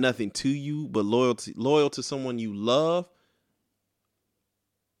 not nothing to you, but loyal to someone you love.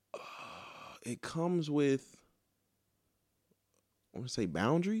 It comes with, I want to say,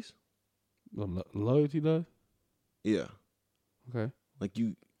 boundaries. Loyalty does. Yeah, Okay. like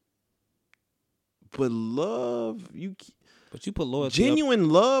you. But love, But you put loyalty. genuine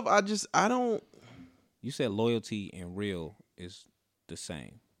love. I don't. You said loyalty and real is the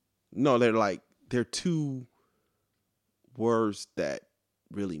same. No, they're two words that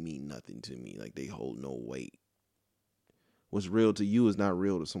really mean nothing to me. Like, they hold no weight. What's real to you is not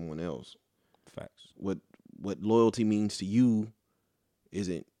real to someone else. Facts. What loyalty means to you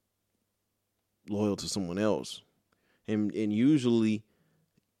isn't loyal to someone else. And usually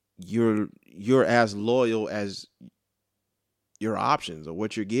you're as loyal as your options or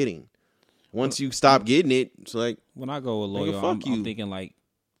what you're getting. Once you stop getting it, it's like, When I go with Nigga, loyal, fuck I'm you. thinking like,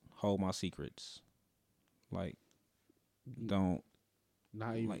 hold my secrets. Like, don't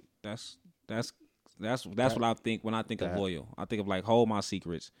Not even. like that's what I think when I think of loyal. I think of like, hold my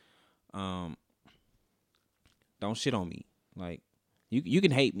secrets. Don't shit on me. Like, you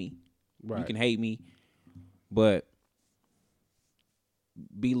can hate me. Right. You can hate me, but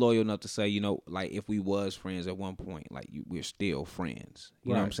be loyal enough to say, like, if we was friends at one point, like, we're still friends. You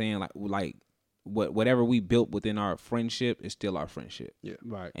know what I'm Right. saying? Like whatever we built within our friendship is still our friendship. yeah.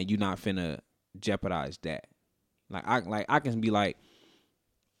 Right. And you're not finna jeopardize that. I can be like,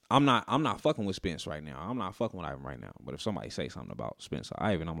 I'm not fucking with Spence right now. I'm not fucking with Ivan right now. But if somebody say something about Spence or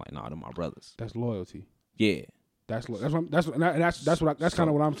Ivan, I'm like, nah, they're my brothers. That's loyalty. Yeah, That's kind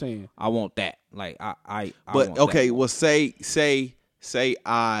of what I'm saying. I want that. Like I But want okay, that. well, say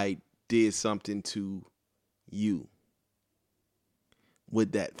I did something to you.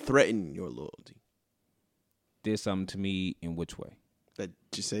 Would that threaten your loyalty? Did something to me in which way? That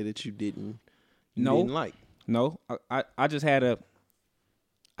just say that you didn't No. like. No, I just had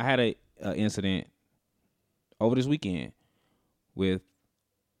a incident over this weekend with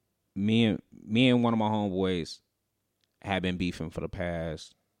me and one of my homeboys have been beefing for the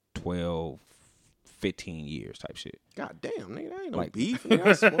past 12, 15 years type shit. God damn, nigga, that ain't no Like- beef. Nigga,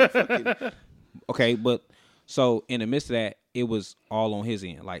 that's motherfucking. Okay, but so in the midst of that, it was all on his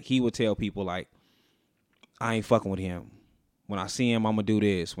end. Like, he would tell people like, I ain't fucking with him. When I see him, I'm gonna do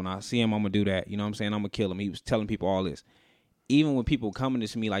this. When I see him, I'm gonna do that. You know what I'm saying? I'm gonna kill him. He was telling people all this. Even when people coming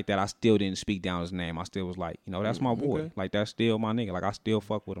to me like that, I still didn't speak down his name. I still was like, that's my boy. Okay. Like, that's still my nigga. Like, I still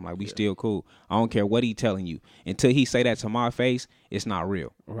fuck with him. Like, we still cool. I don't care what he telling you. Until he say that to my face, it's not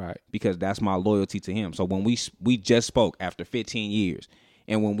real. Right. Because that's my loyalty to him. So when we just spoke after 15 years,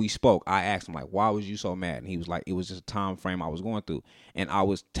 and when we spoke, I asked him, like, why was you so mad? And he was like, it was just a time frame I was going through. And I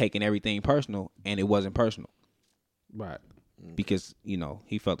was taking everything personal, and it wasn't personal. Right. Because,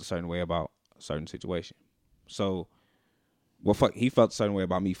 he felt a certain way about a certain situation. So, he felt a certain way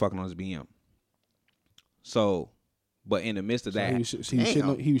about me fucking on his BM. So, but in the midst of that, He was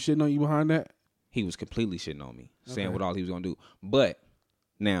shitting on you behind that. he was completely shitting on me, saying Okay. what all he was gonna do. But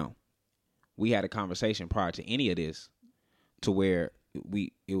now, we had a conversation prior to any of this, to where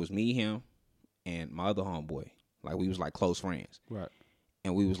it was me, him, and my other homeboy. Like, we was like close friends, Right.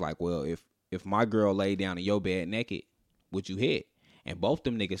 and we was like, well, if my girl laid down in your bed naked, would you hit? And both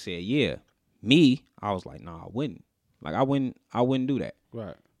them niggas said, yeah. Me, I was like, nah, I wouldn't. Like, I wouldn't do that.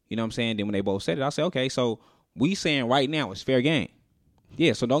 Right. You know what I'm saying? Then when they both said it, I said, okay, so we saying right now it's fair game.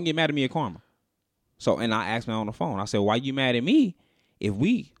 Yeah, so don't get mad at me at Karma. So, and I asked him on the phone, I said, why you mad at me if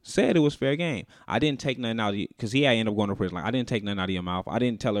we said it was fair game, I didn't take nothing out of you because he had ended up going to prison. Like I didn't take nothing out of your mouth. I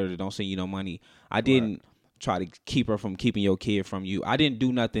didn't tell her to don't send you no money. I didn't try to keep her from keeping your kid from you. I didn't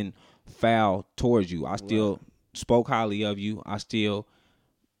do nothing foul towards you. I still spoke highly of you. I still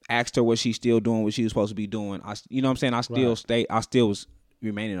asked her what she's still doing, what she was supposed to be doing. You know what I'm saying? I still was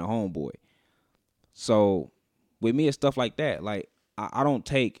remaining a homeboy. So with me, it's stuff like that. Like I don't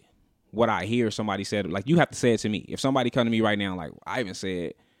take what I hear somebody said. Like you have to say it to me. If somebody come to me right now, like Ivan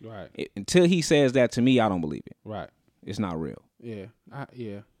said, until he says that to me, I don't believe it. Right. It's not real. Yeah.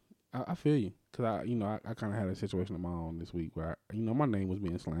 I feel you because I kind of had a situation of my own this week where my name was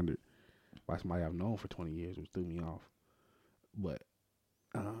being slandered by somebody I've known for 20 years, which threw me off. But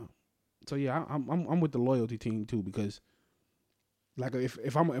so yeah, I'm with the loyalty team too because like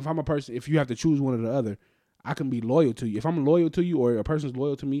if I'm a person, if you have to choose one or the other, I can be loyal to you. If I'm loyal to you or a person's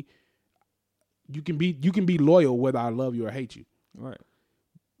loyal to me, you can be loyal whether I love you or hate you. Right.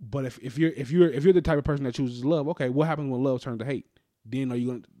 But if you're the type of person that chooses love, okay, what happens when love turns to hate? Then are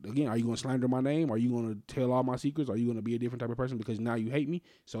you gonna slander my name? Are you gonna tell all my secrets? Are you gonna be a different type of person because now you hate me?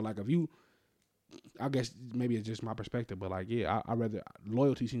 So like I guess maybe it's just my perspective, but like I rather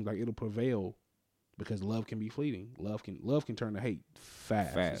loyalty seems like it'll prevail because love can be fleeting. Love can turn to hate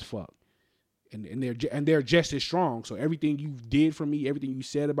fast as fuck. And they're just as strong. So everything you did for me, everything you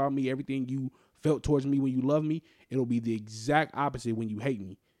said about me, everything you felt towards me when you love me, it'll be the exact opposite when you hate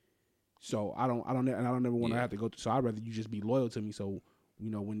me. So I don't ever want to have to go. So I'd rather you just be loyal to me. So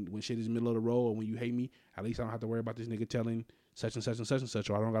when shit is middle of the road or when you hate me, at least I don't have to worry about this nigga telling such and such and such and such,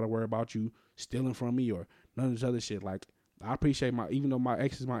 or I don't got to worry about you stealing from me or none of this other shit. Like I appreciate even though my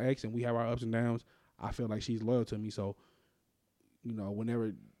ex is my ex and we have our ups and downs, I feel like she's loyal to me. So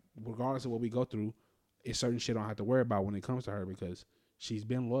whenever, regardless of what we go through, it's certain shit I don't have to worry about when it comes to her because she's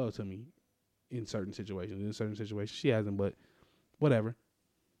been loyal to me in certain situations. In certain situations, she hasn't, but whatever.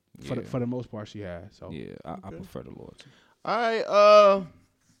 For the most part, she has. So yeah, I prefer the loyalty. All right,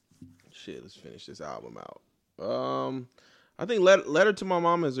 shit. Let's finish this album out. I think "Letter to My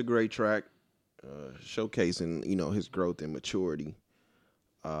Mama" is a great track, showcasing his growth and maturity.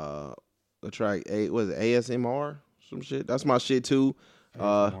 The track was it ASMR some shit. That's my shit too.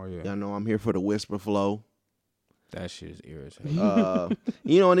 Y'all know I'm here for the whisper flow. That shit is irritating.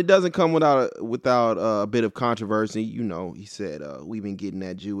 And it doesn't come without a bit of controversy. He said we've been getting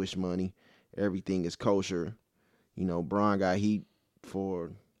that Jewish money. Everything is kosher. Bron got heat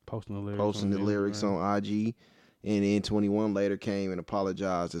for posting the lyrics on IG, and then 21 later came and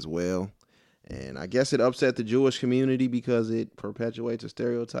apologized as well. And I guess it upset the Jewish community because it perpetuates a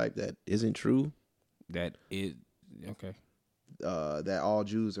stereotype that isn't true. That is okay. That all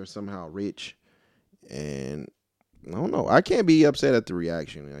Jews are somehow rich, and I don't know. I can't be upset at the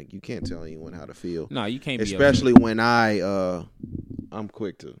reaction. Like you can't tell anyone how to feel. No, you can't. Especially when I'm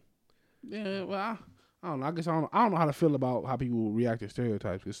quick to. Yeah, well, I don't know. I guess I don't know how to feel about how people react to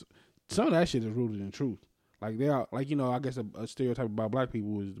stereotypes. Because some of that shit is rooted in truth. Like they are, like I guess a stereotype about black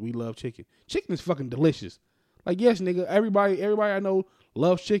people is we love chicken. Chicken is fucking delicious. Like yes, nigga, everybody I know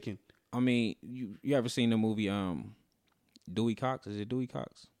loves chicken. I mean, you ever seen the movie Dewey Cox? Is it Dewey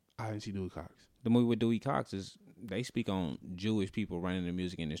Cox? I didn't see Dewey Cox. The movie with Dewey Cox is they speak on Jewish people running the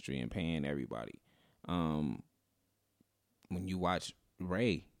music industry and paying everybody. When you watch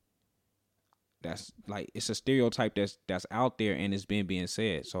Ray, that's like it's a stereotype that's out there and it's been being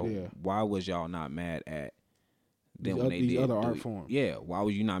said. So why was y'all not mad at them when they did other art forms? Yeah, why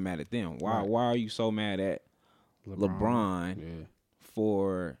was you not mad at them? Why are you so mad at LeBron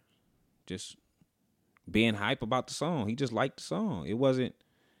for just being hype about the song? He just liked the song. It wasn't.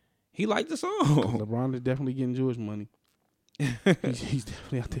 He liked the song. LeBron is definitely getting Jewish money. he's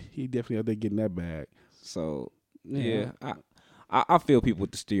definitely out there. He definitely out there getting that bag. So I feel people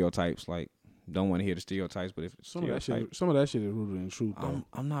with the stereotypes like don't want to hear the stereotypes, but if some of that shit is rooted in truth. Though.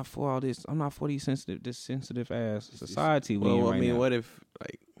 I'm not for all this. I'm not for these sensitive ass society. Well, I mean, now. what if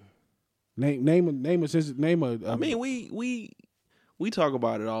like name a? I mean, we talk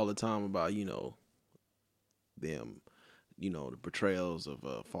about it all the time about them. The portrayals of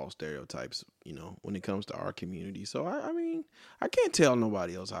false stereotypes, when it comes to our community. So, I mean, I can't tell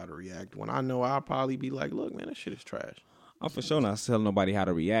nobody else how to react when I know I'll probably be like, look, man, that shit is trash. I'm for sure not telling nobody how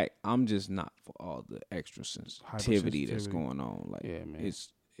to react. I'm just not for all the extra sensitivity that's going on. Like, man.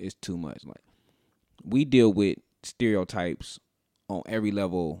 It's too much. Like, we deal with stereotypes on every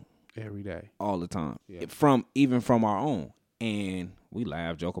level. Every day. All the time. Yeah. Even from our own. And we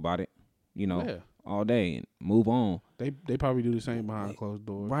laugh, joke about it, all day and move on. They probably do the same behind closed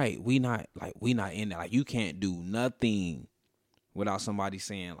doors. Right. We not in there. Like you can't do nothing without somebody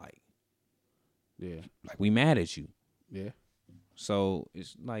saying like we mad at you. Yeah. So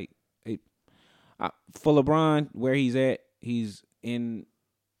it's like for LeBron, where he's at, he's in,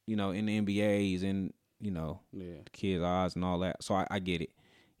 in the NBA, he's in, the kids' eyes and all that. So I get it.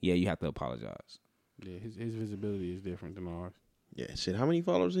 Yeah, you have to apologize. Yeah, his visibility is different than ours. Yeah, shit. How many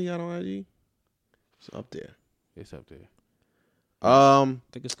followers he got on IG? It's up there. It's up there. I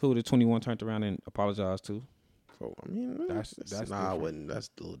think it's cool that 21 turned around and apologized too. So, I mean, That's nah, I different. wouldn't. That's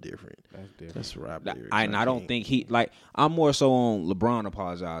a little different. That's different. That's rap lyrics. I don't think he I'm more so on LeBron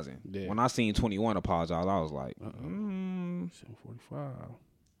apologizing. Yeah. When I seen 21 apologize, I was like, 7:45.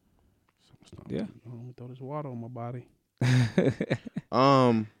 Yeah. I'm gonna throw this water on my body.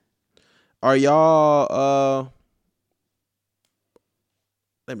 Are y'all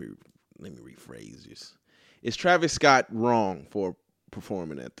let me rephrase this. Is Travis Scott wrong for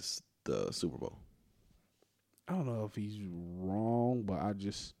performing at the Super Bowl? I don't know if he's wrong, but I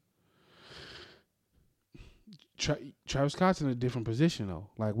just Travis Scott's in a different position though.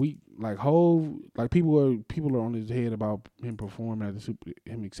 People are on his head about him performing at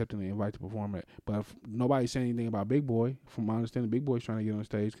him accepting the invite to perform at. But nobody's saying anything about Big Boy. From my understanding, Big Boy's trying to get on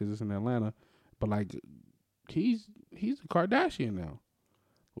stage because it's in Atlanta. But he's a Kardashian now.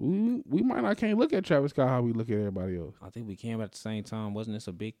 We might not can't look at Travis Scott how we look at everybody else. I think we can, but at the same time, wasn't this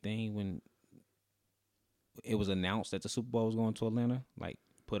a big thing when it was announced that the Super Bowl was going to Atlanta? Like,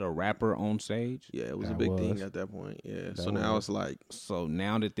 put a rapper on stage? Yeah, it was That a big was. thing at that point. Yeah. That So now was. it's like, So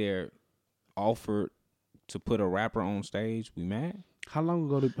now that they're offered to put a rapper on stage, we mad? How long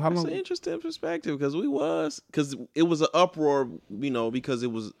ago? that's an interesting perspective because it was an uproar, because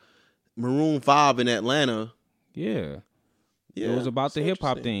it was Maroon 5 in Atlanta. Yeah. Yeah, It was about it's the hip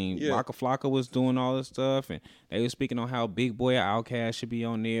hop interesting. thing. Yeah. Waka Flocka was doing all this stuff, and they were speaking on how Big Boy and Outkast should be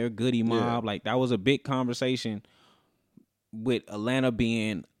on there, Goody Mob. Like, that was a big conversation with Atlanta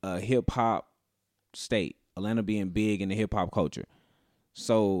being a hip hop state, Atlanta being big in the hip hop culture.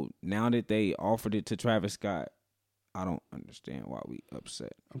 So now that they offered it to Travis Scott, I don't understand why we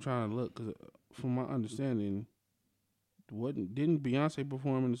upset. I'm trying to look because, from my understanding, didn't Beyonce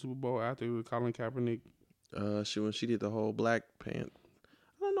perform in the Super Bowl after Colin Kaepernick? When she did the whole Black Panther.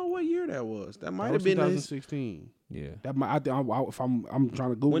 I don't know what year that was. That might That have was been his. 2016. Yeah. That might. I'm trying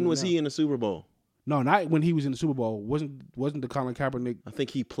to Google. When was now. he in the Super Bowl? No, not when he was in the Super Bowl. Wasn't the Colin Kaepernick? I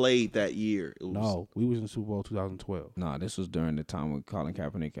think he played that year. It was, No, we was in the Super Bowl 2012. Nah, this was during the time when Colin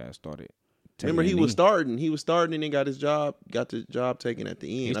Kaepernick had started. Remember, he taking a was knee. starting. He was starting and then got the job taken at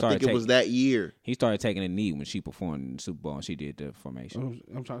the end. I started think it was that year. He started taking a knee when she performed in the Super Bowl and she did the formation.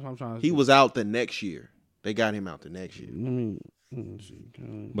 I'm trying. He was out the next year. They got him out the next year. Let me see.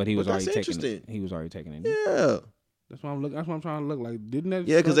 But he was But that's already taking. interesting. He was already taking a knee. Yeah. That's what I'm looking. That's what I'm trying to look like. Didn't that?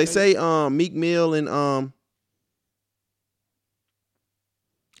 Yeah, because they start say Meek Mill and I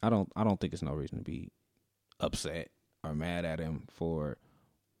don't think it's no reason to be upset or mad at him for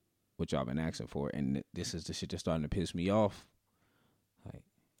what y'all been asking for, and this is the shit that's starting to piss me off. Like,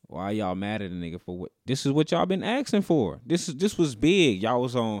 why y'all mad at a nigga for what? This is what y'all been asking for. This was big. Y'all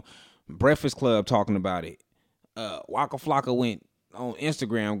was on Breakfast Club talking about it. Waka Flocka went on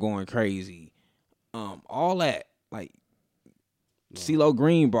Instagram going crazy. All that, like, CeeLo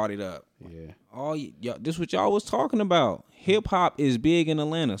Green brought it up. Yeah. All y'all, this what y'all was talking about. Hip hop is big in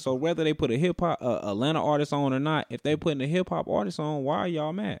Atlanta, so whether they put a hip hop Atlanta artist on or not, if they putting a hip hop artist on, why are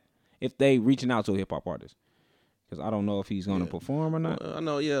y'all mad? If they reaching out to a hip hop artist, because I don't know if he's gonna perform or not. I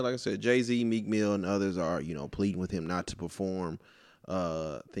know, yeah, like I said, Jay-Z, Meek Mill, and others are pleading with him not to perform.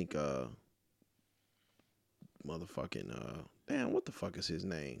 I think motherfucking damn, what the fuck is his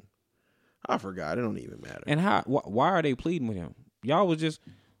name? I forgot. It don't even matter. And why are they pleading with him? Y'all was just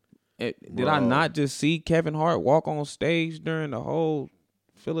did I Bro. not just see Kevin Hart walk on stage during the whole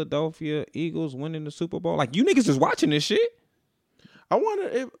Philadelphia Eagles winning the Super Bowl? Like, you niggas is watching this shit. I wonder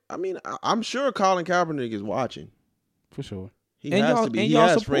if I'm sure Colin Kaepernick is watching. For sure. He And has y'all- to be. and He y'all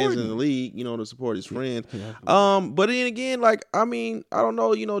has friends in supporting. the league, to support his friends. Yeah. But then again, like, I don't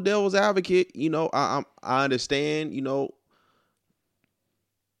know, devil's advocate, I understand,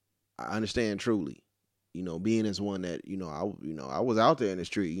 I understand truly, being as one that, I was out there in the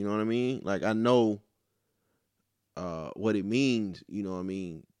street, you know what I mean? Like, I know what it means,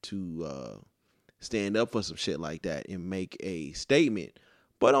 to stand up for some shit like that and make a statement.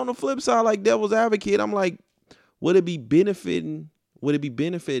 But on the flip side, like devil's advocate, I'm like, would it be beneficial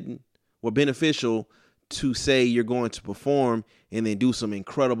to say you're going to perform and then do some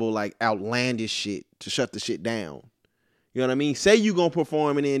incredible, like, outlandish shit to shut the shit down? You know what I mean? Say you gonna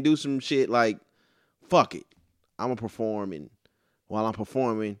perform and then do some shit like, fuck it, I'm gonna perform, and while I'm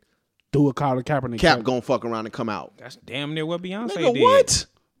performing, Do a Colin Kaepernick. Cap gonna fuck around and come out. That's damn near what Beyonce Nigga, did. what?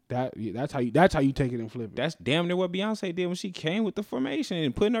 That's how you take it and flip it. That's damn near what Beyonce did when she came with the formation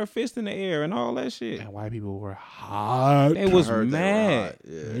and putting her fist in the air and all that shit. And white people were hot. They was heard they were mad. hot,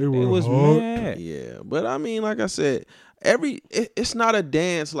 yeah. They They were was hot. mad. Yeah, but I mean, like I said, it's not a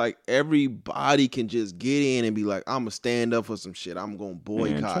dance like everybody can just get in and be like, I'm gonna stand up for some shit. I'm gonna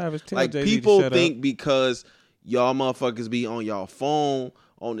boycott. Travis, tell Like Jay-Z to people shut think up. because y'all motherfuckers be on y'all phone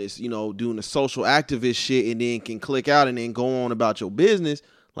on this, doing the social activist shit and then can click out and then go on about your business.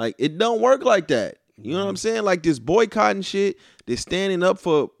 Like it don't work like that. You know what I'm saying? Like this boycotting shit, this standing up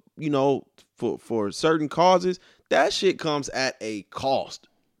for, for certain causes, that shit comes at a cost.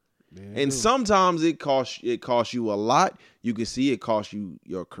 And sometimes it costs you a lot. You can see it costs you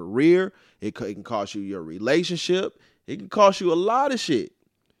your career. It can cost you your relationship. It can cost you a lot of shit.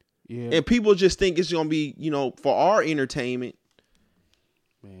 Yeah, And people just think it's gonna be, for our entertainment.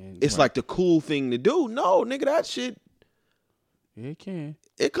 man. It's like the cool thing to do. No, nigga, that shit. Yeah, it can.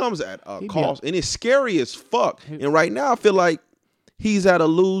 It comes at a He be cost, and it's scary as fuck. And right now, I feel like he's at a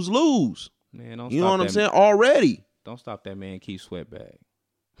lose-lose. Man, don't You know stop what I'm that- saying? Already. Don't stop that man Keith Sweatbag.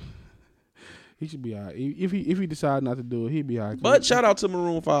 He should be all right. If he decide not to do it, he'd be all right. But shout out to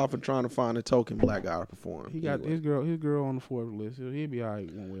Maroon 5 for trying to find a token black guy to perform. He got Anyway. his girl on the fourth list. So he'll be all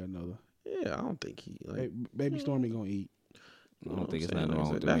right one way or another. Yeah, I don't think he. Like, Baby Stormy gonna eat. I don't think it's saying? nothing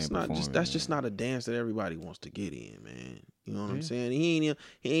wrong with the man That's not performing. that's just not a dance that everybody wants to get in, man. You know what I'm saying? He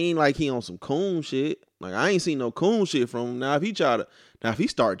ain't like he on some coon shit. Like I ain't seen no coon shit from him. Now if he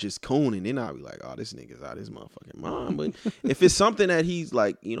start just cooning, then I'll be like, oh, this nigga's out of his motherfucking mind. But if it's something that he's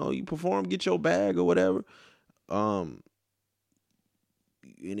like, you perform, get your bag or whatever, and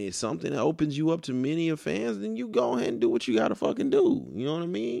it's something that opens you up to many of fans, then you go ahead and do what you gotta fucking do. You know what I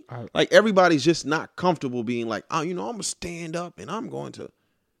mean? Like everybody's just not comfortable being like, oh, I'm gonna stand up and I'm going to.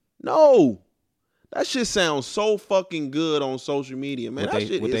 No. That shit sounds so fucking good on social media, man. That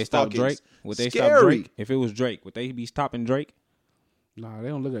shit Would is they stop fucking Drake? Would they scary. stop Drake? If it was Drake, would they be stopping Drake? Nah, they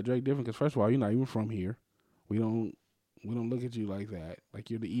don't look at Drake different because first of all, you're not even from here. We don't look at you like that. Like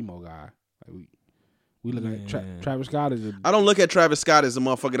you're the emo guy. Like we look at Travis Scott as a. I don't look at Travis Scott as a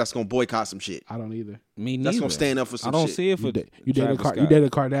motherfucker that's gonna boycott some shit. I don't either. Me neither. That's gonna stand up for some I don't shit. see it for You Travis dated Scott. you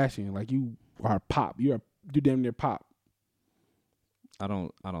dated Kardashian. Like you are pop. You damn near pop. I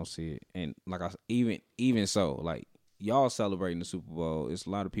don't see it. And like even so, like y'all celebrating the Super Bowl, it's a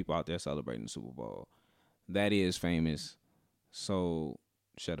lot of people out there celebrating the Super Bowl. That is famous. So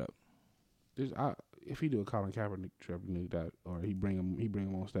shut up. If he do a Colin Kaepernick that, or he bring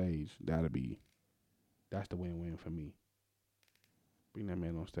him on stage, that's the win-win for me. Bring that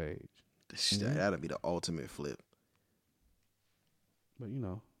man on stage. That'll be the ultimate flip. But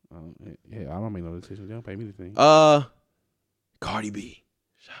I don't make no decisions. They don't pay me the thing. Cardi B.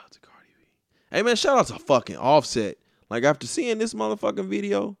 Shout out to Cardi B. Hey man, shout out to fucking Offset. Like after seeing this motherfucking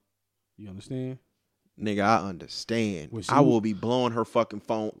video, You understand? nigga, I understand. Was I she- will be blowing her fucking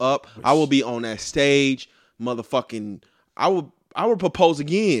phone up. I will be on that stage, motherfucking. I will propose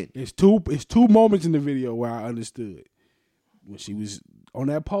again. It's two moments in the video where I understood. When she was on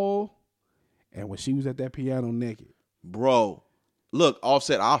that pole and when she was at that piano naked. Bro, look,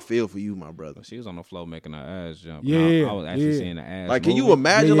 Offset, I feel for you, my brother. She was on the floor making her ass jump. Yeah, I was actually yeah. seeing the ass. Like, can you moving.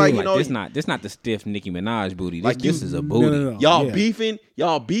 imagine, Yeah, like, yeah. you know, this not the stiff Nicki Minaj booty. This, Like, this you- is a No, booty. no, no. y'all Yeah.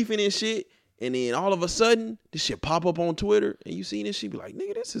 beefing and shit, and then all of a sudden, this shit pop up on Twitter, and you see this shit, be like,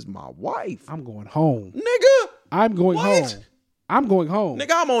 nigga, this is my wife. I'm going home. Nigga, I'm going What? home. I'm going home.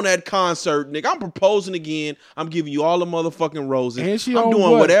 nigga, I'm on that concert, nigga. I'm proposing again. I'm giving you all the motherfucking roses. And she I'm on doing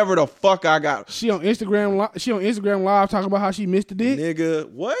what? whatever the fuck I got. She on Instagram Live talking about how she missed the dick.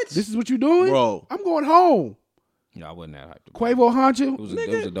 Nigga, what? This is what you doing? Bro. I'm going home. Yeah, I wasn't that hyped. about it. Quavo Honcho. It was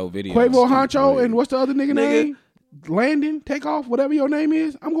a dope video. Quavo Honcho and what's the other nigga Nigga. name? Landon, Takeoff, whatever your name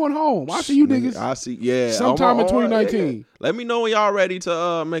is. I'm going home. I see you niggas. I see, yeah. Sometime in I'm all right, 2019. nigga. Let me know when y'all ready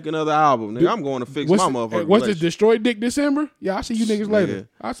to make another album. Nigga, I'm going to fix What's my the- motherfucking What's this, relationship. Destroy Dick December? Yeah, I see you niggas later.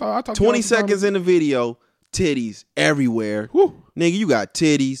 I talked to 20 y'all sometime. seconds in the video, titties everywhere. Woo. Nigga, you got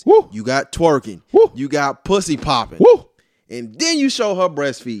titties. Woo. You got twerking. Woo. You got pussy popping. Woo. And then you show her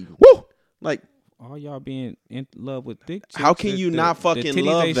breastfeeding. Woo. Like, All y'all being in love with thick chicks. How can you not fucking the titties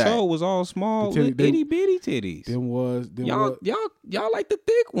love they that? showed was all small, The titty- with itty bitty titties. Them was Y'all like the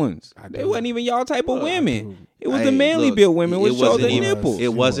thick ones. I They do. wasn't even y'all type of women. It was Hey, the manly look, built women which showed wasn't the even- nipples.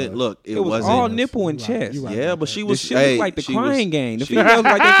 It wasn't. Look, it was wasn't. all nipple and You right, chest. you right. Yeah, but she The was. shit hey, looked like the she crying was, game. The she- females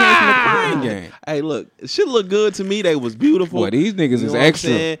like they came from the crying game. Hey, look, shit look good to me. They was beautiful. Boy, these niggas You is know what I'm extra.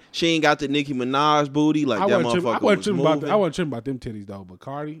 saying? She ain't got the Nicki Minaj booty like I that wasn't motherfucker was tripping about moving. I wasn't tripping about them titties though, but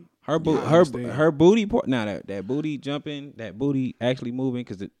Cardi, Her I understand. her booty part. Now that booty jumping, that booty actually moving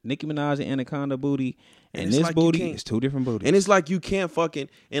because the Nicki Minaj and Anaconda booty and it's this like you booty can't- is two different booties. And it's like you can't fucking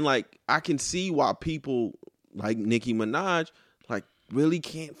and like I can see why people like Nicki Minaj like really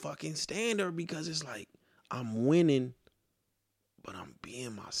can't fucking stand her because it's like I'm winning, but I'm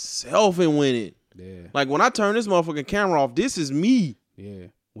being myself and winning. yeah, Like when I turn this motherfucking camera off, this is me. yeah.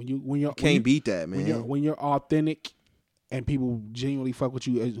 When you're Can't beat that, man. when you're authentic and people genuinely fuck with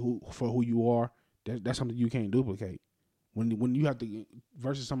you for who you are, that's something you can't duplicate. When you have to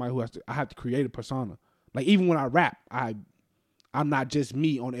versus somebody who has to, I have to create a persona. Like even when I rap, I'm not just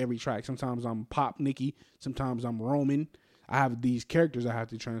me on every track. Sometimes I'm Pop Nicki. Sometimes I'm Roman. I have these characters I have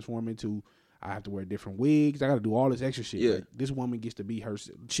to transform into. I have to wear different wigs. I got to do all this extra shit. Yeah. Like, this woman gets to be her.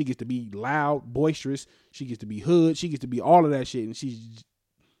 She gets to be loud, boisterous. She gets to be hood. She gets to be all of that shit. And she's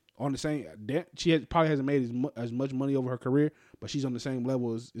on the same. She probably hasn't made as much money over her career, but she's on the same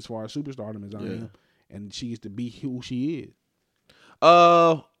level as far as superstardom as I am. And she gets to be who she is.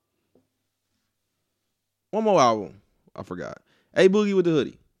 One more album. I forgot. A Boogie with the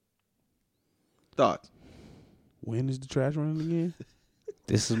Hoodie. Thoughts? When is the trash running again?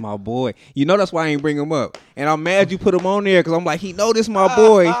 This is my boy. You know that's why I ain't bring him up. And I'm mad you put him on there because I'm like, he know this my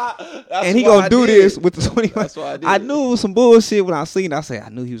boy. And he gonna do this with the 21. That's why I did. I knew it was some bullshit when I seen it. I said, I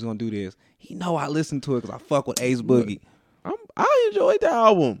knew he was gonna do this. He know I listened to it because I fuck with Ace Boogie. I enjoyed the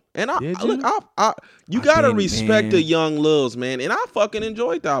album, and Did you? look, you I gotta didn't, respect man. the Young Lils, man, and I fucking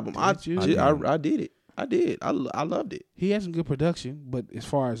enjoyed the album. I Did you? I did it. I did. I loved it. He has some good production, but as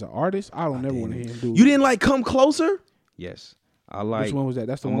far as an artist, I don't never want to hear him do. You didn't like Come Closer? Yes. I like. Which one was that?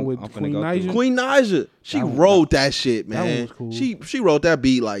 That's the I'm- one with I'm finna Queen go through Naija. it. Queen Naija, she That one- wrote that shit, man. that one was cool. She wrote that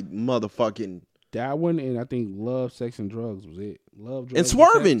beat like motherfucking That one, and I think Love, Sex, and Drugs was it. Love, Drugs, and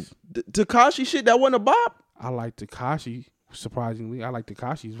Swerving. Sex. Takashi shit that wasn't a bop. I like Takashi. Surprisingly, I like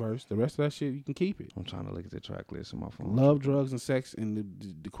Takashi's verse. The rest of that shit, you can keep it. I'm trying to look at the track list on my phone. Love, Drugs, and Sex, and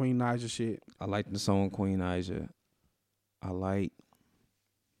the Queen Naija shit. I like the song Queen Naija. I like.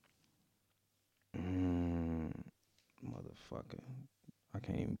 Motherfucker. I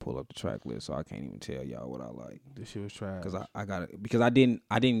can't even pull up the track list, so I can't even tell y'all what I like. This shit was trash. Cause I got it because I didn't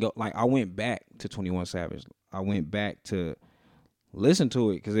go like I went back to 21 Savage. I went back to listen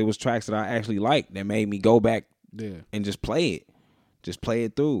to it because it was tracks that I actually liked that made me go back Yeah. and just play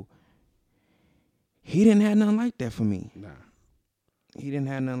it through. He didn't have nothing like that for me. Nah. He didn't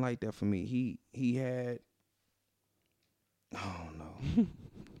have nothing like that for me. He had. I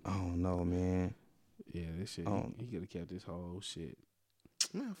don't know, man. Yeah, this shit. He could have kept this whole shit.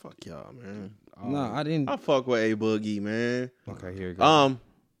 Man, fuck y'all, man. No, I didn't. I fuck with A Boogie, man. Okay, here we go.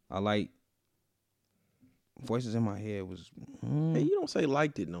 I like. Voices in My Head was. Hey, you don't say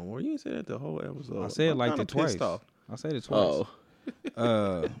liked it no more. You didn't say that the whole episode. I said I'm liked kinda it twice. pissed off. I said it twice.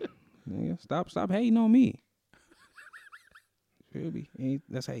 Oh, Nigga, stop hating on me. Feel me?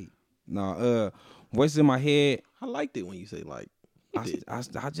 That's hate. No, Voices in My Head. I liked it when you say like. You did.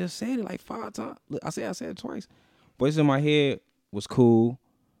 I just said it like 5 times. Look, I said it twice. Voices in My Head was cool.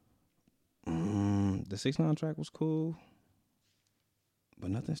 The 6ix9ine track was cool, but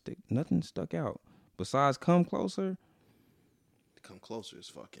nothing stuck out. Besides Come Closer. Come Closer is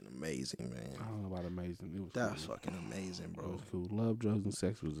fucking amazing, man. I don't know about amazing. It was That's cool. fucking amazing, It bro. was cool. Love, Drugs, and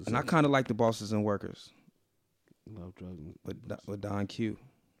Sex was. And I kind of like the Bosses and Workers Love, Drugs, and with Don Q.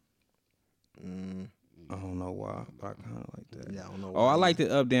 Mm, I don't know why, but I kind of like that. yeah, I don't know. Oh, I like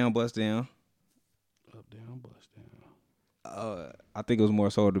the Up Down Bust Down. Up, Down, Bust Down. I think it was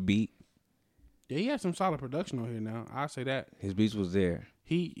more so the beat. Yeah, he had some solid production on here. Now I say that His beats was there.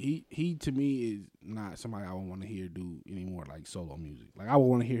 he to me is not somebody I would want to hear do anymore like solo music. Like I would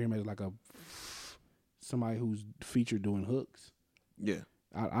want to hear him as like somebody who's featured doing hooks. Yeah,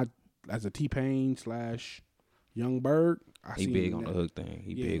 I as a T-Pain / Young Bird. He big on the hook thing.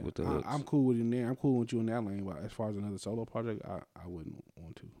 He big with the hooks. I'm cool with him there. I'm cool with you in that lane. But as far as another solo project, I wouldn't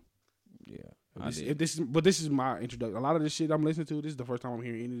want to. Yeah, This is my introduction. A lot of this shit I'm listening to, this is the first time I'm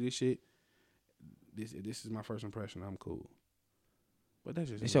hearing any of this shit. This is my first impression. I'm cool. But that's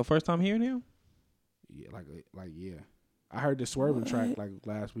just It's your first time hearing him? yeah, like yeah. I heard the Swerving track like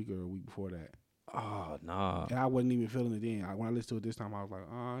last week or a week before that, Oh, nah. and I wasn't even feeling it then. When I listened to it this time, I was like,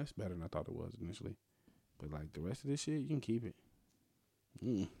 oh, it's better than I thought it was initially. But like the rest of this shit, you can keep it.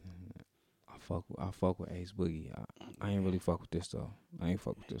 I fuck with Ace Boogie. I ain't really fuck with this though. I ain't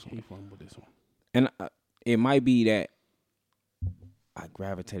fuck with this He one. fun with this one. And it might be that I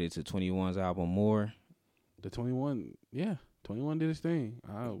gravitated to 21's album more. The 21, yeah, 21 did his thing.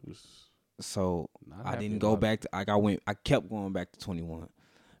 I was So not I happy didn't go about back to I kept going back to 21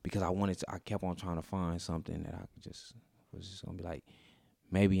 because I kept on trying to find something that I was just gonna be like,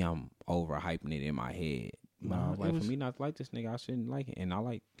 maybe I'm overhyping it in my head. But I Nah, was it like, was- for me not to like this nigga, I shouldn't like it. And I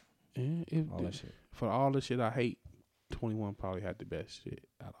like Yeah, all that shit. For all the shit I hate, 21 probably had the best shit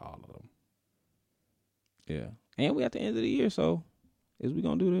out of all of them. Yeah. And we at the end of the year, so is we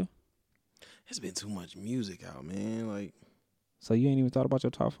gonna do this? It's been too much music out, man. Like, So you ain't even thought about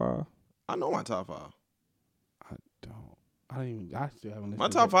your top 5? I know my top 5. I still haven't listened My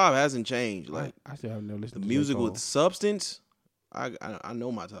to top that. 5 hasn't changed. Like, I still haven't never the listened to music J. Cole. with substance, I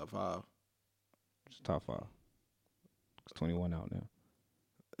know my top 5. It's top 5. It's 21 out now.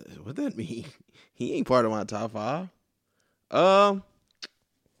 What that mean? He ain't part of my top 5.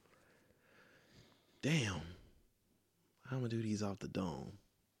 Damn. I'm gonna do these off the dome.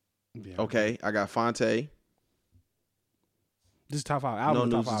 Yeah. Okay, I got Fonte. This is top 5 album.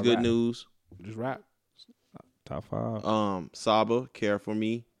 No top News is 5 Good rap? News. Just rap. Top 5. Saba, Care for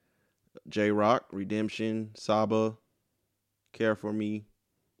Me. J Rock, Redemption. Saba, Care for Me.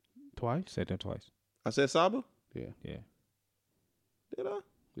 Twice? Said that twice. I said Saba? Yeah. Yeah. Did I?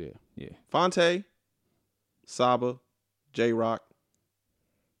 Yeah. Yeah. Fonte, Saba, J Rock,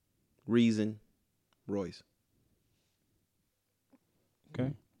 Reason, Royce.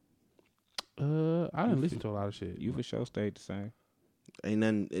 Okay. I didn't listen to a lot of shit. You for sure stayed the same. And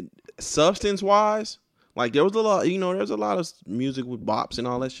then substance wise, like there was a lot, there's a lot of music with bops and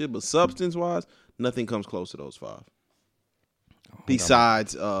all that shit, but substance wise, nothing comes close to those 5.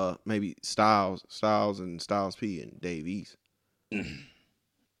 Besides maybe Styles and Styles P and Dave East.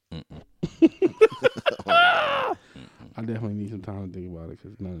 I definitely need some time to think about it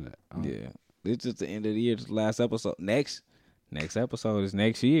because none of that. Yeah. It's just the end of the year. This last episode. Next episode is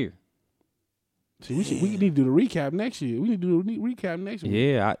next year. See, we need to do the recap next year. We need to do the recap next week.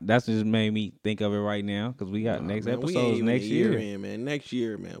 Yeah, that's just made me think of it right now because we got next Man, we ain't episodes even next a year. in, man. Next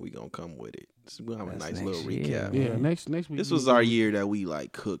year, man, we gonna come with it. So we'll have a That's nice next little year, recap. Yeah, next week. This we was do- our year that we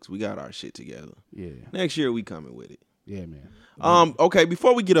like cooked. We got our shit together. Yeah, Next year we coming with it. yeah, man. Okay,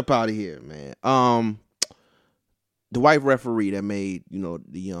 before we get up out of here, man. The white referee that made,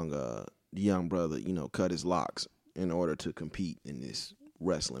 the young brother, cut his locks in order to compete in this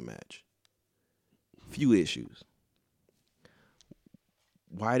wrestling match. Few issues.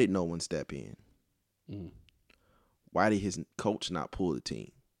 Why did no one step in? Mm. Why did his coach not pull the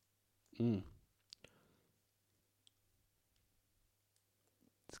team? Mm.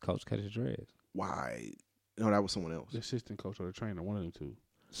 This coach cut his dreads. Why? No, that was someone else. The assistant coach or the trainer, one of them two.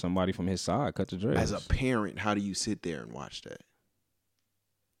 Somebody from his side cut the dreads. As a parent, how do you sit there and watch that?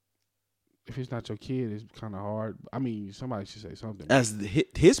 If it's not your kid, it's kind of hard. I mean, somebody should say something. As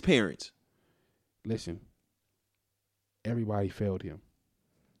his parents. Listen, everybody failed him.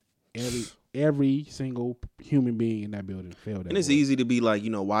 Every single human being in that building failed. And it's easy to be like,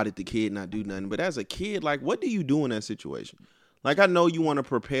 why did the kid not do nothing? But as a kid, like, what do you do in that situation? Like, I know you want to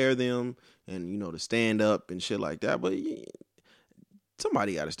prepare them and, to stand up and shit like that, but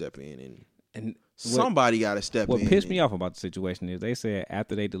somebody got to step in and somebody got to step in. what pissed me off about the situation is they said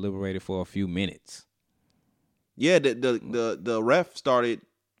after they deliberated for a few minutes, Yeah, the ref started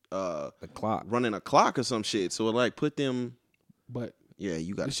the clock. running a clock or some shit. So it like put them, But yeah,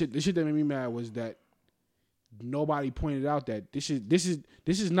 you got the shit that made me mad was that nobody pointed out that this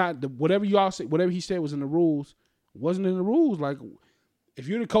is not the whatever y'all say, whatever he said was in the rules wasn't in the rules. Like, if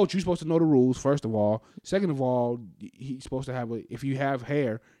you're the coach, you're supposed to know the rules. First of all, second of all, he's supposed to have if you have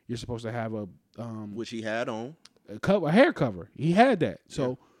hair, you're supposed to have a which he had on. a hair cover. He had that.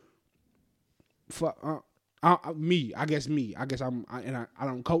 So, I guess I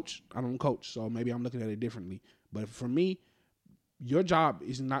don't coach. I don't coach. So maybe I'm looking at it differently. But for me, your job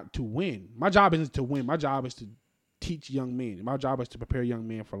is not to win. My job isn't to win. My job is to teach young men. My job is to prepare young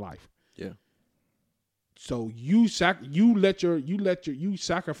men for life. Yeah. So you sacrifice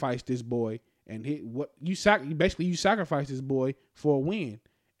this boy and you sacrifice this boy for a win,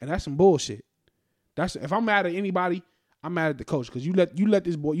 and that's some bullshit. If I'm mad at anybody, I'm mad at the coach because you let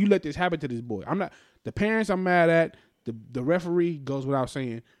this happen to this boy. I'm not the parents. I'm mad at the referee. Goes without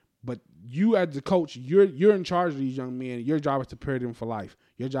saying, but you as the coach, you're in charge of these young men. Your job is to prepare them for life.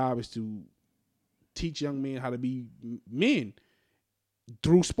 Your job is to teach young men how to be men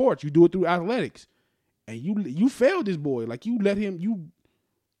through sports. You do it through athletics. And you failed this boy. Like, you let him.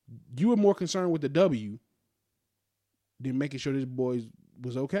 You were more concerned with the W than making sure this boy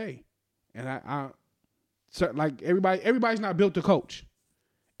was okay. And I like everybody's not built to coach.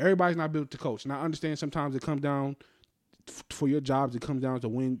 Everybody's not built to coach. And I understand sometimes it comes down for your jobs. It comes down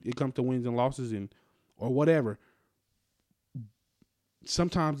to it comes to wins and losses or whatever.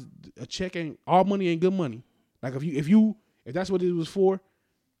 Sometimes a check ain't all money ain't good money. Like if that's what it was for,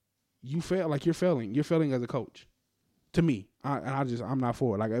 you fail. Like you're failing. You're failing as a coach. To me, I'm not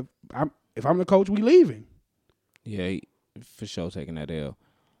for it. Like if I'm the coach, we leaving. Yeah, he, for sure taking that L.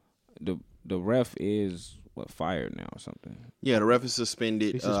 The ref is fired now or something. Yeah, the ref is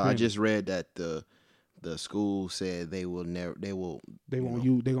suspended. He's I suspended. just read that the school said they won't They're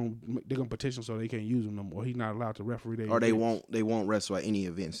gonna petition so they can't use him no more. He's not allowed to referee. or they won't wrestle at any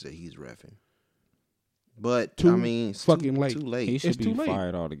events that he's reffing. But Too I mean, it's fucking too late. Too He late. should It's be too late.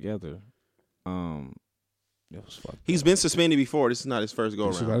 fired altogether. It was fucked. He's been suspended before. This is not his first go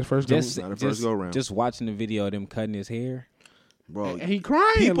This is around. his first Just, Not the first go around. just watching the video of them cutting his hair. Bro, and he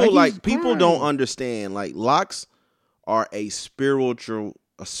crying. people he's don't crying. understand. Like locks are a spiritual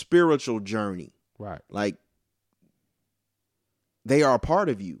journey. Right. Like they are a part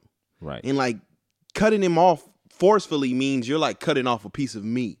of you. Right. And like cutting him off forcefully means you're like cutting off a piece of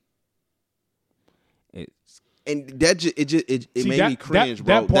me. It's And that it See, made me cringe,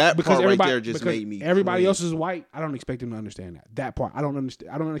 bro. part- That because part right everybody- there just because made me Everybody cringe. else is white. I don't expect him to understand that. That part, I don't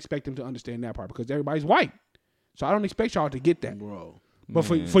understand. I don't expect him to understand that part because everybody's white. So I don't expect y'all to get that. Bro. But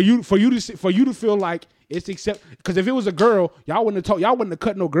for you to feel like it's because if it was a girl, y'all wouldn't have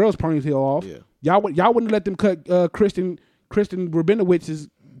cut no girl's ponytail off. Yeah. Y'all wouldn't let them cut Kristen Rabinowitz's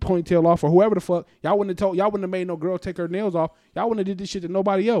ponytail off or whoever the fuck. Y'all wouldn't have made no girl take her nails off. Y'all wouldn't have did this shit to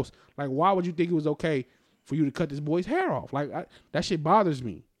nobody else. Like why would you think it was okay for you to cut this boy's hair off? Like that shit bothers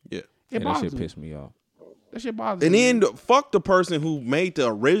me. Yeah. It that bothers shit me. pissed me off. That shit bothers And me. then fuck the person who made the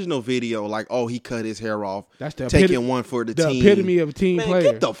original video like, oh, he cut his hair off. That's the taking epitome- one for the the team. epitome of a team Man, player.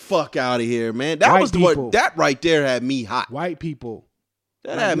 get the fuck out of here, man. That White was people. what that right there had me hot. White people.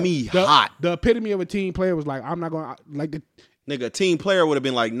 That had me the, hot. The epitome of a team player was like, I'm not going to like the Nigga, a team player would have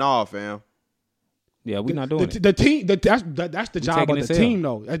been like, nah, fam. Yeah, we're not doing it. The team. That's the job taking of the this team,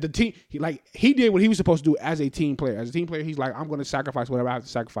 though. As the team, he did what he was supposed to do as a team player. As a team player, he's like, I'm going to sacrifice whatever I have to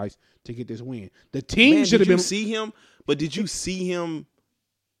sacrifice to get this win. The team Man, should did have you been. see him? But did you see him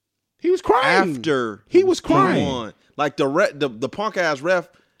He was crying after He was crying. won? Like the punk ass ref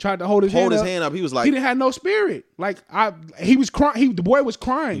Tried to hold his hold his up. hand up. He was like, He didn't have no spirit. Like he was crying. The boy was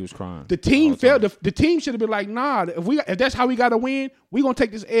crying. He was crying. The team All the time. failed. The team should have been like, nah. If that's how we got to win, we gonna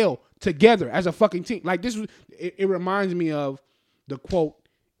take this L together as a fucking team. Like this was. It reminds me of the quote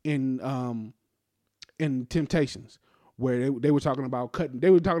in Temptations where they were talking about cutting. They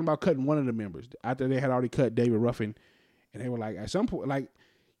were talking about cutting one of the members after they had already cut David Ruffin, and they were like, at some point, like,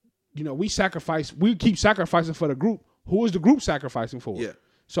 you know, we keep sacrificing for the group. Who is the group sacrificing for? Yeah.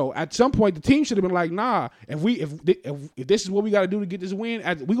 So at some point, the team should have been like, nah. If this is what we got to do to get this win,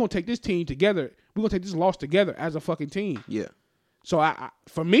 we're gonna take this team together. We're gonna take this loss together as a fucking team. yeah. So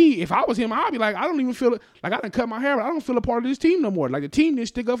for me, if I was him, I'd be like, I don't even feel it. Like I done cut my hair, but I don't feel a part of this team no more. Like the team didn't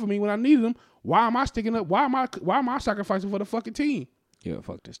stick up for me when I needed them. Why am I sticking up? Why am I sacrificing for the fucking team? Yeah,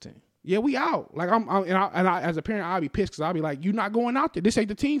 fuck this team. Yeah, we out. Like I as a parent, I'd be pissed because I'd be like, you're not going out there. This ain't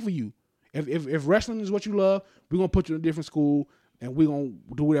the team for you. If wrestling is what you love, we're gonna put you in a different school and we're gonna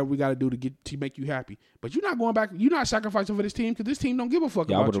do whatever we gotta do to make you happy. But you're not going back. You're not sacrificing for this team because this team don't give a fuck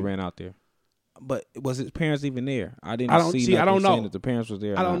Y'all about would have you. ran out there. But was his parents even there? I didn't I don't see. see. I don't nothing saying know. that the parents was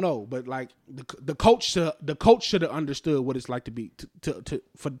there. or I don't not. know, but like the coach should have understood what it's like to be to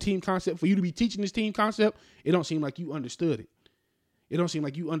for the team concept. For you to be teaching this team concept, it don't seem like you understood it. It don't seem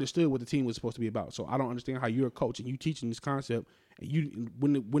like you understood what the team was supposed to be about. So I don't understand how you're a coach and you teaching this concept, and you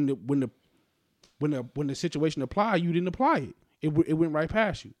when the situation applied, you didn't apply it. It went right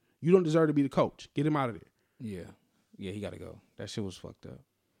past you. You don't deserve to be the coach. Get him out of there. Yeah, he got to go. That shit was fucked up.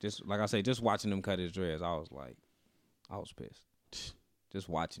 Just like I say, just watching him cut his dreads, I was pissed. Just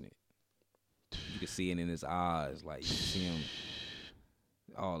watching it, you could see it in his eyes. Like you could see him,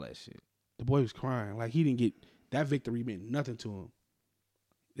 all that shit. The boy was crying. Like he didn't get that victory meant nothing to him.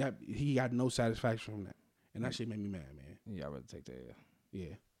 That he got no satisfaction from that, and that shit made me mad, man. Yeah, I'd rather take that. L.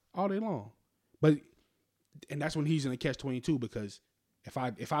 Yeah, all day long. And that's when he's in a catch-22 because if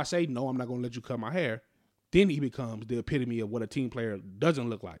I say no, I'm not gonna let you cut my hair, then he becomes the epitome of what a team player doesn't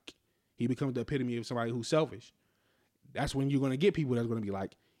look like. He becomes the epitome of somebody who's selfish. That's when you're gonna get people that's gonna be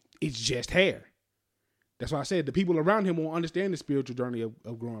like, it's just hair. That's why I said the people around him won't understand the spiritual journey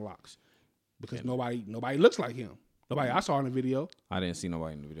of growing locks because nobody looks like him. Nobody I saw in the video. I didn't see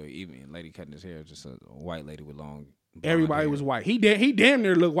nobody in the video. Even lady cutting his hair, just a white lady with long. blonde Everybody hair. was white. He damn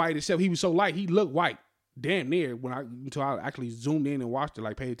near looked white, except he was so light. He looked white, damn near. Until I actually zoomed in and watched it,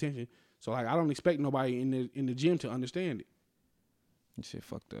 like paid attention. So like I don't expect nobody in the gym to understand it. This shit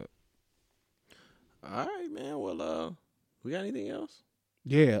fucked up. All right, man. Well, we got anything else?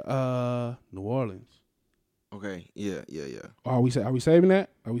 Yeah, New Orleans. Okay. Yeah. Are we saving that?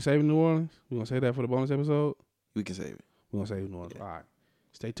 Are we saving New Orleans? We gonna save that for the bonus episode? We can save it. We gonna save New Orleans. All right.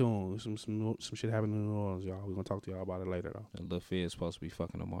 Stay tuned. Some shit happening in New Orleans, y'all. We gonna talk to y'all about it later though. And Lil Fizz is supposed to be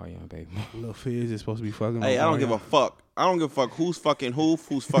fucking Omarion, baby. Lil Fizz is supposed to be fucking. Hey, I don't give a fuck. I don't give a fuck who's fucking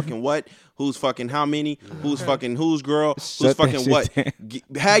who's fucking what, who's fucking how many, who's fucking whose girl, who's Shut that fucking shit what. down.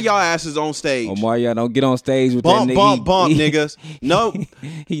 Have y'all asses on stage. Omarion, don't get on stage with Bump, that nigga. bump, niggas. No,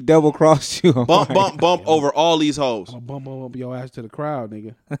 He double crossed you. bump over all these hoes. I'm gonna bump your ass to the crowd,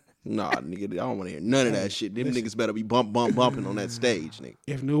 nigga. Nah, nigga, I don't want to hear none of that shit. Them niggas better be bumping on that stage, nigga.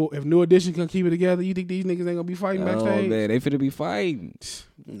 If New Edition can keep it together, you think these niggas ain't gonna be fighting Oh backstage? man, they finna be fighting.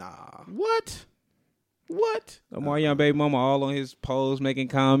 Nah. What? Omarion baby mama all on his post making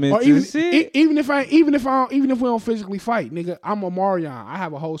comments Or even and shit. even if we don't physically fight, nigga, I'm Omarion. I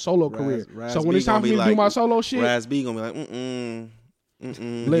have a whole solo career. Raz So when B it's time for gonna me be to do like- my solo shit, Raz B gonna be like, you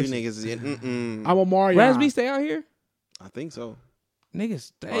Listen. niggas, I'm Omarion. Raz B stay out here? I think so. Nigga Or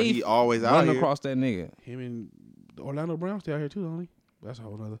stay he always out running here. across that nigga. Him and Orlando Brown stay out here too, don't he? That's a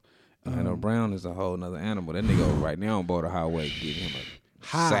whole nother. Orlando Brown is a whole nother animal. That nigga right now on Border Highway getting him a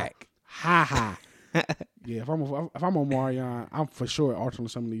Ha. sack. Ha. Yeah, if I'm Omarion, I'm for sure altering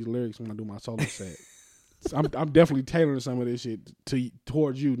some of these lyrics when I do my solo set. So I'm definitely tailoring some of this shit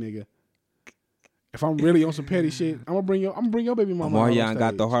towards you, nigga. If I'm really on some petty shit, I'm gonna bring your baby mama. out on Omarion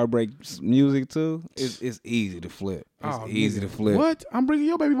got the stage. heartbreak music too. It's easy to flip. It's Oh, easy nigga. to flip. What? I'm bringing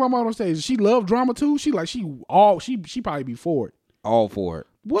your baby mama out on stage. She love drama too. She probably be for it. All for it.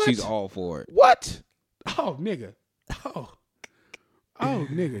 What? She's all for it. What? Oh nigga. Oh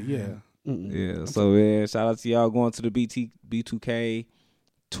nigga. Yeah. Mm-mm. Yeah. So man, shout out to y'all going to the B2K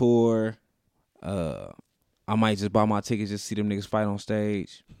tour. I might just buy my tickets just to see them niggas fight on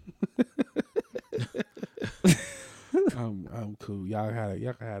stage. I'm cool. Y'all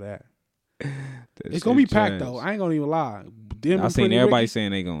can have that. That It's gonna be shit packed trash. though. I ain't gonna even lie. I seen everybody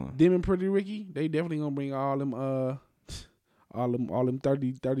saying they going. Them and Pretty Ricky, they definitely gonna bring all them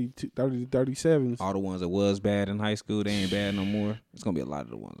 30 to 37s. All the ones that was bad in high school, they ain't bad no more. It's gonna be a lot of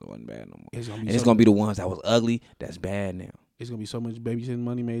the ones that wasn't bad no more. It's gonna be And it's so gonna be the ones that was ugly that's bad now. It's gonna be so much babysitting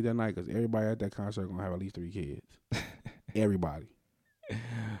money made that night because everybody at that concert gonna have at least 3 kids. Everybody.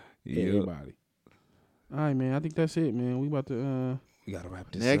 Yeah. Everybody. All right, man. I think that's it, man. We about to We gotta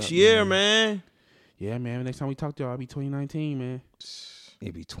wrap this Next up, year, man. yeah, man. Next time we talk to y'all, it'll be 2019, man.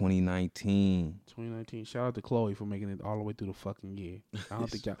 It be 2019. 2019. Shout out to Chloe for making it all the way through the fucking year. I don't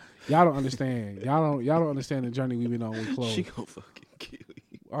think y'all don't understand. Y'all don't understand the journey we've been on with Chloe. She gonna fucking kill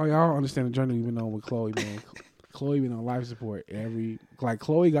you. Oh, y'all don't understand the journey we've been on with Chloe, man. Chloe been on life support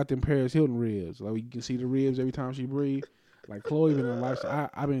Chloe got them Paris Hilton ribs. Like, you can see the ribs every time she breathes. Like, Chloe been on life.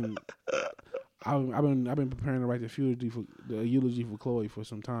 I've been preparing to write the eulogy for Chloe for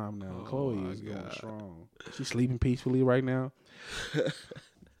some time now. Chloe is going strong. She's sleeping peacefully right now.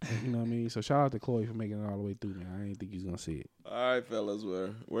 You know what I mean? So shout out to Chloe for making it all the way through, man. I didn't think you was gonna see it. All right, fellas,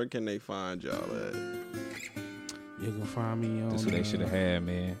 where can they find y'all at? You can find me on. That's what they should have had,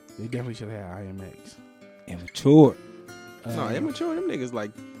 man. They definitely should have had IMX. Immature. No, immature. Them niggas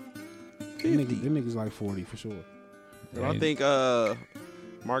like 50. Them niggas like 40 for sure. But I think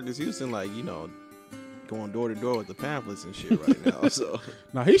Marcus Houston, like, going door to door with the pamphlets and shit right now. So,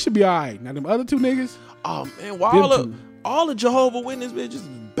 Now he should be all right. Now them other 2 niggas, oh man, why Them all the Jehovah Witness bitches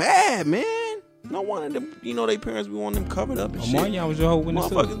bad, man. No one of them, they parents be wanting them covered up and shit. Omarion was your whole witness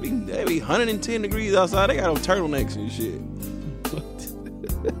too. Motherfuckers they be 110 degrees outside. They got on turtlenecks and shit.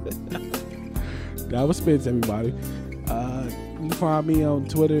 that was Spence, everybody. You can find me on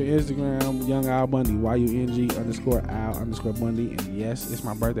Twitter, Instagram, Young Al Bundy, YUNG_Al_Bundy. And yes, it's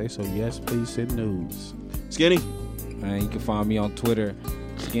my birthday, so yes, please send news. Skinny. And you can find me on Twitter,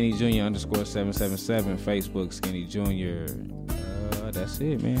 Skinny Junior _777, Facebook Skinny Junior. That's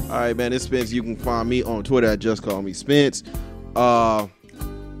it, man. All right, man. It's Spence. You can find me on Twitter at Just Call Me Spence. At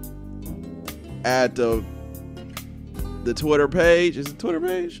the Twitter page. Is it Twitter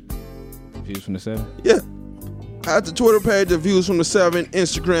page? Views from the 7. Yeah. At the Twitter page, the Views from the 7.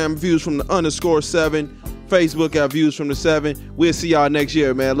 Instagram, Views from the _7. Facebook at Views from the 7. We'll see y'all next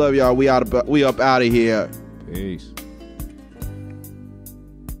year, man. Love y'all. We up out of here. Peace.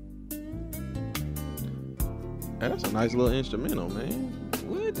 That's a nice little instrumental, man.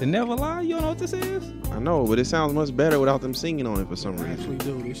 What? The Never Lie? You don't know what this is? I know, but it sounds much better without them singing on it for some I reason. actually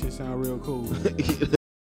do. This shit sound real cool.